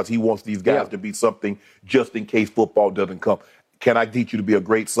lessons because he wants these guys to be something just in case football doesn't come. Can I teach you to be a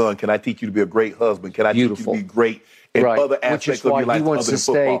great son? Can I teach you to be a great husband? Can I teach you to be great in other aspects of your life? Which is why he wants to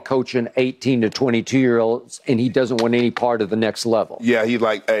stay coaching 18 to 22-year-olds, and he doesn't want any part of the next level. Yeah, he's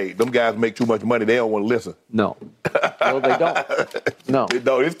like, hey, them guys make too much money. They don't want to listen. No. Well, they don't. No.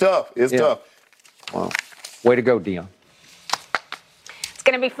 No, it's tough. It's tough. Wow. Way to go, Deion. It's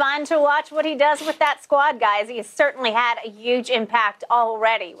going to be fun to watch what he does with that squad, guys. He has certainly had a huge impact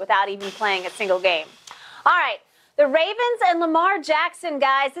already without even playing a single game. All right. The Ravens and Lamar Jackson,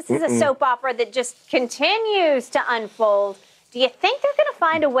 guys, this is a soap opera that just continues to unfold. Do you think they're going to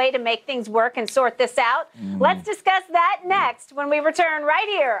find a way to make things work and sort this out? Let's discuss that next when we return right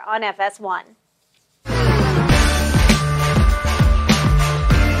here on FS1.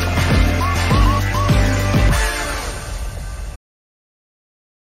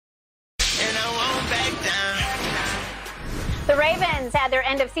 The Ravens had their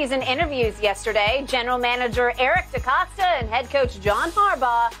end-of-season interviews yesterday. General Manager Eric DeCosta and head coach John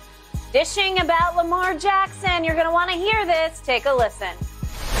Harbaugh dishing about Lamar Jackson. You're going to want to hear this. Take a listen.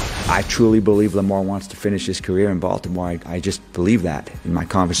 I truly believe Lamar wants to finish his career in Baltimore. I just believe that in my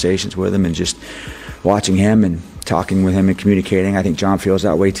conversations with him and just watching him and talking with him and communicating. I think John feels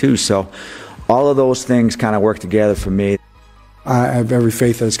that way too. So all of those things kind of work together for me. I have every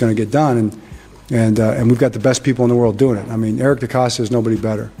faith that it's going to get done, and we've got the best people in the world doing it. I mean, Eric DeCosta is nobody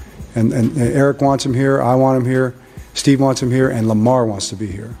better. And Eric wants him here, I want him here, Steve wants him here, and Lamar wants to be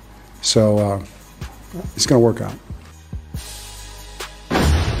here. So it's going to work out.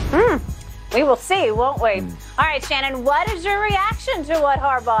 We will see, won't we? All right, Shannon, what is your reaction to what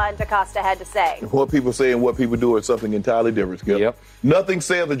Harbaugh and DeCosta had to say? What people say and what people do is something entirely different, Skip. Yep. Nothing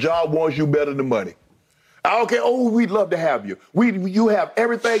says the job wants you better than money. Okay, we'd love to have you. You have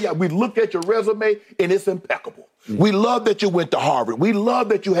everything. We looked at your resume, and it's impeccable. We love that you went to Harvard. We love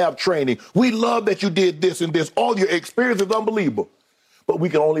that you have training. We love that you did this and this. All your experience is unbelievable. But we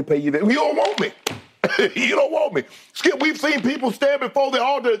can only pay you that. You don't want me. You don't want me. Skip, we've seen people stand before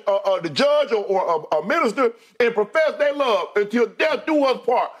the judge or a minister and profess their love until death do us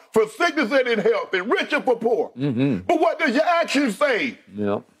part, for sickness and in health, and rich and for poor. But what does your actions say?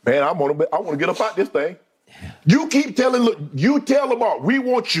 Yep. Man, I want to get up out this thing. You keep telling, look, you tell Lamar, we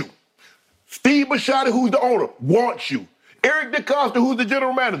want you. Steve Bisciotti, who's the owner, wants you. Eric DeCosta, who's the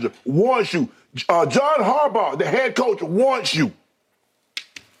general manager, wants you. John Harbaugh, the head coach, wants you.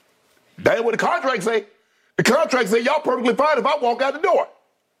 That ain't what the contract say. The contract say y'all perfectly fine if I walk out the door.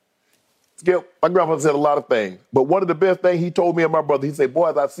 Skip, my grandfather said a lot of things, but one of the best things he told me and my brother, he said,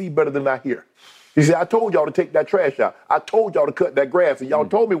 boys, I see better than I hear. He said, I told y'all to take that trash out. I told y'all to cut that grass, and y'all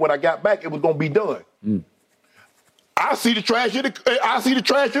told me when I got back it was going to be done. I see the trash in the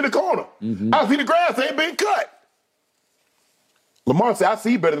corner. I see the grass ain't been cut. Lamar said, I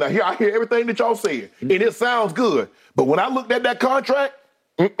see better than I hear. I hear everything that y'all saying, and it sounds good. But when I looked at that contract,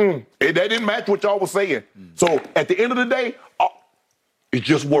 that didn't match what y'all was saying. So at the end of the day, it's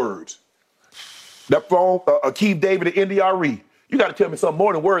just words. That phone, Keith David at NDRE, you got to tell me something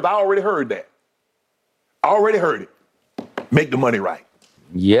more than words. I already heard that. I already heard it. Make the money right.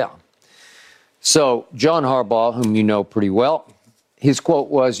 Yeah. So John Harbaugh, whom you know pretty well, his quote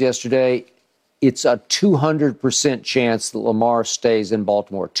was yesterday, it's a 200% chance that Lamar stays in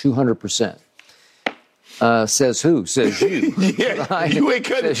Baltimore. 200%. Says who? Says you. Yeah, right? You ain't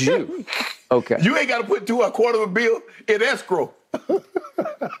cutting. Says you. Okay. You ain't got to put $250 in escrow.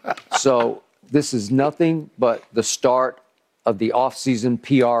 So this is nothing but the start of the offseason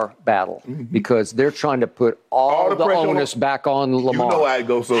PR battle because they're trying to put all the onus back on Lamar. You know how it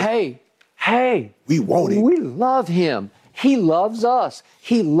goes. So. Hey. We want him. We love him. He loves us.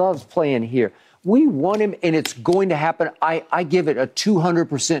 He loves playing here. We want him, and it's going to happen. I give it a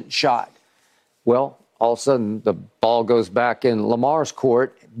 200% shot. Well, all of a sudden, the ball goes back in Lamar's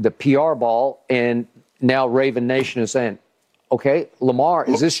court, the PR ball, and now Raven Nation is saying, okay, Lamar,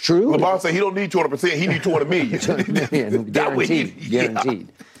 is this true? Lamar said he don't need 200%. He needs $200 million. Guaranteed.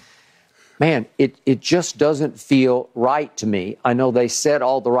 Man, it just doesn't feel right to me. I know they said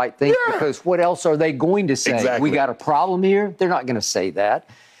all the right things because what else are they going to say? Exactly. We got a problem here? They're not going to say that.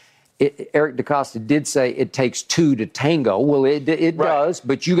 Eric DeCosta did say it takes two to tango. Well, it does,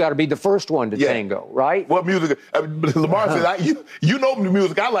 but you got to be the first one to tango, right? What music? Lamar said, you know the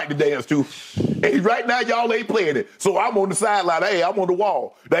music I like to dance to. And right now, y'all ain't playing it. So I'm on the sideline. Hey, I'm on the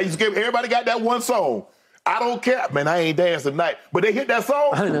wall. Now, everybody got that one song. I don't care. Man, I ain't dancing tonight. But they hit that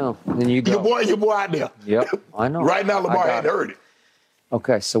song. I know. And you go. Your boy out there. Yep, I know. Right now, Lamar hadn't heard it.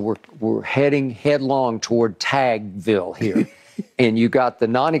 Okay, so we're heading headlong toward Tagville here. And you got the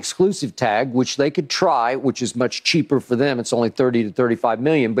non-exclusive tag, which they could try, which is much cheaper for them. It's only $30 to $35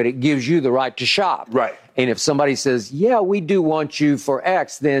 million, but it gives you the right to shop. Right. And if somebody says, yeah, we do want you for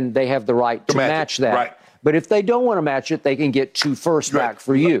X, then they have the right to match that. Right. But if they don't want to match it, they can get 2 firsts back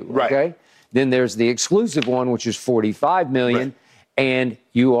for you. Right. Okay. Then there's the exclusive one, which is $45 million, and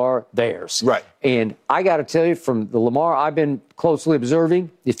you are theirs. Right. And I got to tell you, from the Lamar I've been closely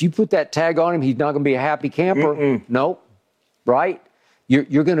observing, if you put that tag on him, he's not going to be a happy camper. Nope. Right?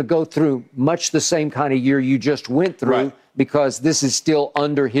 You're going to go through much the same kind of year you just went through because this is still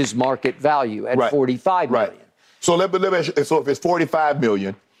under his market value at $45 million. So so if it's $45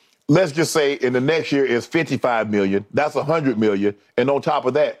 million, let's just say in the next year it's $55 million. That's $100 million, and on top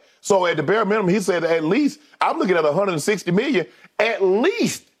of that, so at the bare minimum, he said at least I'm looking at $160 million, at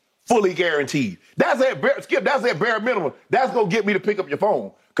least fully guaranteed. That's at bare minimum. That's gonna get me to pick up your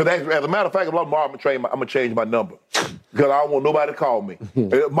phone. Because as a matter of fact, I'm gonna change my number because I don't want nobody to call me.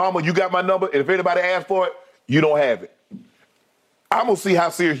 Mama, you got my number, and if anybody asks for it, you don't have it. I'm gonna see how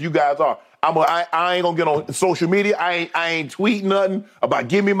serious you guys are. I ain't gonna get on social media. I ain't tweeting nothing about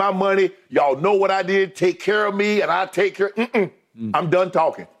give me my money. Y'all know what I did. Take care of me, and I take care. I'm done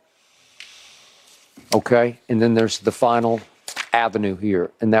talking. Okay, and then there's the final avenue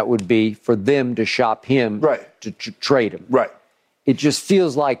here, and that would be for them to shop him to trade him. Right. It just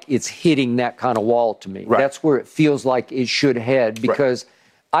feels like it's hitting that kind of wall to me. That's where it feels like it should head because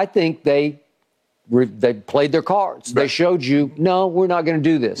I think they played their cards. They showed you, no, we're not going to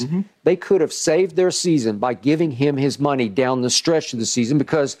do this. They could have saved their season by giving him his money down the stretch of the season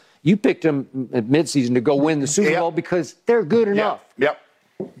because you picked him at midseason to go win the Super Bowl because they're good enough.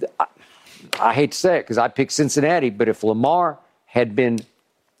 I hate to say it because I picked Cincinnati, but if Lamar had been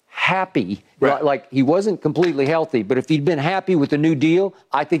happy, like he wasn't completely healthy, but if he'd been happy with the new deal,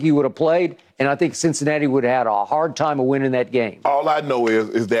 I think he would have played, and I think Cincinnati would have had a hard time of winning that game. All I know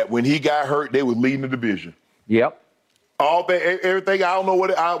is that when he got hurt, they were leading the division. Yep. Everything, I don't know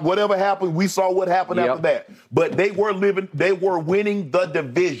whatever happened, we saw what happened after that. But they were winning the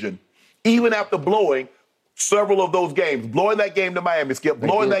division, even after blowing several of those games, blowing that game to Miami,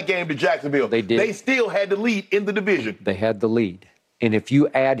 blowing that game to Jacksonville. They did. They still had the lead in the division. They had the lead. And if you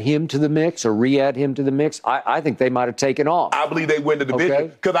add him to the mix or re-add him to the mix, I think they might have taken off. I believe they win the division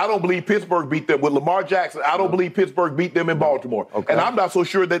because I don't believe Pittsburgh beat them with Lamar Jackson. I don't believe Pittsburgh beat them in Baltimore, and I'm not so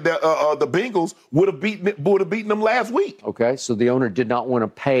sure that the Bengals would have beaten them last week. Okay, so the owner did not want to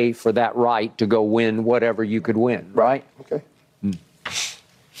pay for that right to go win whatever you could win, right? Okay.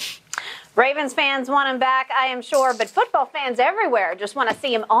 Ravens fans want him back, I am sure, but football fans everywhere just want to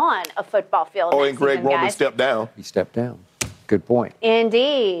see him on a football field. Oh, and Greg Roman stepped down. He stepped down. Good point.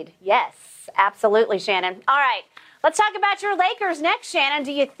 Indeed. Yes, absolutely, Shannon. All right, let's talk about your Lakers next, Shannon.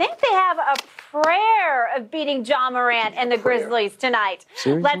 Do you think they have a prayer of beating John Morant and the Grizzlies tonight?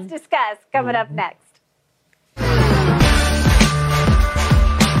 Seriously? Let's discuss coming up next.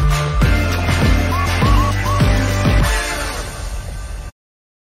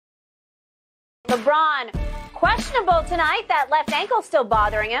 LeBron, questionable tonight. That left ankle still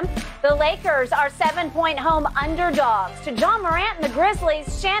bothering him. The Lakers are 7-point home underdogs to John Morant and the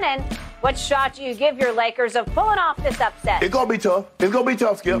Grizzlies. Shannon, what shot do you give your Lakers of pulling off this upset? It's going to be tough. It's going to be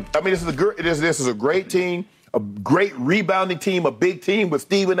tough, Skip. I mean, this is a great team, a great rebounding team, a big team with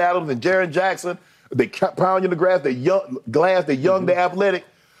Steven Adams and Jaren Jackson. They pound you in the grass. They're young, they're athletic.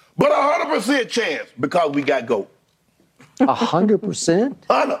 But 100% chance because we got GOAT. 100%?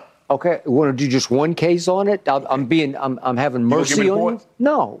 100%. Okay, you want to do just one case on it? I'm having mercy on you.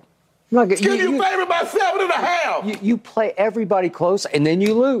 No. Excuse you favored by 7.5. You play everybody close, and then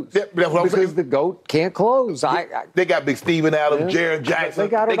you lose. Yeah, that's what I'm saying. Because the GOAT can't close. They got big Steven Adams, Jaren Jackson.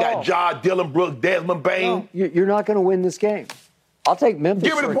 They got Ja, Dillon Brooks, Desmond Bain. No, you're not going to win this game. I'll take Memphis.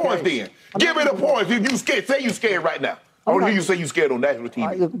 Give me the points then. Give me the points. If you scared, say you scared right now. I want to hear you say you scared on national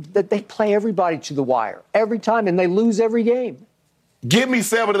TV. They play everybody to the wire every time, and they lose every game. Give me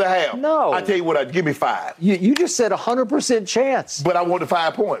 7.5. No. I tell you what, give me 5. You just said 100% chance. But I want the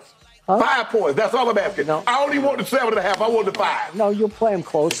 5 points. Huh? 5 points. That's all I'm asking. No. I only want the 7.5. I want the 5. No, you'll play them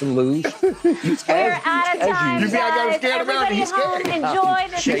close and lose. We're out of time, you see, I got guys. scared about Everybody it. at home, enjoy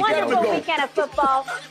this wonderful weekend of football.